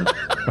episode.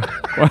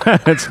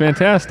 It's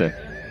fantastic,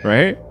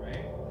 right?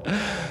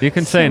 You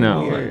can say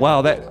no. Weird.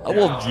 Wow,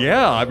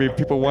 yeah. I mean,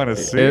 people want to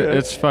see it.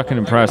 It's fucking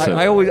impressive.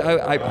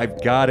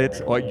 I've got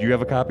it. Oh, you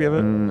have a copy of it?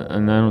 And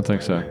I don't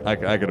think so. I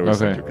could always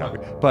send you a copy.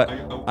 But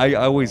I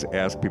always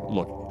ask people,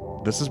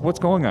 look, this is what's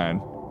going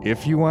on.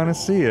 If you want to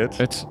see it,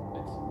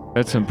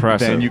 it's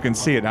impressive. Then you can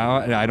see it. Now,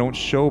 I don't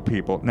show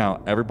people.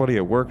 Now, everybody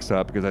at work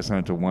saw it because I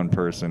sent it to one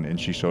person and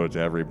she showed it to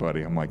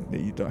everybody. I'm like,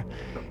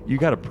 you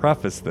got to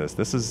preface this.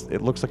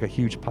 It looks like a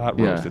huge pot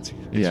roast. It's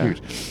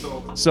huge.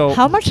 So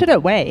how much did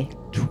it weigh?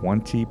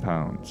 20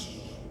 pounds.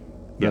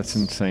 That's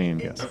insane.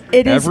 Yes.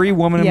 Every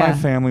woman in my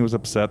family was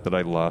upset that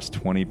I lost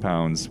 20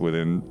 pounds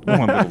within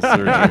one little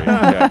surgery.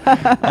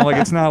 Yeah. I'm like,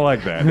 it's not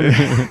like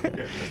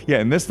that. Yeah,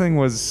 and this thing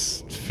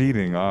was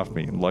feeding off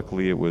me.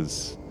 Luckily, it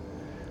was...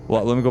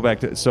 Well, let me go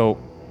back to...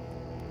 So,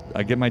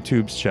 I get my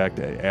tubes checked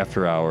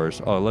after hours.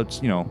 Oh,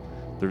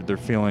 they're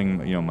feeling,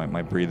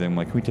 my breathing. I'm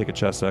like, can we take a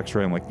chest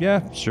X-ray? I'm like,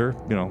 yeah, sure,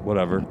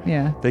 whatever.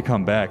 Yeah. They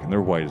come back and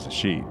they're white as a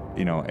sheet,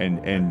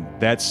 and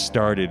that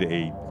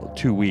started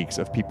 2 weeks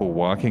of people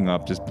walking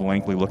up, just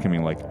blankly looking at me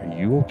like, are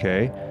you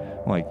okay?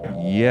 I'm like,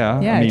 yeah.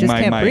 Yeah, I mean, just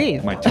can't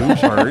breathe. my tubes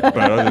hurt, but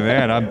other than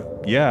that,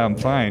 I'm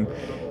fine.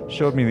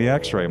 Showed me the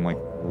X-ray. I'm like,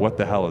 what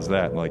the hell is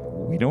that? I'm like,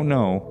 we don't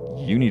know.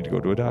 You need to go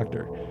to a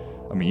doctor.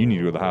 I mean, you need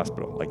to go to the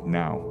hospital, like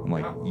now. I'm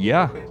like,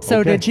 yeah. So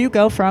okay. did you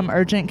go from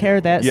urgent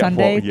care that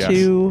Sunday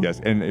to...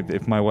 Yes, and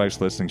if my wife's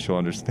listening, she'll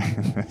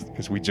understand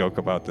because we joke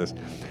about this.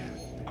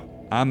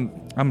 I'm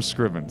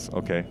Scrivens,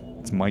 okay?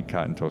 It's Mike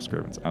Cottontoe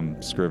Scrivens. I'm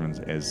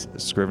Scrivens. As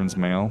Scrivens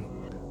male,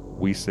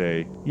 we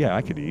say, yeah,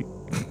 I could eat.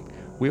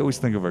 We always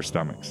think of our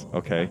stomachs,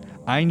 okay?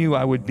 I knew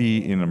I would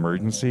be in an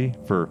emergency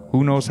for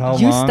who knows how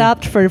long. You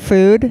stopped for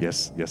food?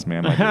 Yes,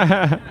 ma'am,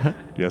 I did.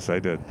 Yes, I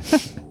did.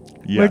 Yes.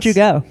 Where'd you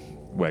go?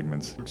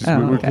 Wegmans.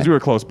 Because we were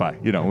close by.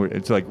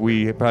 It's like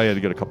we probably had to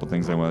get a couple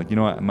things. And we're like, you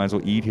know what? I might as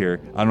well eat here.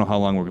 I don't know how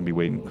long we're going to be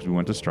waiting because we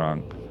went to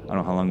Strong. I don't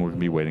know how long we're going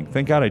to be waiting.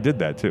 Thank God I did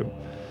that too.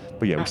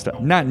 But yeah, we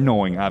stopped. Not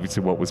knowing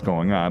obviously what was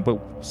going on, but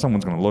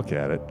someone's going to look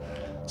at it.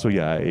 So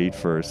yeah, I ate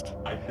first.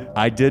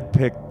 I did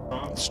pick,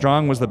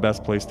 Strong was the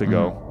best place to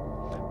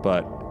go,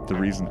 but the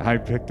reason I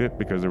picked it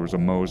because there was a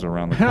Moe's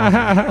around the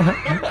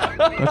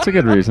corner. That's a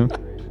good reason.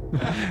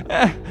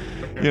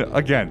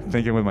 Again,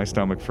 thinking with my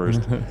stomach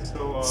first.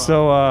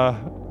 So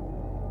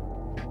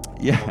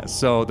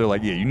they're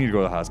like, yeah, you need to go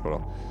to the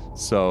hospital.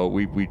 So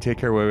we take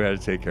care of what we had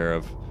to take care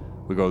of.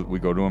 We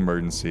go to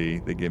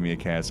emergency. They give me a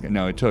CAT scan.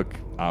 Now it took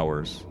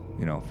hours,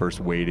 first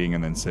waiting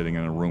and then sitting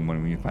in a room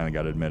when we finally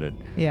got admitted.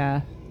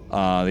 Yeah.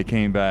 They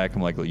came back.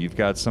 I'm like, look, you've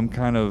got some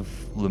kind of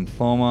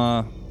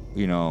lymphoma.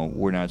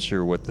 We're not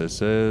sure what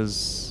this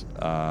is.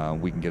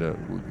 We can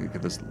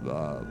get this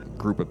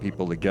group of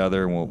people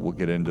together and we'll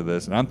get into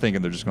this. And I'm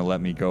thinking they're just going to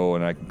let me go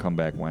and I can come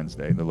back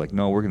Wednesday. They're like,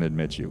 no, we're going to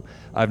admit you.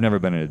 I've never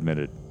been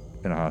admitted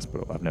in a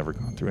hospital. I've never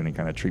gone through any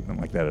kind of treatment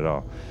like that at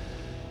all.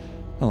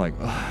 I'm like,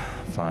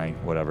 fine,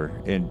 whatever.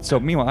 And so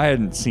meanwhile, I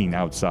hadn't seen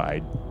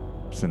outside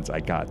since I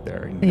got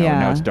there.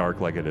 Now it's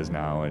dark like it is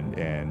now.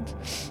 And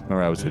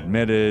remember I was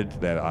admitted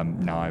that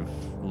I've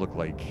looked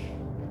like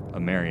a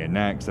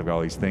marionette because I've got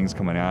all these things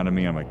coming out of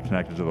me. I'm like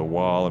connected to the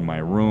wall in my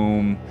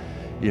room.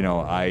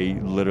 I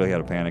literally had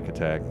a panic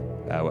attack,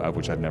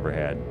 which I've never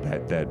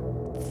had. That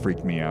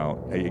freaked me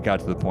out. It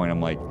got to the point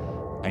I'm like,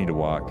 I need to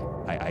walk.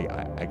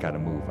 I got to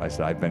move. I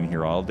said, I've been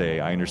here all day.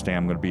 I understand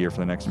I'm going to be here for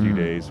the next few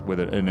days with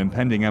an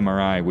impending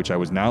MRI, which I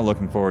was not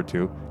looking forward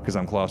to because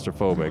I'm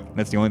claustrophobic.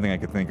 That's the only thing I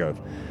could think of.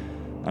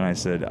 And I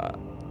said,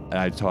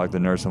 I talked to the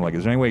nurse. I'm like,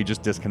 is there any way you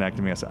just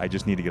disconnected me? I said, I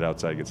just need to get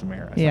outside and get some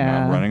air. I said, no,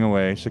 I'm running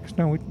away. She goes,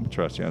 no, we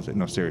trust you. I said,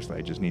 no, seriously,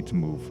 I just need to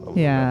move a little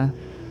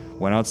bit.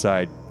 Went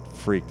outside,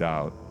 freaked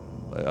out.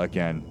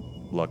 Again,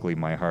 luckily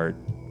my heart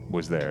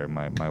was there.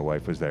 My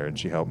wife was there, and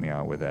she helped me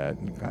out with that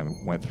and kind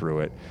of went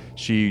through it.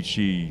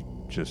 She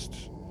just,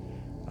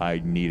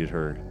 I needed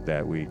her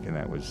that week,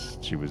 and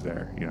she was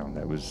there.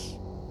 That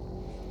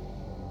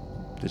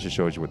just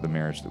shows you what the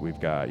marriage that we've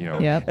got.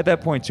 Yep. At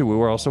that point too,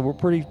 we're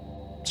pretty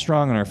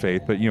strong in our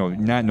faith, but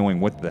not knowing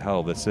what the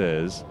hell this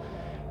is.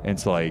 And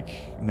it's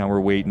like now we're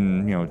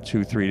waiting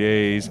 2-3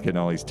 days, getting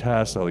all these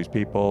tests, all these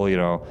people,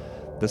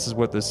 this is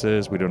what this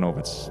is. We don't know if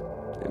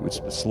it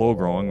was slow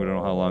growing. We don't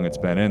know how long it's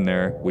been in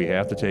there. We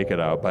have to take it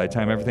out. By the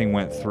time everything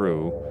went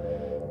through,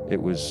 I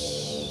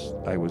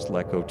was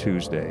let go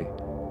Tuesday.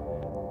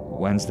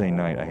 Wednesday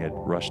night I had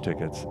Rush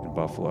tickets in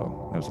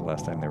Buffalo. That was the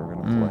last time they were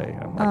going to play.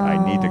 I'm like,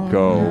 I need to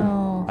go.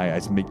 No. I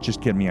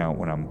just get me out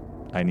when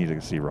I need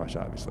to see Rush,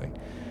 obviously.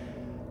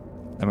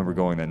 I remember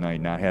going that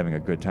night, not having a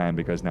good time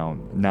because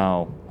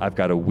now I've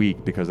got a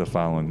week because the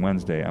following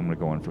Wednesday I'm going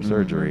to go in for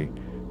surgery,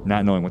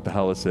 not knowing what the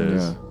hell this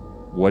is,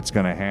 what's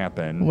going to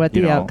happen, what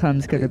the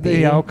outcome's going to be,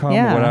 the outcome,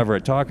 whatever.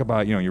 Talk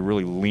about you're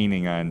really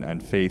leaning on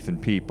faith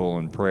and people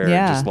and prayer,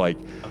 just like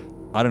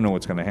I don't know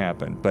what's going to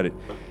happen. But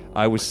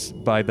I was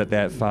by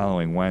that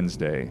following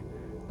Wednesday.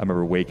 I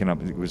remember waking up.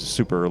 It was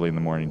super early in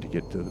the morning to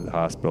get to the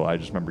hospital. I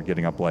just remember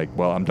getting up like,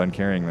 well, I'm done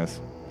carrying this.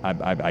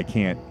 I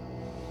can't.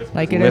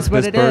 Like it is what it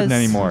is. Lift this burden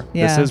anymore.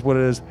 Yeah. This is what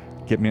it is.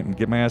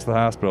 Get my ass to the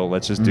hospital.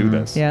 Let's just do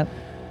this. Yep.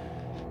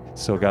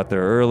 So got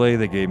there early.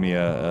 They gave me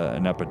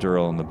an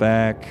epidural in the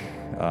back.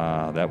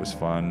 That was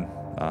fun.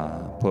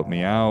 Put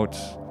me out.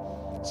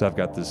 So I've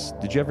got this.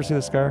 Did you ever see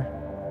the scar?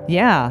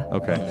 Yeah.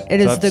 Okay.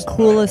 It is the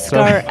coolest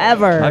scar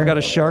ever. I've got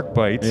a shark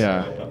bite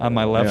on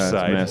my left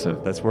side. It's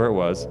massive. That's where it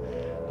was.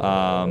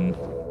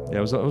 It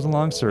was a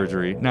long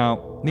surgery.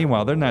 Now,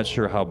 meanwhile, they're not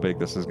sure how big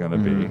this is going to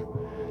be.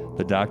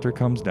 The doctor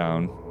comes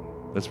down.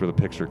 That's where the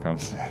picture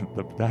comes in.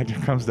 The doctor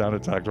comes down to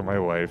talk to my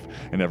wife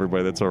and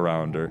everybody that's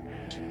around her.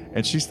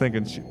 And she's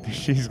thinking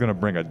she's going to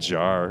bring a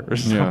jar or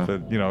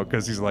something,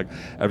 because he's like,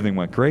 everything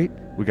went great.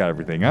 We got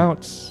everything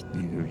out.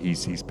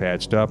 He's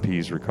patched up.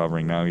 He's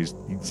recovering now. He's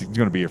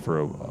going to be here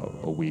for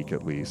a week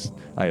at least.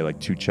 I had like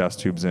 2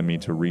 chest tubes in me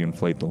to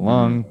reinflate the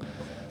lung.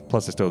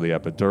 Plus I still had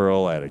the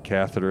epidural. I had a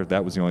catheter.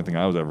 That was the only thing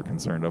I was ever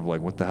concerned of.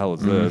 Like, what the hell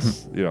is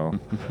this?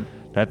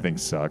 That thing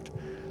sucked.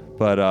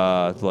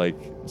 But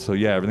so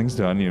yeah, everything's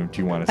done. Do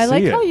you want to I see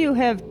like it? how you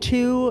have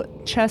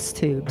 2 chest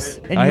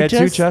tubes. And I you had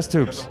just, 2 chest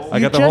tubes. I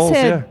you got the just holes.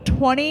 had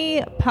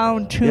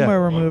 20-pound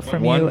tumor removed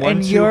from one, you, one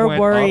and tube you're went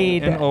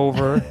worried. up and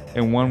over,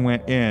 and one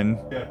went in.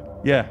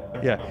 Yeah.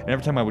 And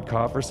every time I would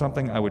cough or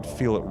something, I would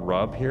feel it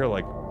rub here.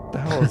 Like, the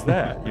hell is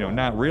that?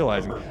 Not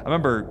realizing. I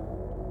remember,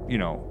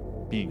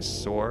 being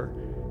sore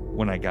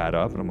when I got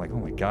up, and I'm like, oh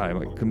my God,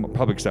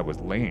 probably because I was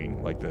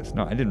laying like this.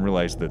 No, I didn't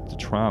realize the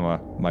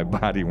trauma my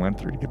body went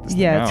through to get this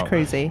thing out. Yeah, it's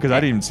crazy. Because I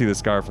didn't even see the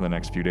scar for the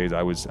next few days.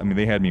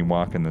 They had me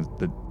walking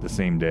the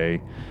same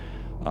day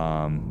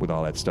with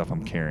all that stuff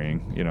I'm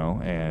carrying,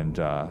 and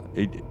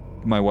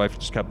my wife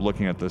just kept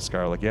looking at the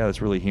scar like, yeah,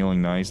 it's really healing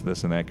nice,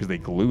 this and that, because they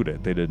glued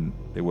it.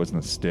 It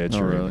wasn't a stitch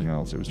or anything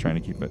else. It was trying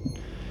to keep it.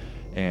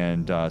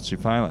 And she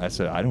finally, I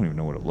said, I don't even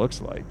know what it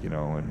looks like,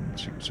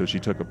 and so she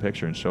took a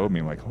picture and showed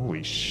me, like,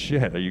 holy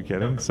shit, are you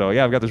kidding? So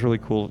yeah, I've got this really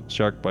cool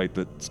shark bite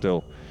that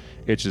still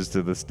itches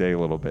to this day a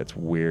little bit. It's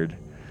weird.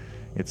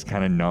 It's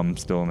kind of numb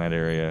still in that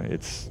area.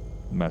 It's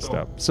messed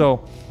up.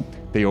 So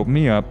they open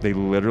me up. They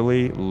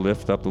literally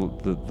lift up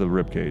the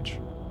rib cage,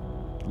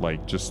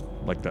 just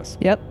like this.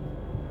 Yep.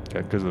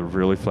 Okay, because they're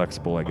really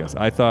flexible, I guess.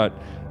 I thought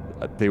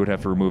they would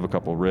have to remove a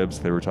couple ribs.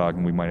 They were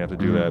talking we might have to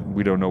do that.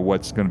 We don't know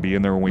what's going to be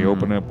in there when we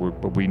open it,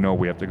 but we know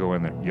we have to go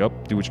in there.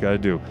 Yep, do what you got to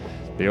do.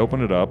 They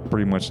opened it up,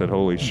 pretty much said,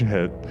 holy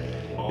shit.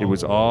 It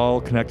was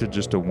all connected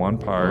just to one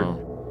part.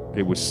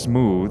 It was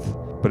smooth,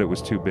 but it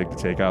was too big to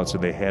take out, so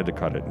they had to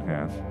cut it in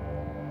half.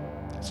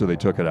 So they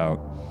took it out,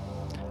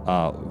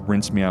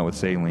 rinsed me out with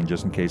saline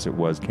just in case it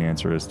was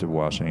cancerous, to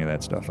wash any of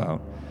that stuff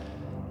out.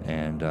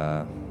 And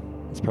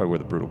that's probably where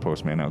the brutal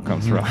Postman now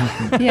comes from.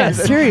 Yeah,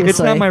 seriously. It's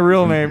not my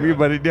real name,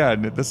 but yeah,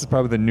 this is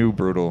probably the new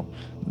brutal.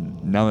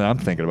 Now that I'm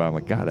thinking about it, I'm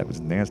like, God, that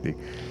was nasty.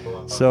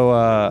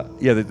 So,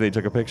 they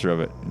took a picture of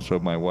it and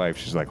showed my wife.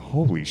 She's like,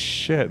 holy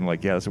shit. And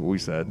like, yeah, that's what we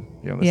said.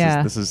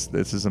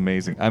 This is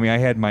amazing. I mean, I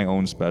had my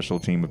own special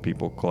team of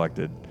people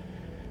collected.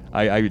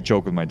 I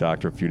joked with my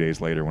doctor a few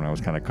days later when I was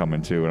kind of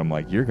coming to, and I'm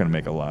like, you're going to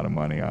make a lot of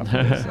money off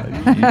of this.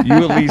 you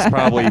at least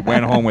probably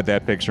went home with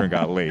that picture and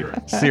got laid.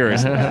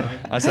 Seriously.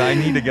 I said, I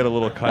need to get a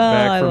little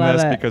cutback from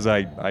this because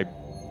I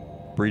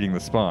breeding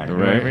the spawn. You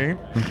know what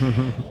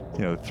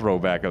I mean? Throw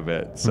back a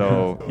bit.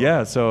 So,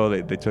 yeah, so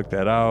they took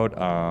that out.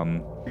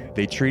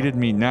 They treated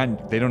me,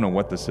 they don't know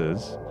what this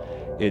is.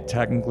 It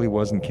technically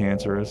wasn't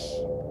cancerous,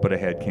 but it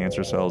had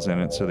cancer cells in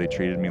it, so they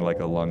treated me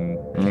like a lung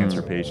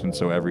cancer patient.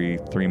 So every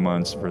 3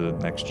 months for the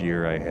next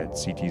year, I had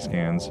CT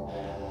scans.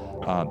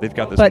 They've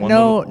got this. But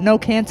no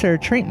cancer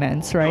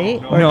treatments,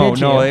 right? Or no,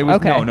 did no, you? it was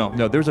okay.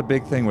 no. There was a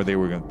big thing where they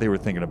were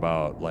thinking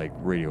about like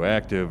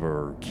radioactive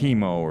or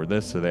chemo or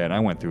this or that. And I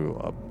went through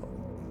a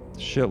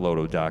shitload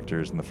of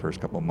doctors in the first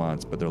couple of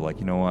months, but they're like,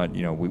 you know what?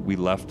 We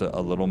left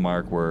a little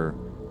mark where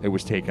it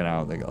was taken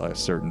out, like a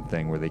certain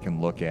thing where they can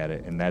look at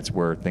it, and that's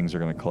where things are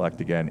going to collect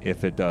again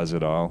if it does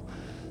at all.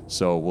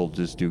 So we'll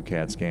just do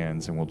CAT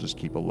scans and we'll just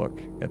keep a look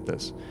at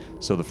this.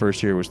 So the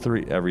first year was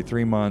every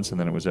 3 months, and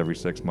then it was every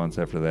 6 months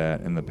after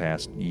that. In the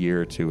past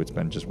year or two, it's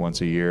been just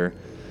once a year.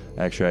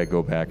 Actually, I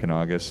go back in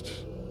August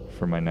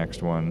for my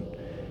next one,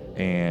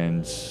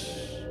 and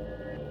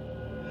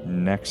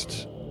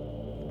next,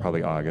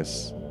 probably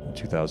August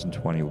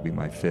 2020 will be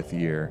my 5th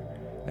year.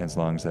 And as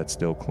long as that's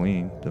still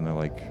clean, then they're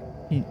like,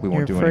 we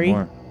won't do free?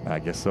 anymore. I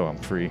guess so. I'm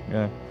free.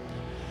 Yeah.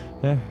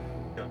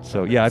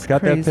 So yeah, I've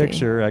got that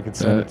picture. I can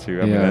send it to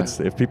you. I mean,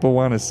 if people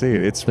want to see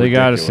it, it's they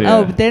got to see it.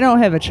 Oh, they don't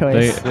have a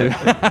choice.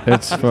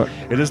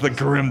 It is the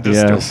grim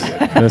dystopia. Yes,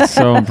 that's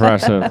so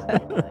impressive.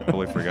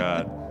 Totally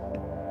forgot.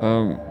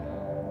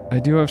 I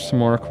do have some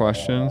more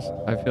questions.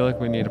 I feel like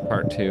we need a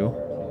part 2.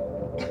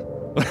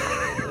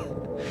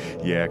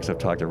 Yeah, because I've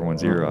talked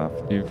everyone's ear off.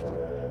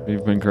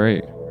 You've been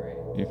great.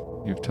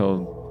 You've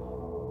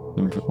told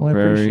them I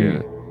very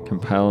appreciate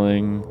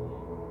compelling.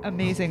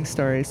 Amazing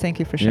stories. Thank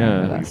you for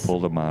sharing with You us.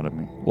 pulled them out of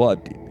me.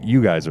 Well,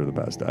 you guys are the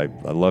best. I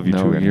love you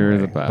too. No, you're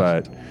anyway, the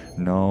best. But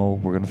no,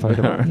 we're gonna fight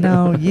about it.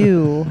 No,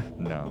 you.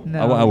 No.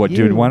 No, I you.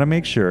 did want to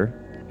make sure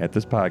at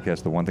this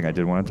podcast, the one thing I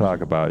did want to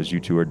talk about is you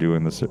two are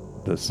doing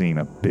the scene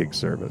a big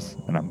service,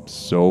 and I'm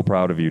so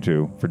proud of you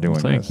two for doing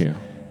Thank this. you.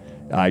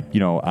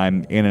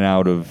 I'm in and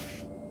out of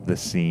the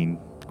scene,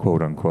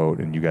 quote unquote,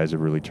 and you guys have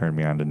really turned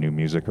me on to new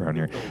music around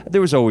here.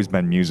 There was always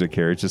been music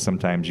here. It's just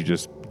sometimes you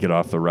just get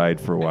off the ride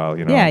for a while,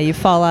 Yeah, you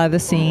fall out of the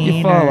scene.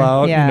 You fall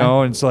out,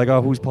 yeah. and it's like,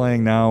 oh, who's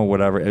playing now,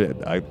 whatever.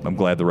 I'm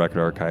glad the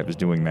Record Archive is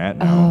doing that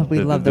now. Oh, we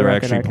love the They're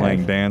Record actually Archive.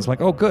 playing bands. I'm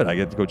like, oh, good, I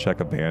get to go check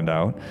a band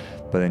out.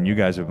 But then you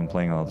guys have been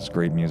playing all this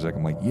great music.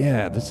 I'm like,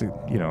 yeah, this is,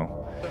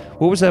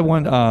 what was that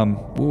one?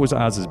 What was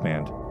Oz's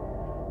band?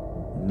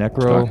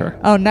 Necro. Stalker.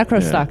 Oh,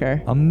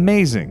 Necrostalker.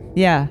 Amazing.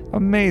 Yeah.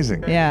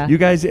 Amazing. Yeah. You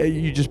guys,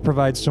 you just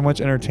provide so much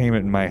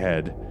entertainment in my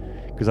head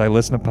because I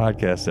listen to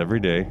podcasts every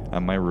day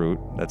on my route.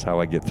 That's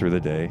how I get through the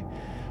day.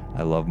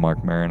 I love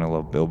Mark Maron. I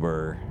love Bill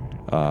Burr.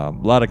 A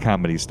lot of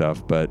comedy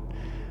stuff, but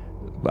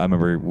I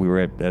remember we were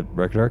at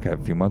Record Archive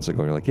a few months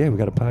ago. You're like, yeah, we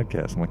got a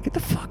podcast. I'm like, get the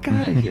fuck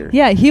out of here.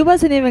 Yeah, he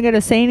wasn't even going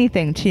to say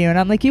anything to you. And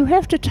I'm like, you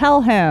have to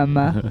tell him.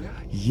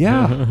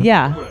 Yeah.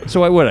 Yeah.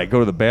 So I go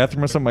to the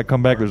bathroom or something. I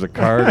come back, there's a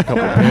card, a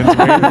couple of pins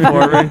waiting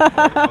for me.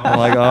 I'm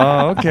like,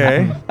 oh,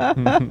 okay.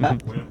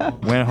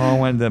 Went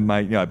home, and then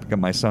I got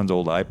my son's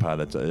old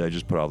iPod. I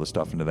just put all the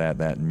stuff into that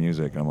and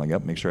music. And I'm like,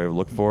 yep, make sure I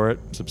look for it,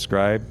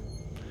 subscribe.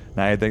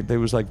 And I think there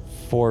was like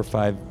 4 or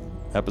 5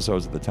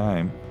 episodes at the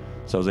time.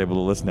 So I was able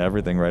to listen to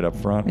everything right up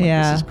front. Like,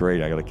 Yeah. This is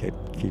great. I got to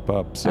keep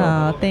up. So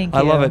Thank you.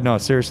 I love it. No,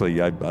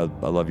 seriously, I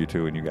love you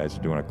too, and you guys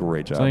are doing a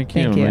great job. Thank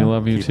you. Thank you. We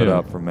love you Keep too. it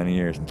up for many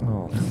years.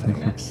 Oh,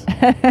 thanks.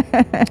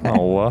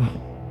 Oh,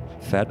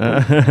 fat boy.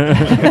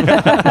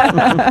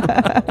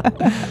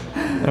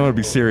 I want to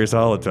be serious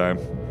all the time.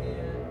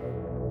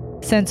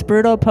 Since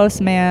Brutal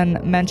Postman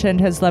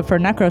mentioned his love for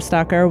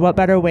Necrostalker, what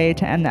better way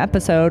to end the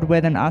episode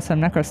with an awesome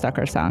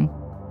Necrostalker song?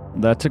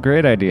 That's a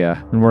great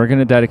idea. And we're going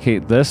to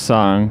dedicate this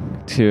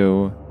song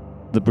to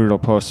the Brutal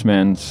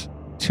Postman's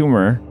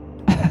tumor.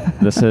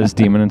 This is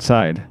Demon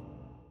Inside.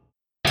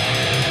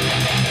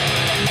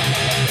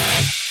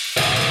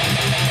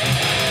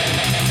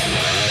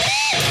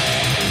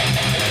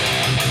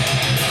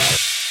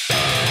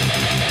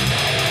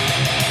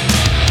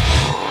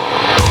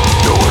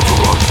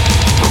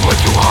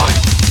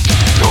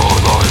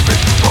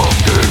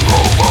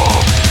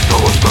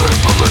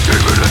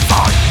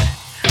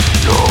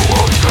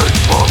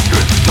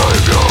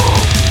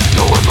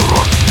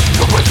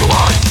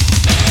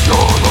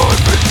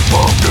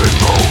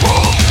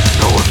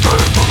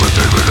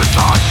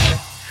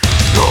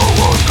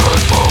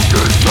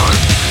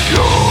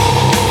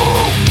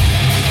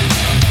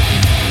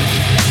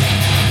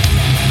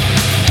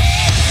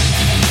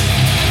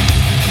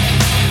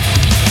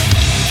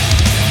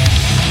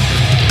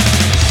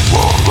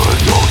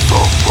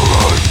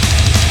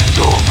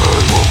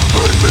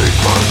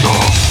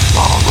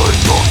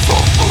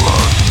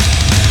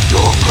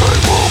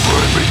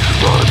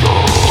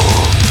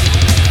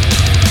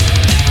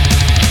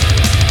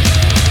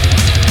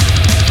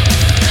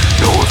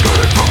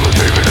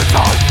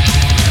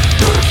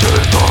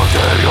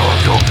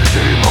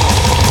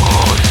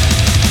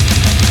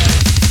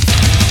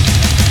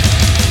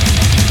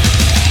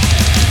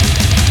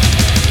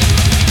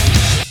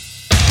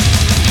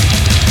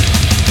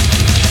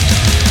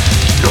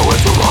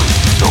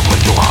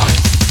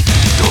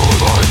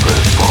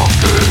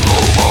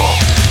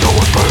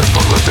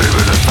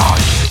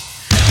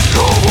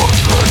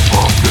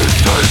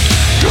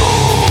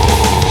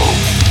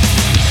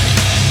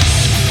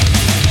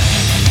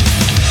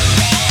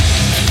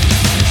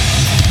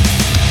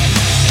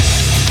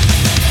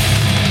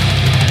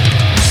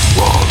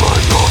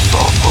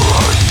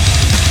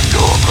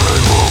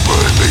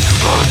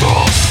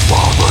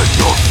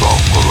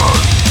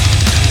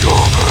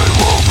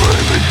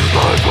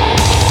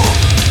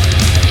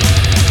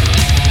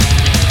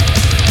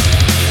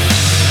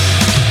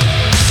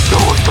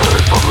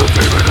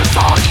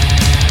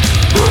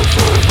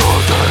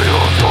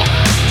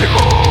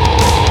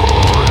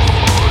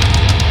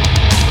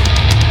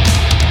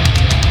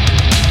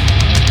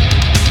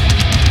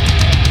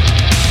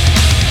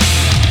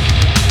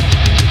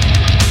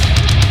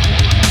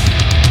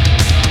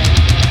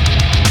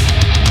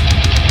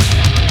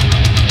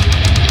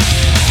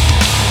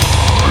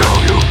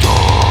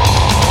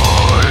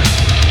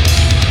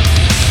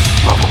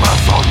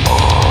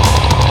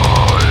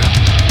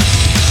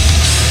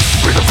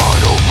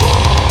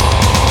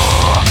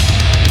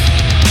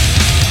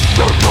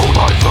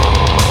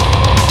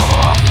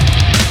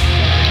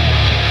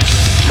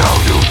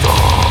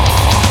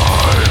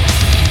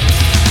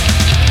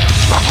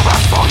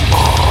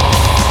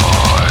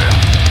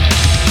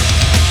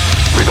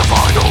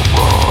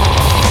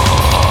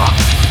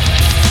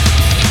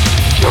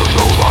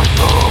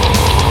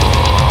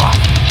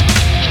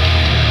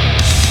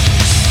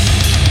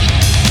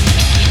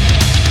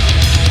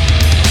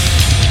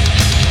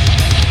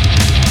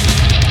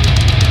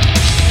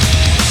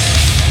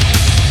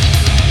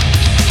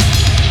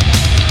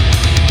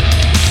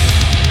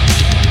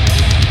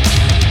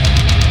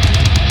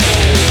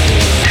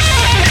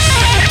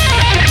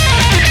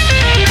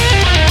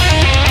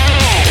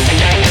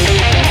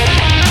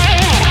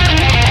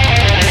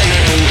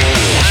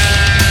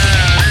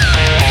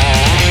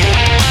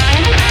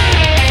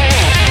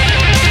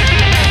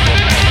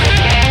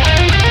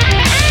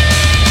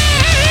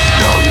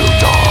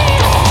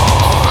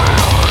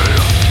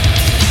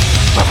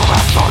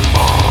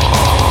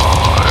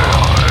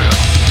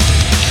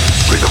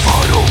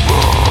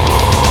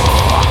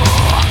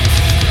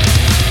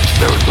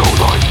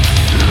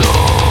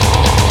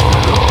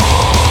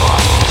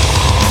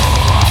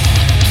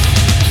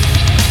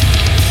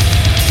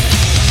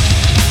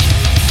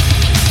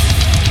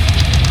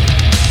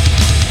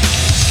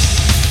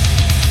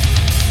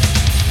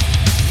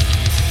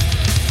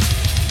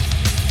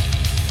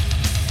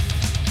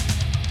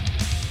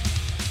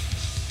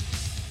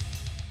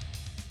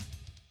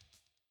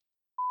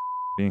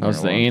 Being That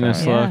was here the a long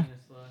anus time. look.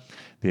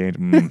 Yeah.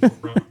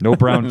 No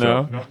brown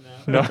No. joke.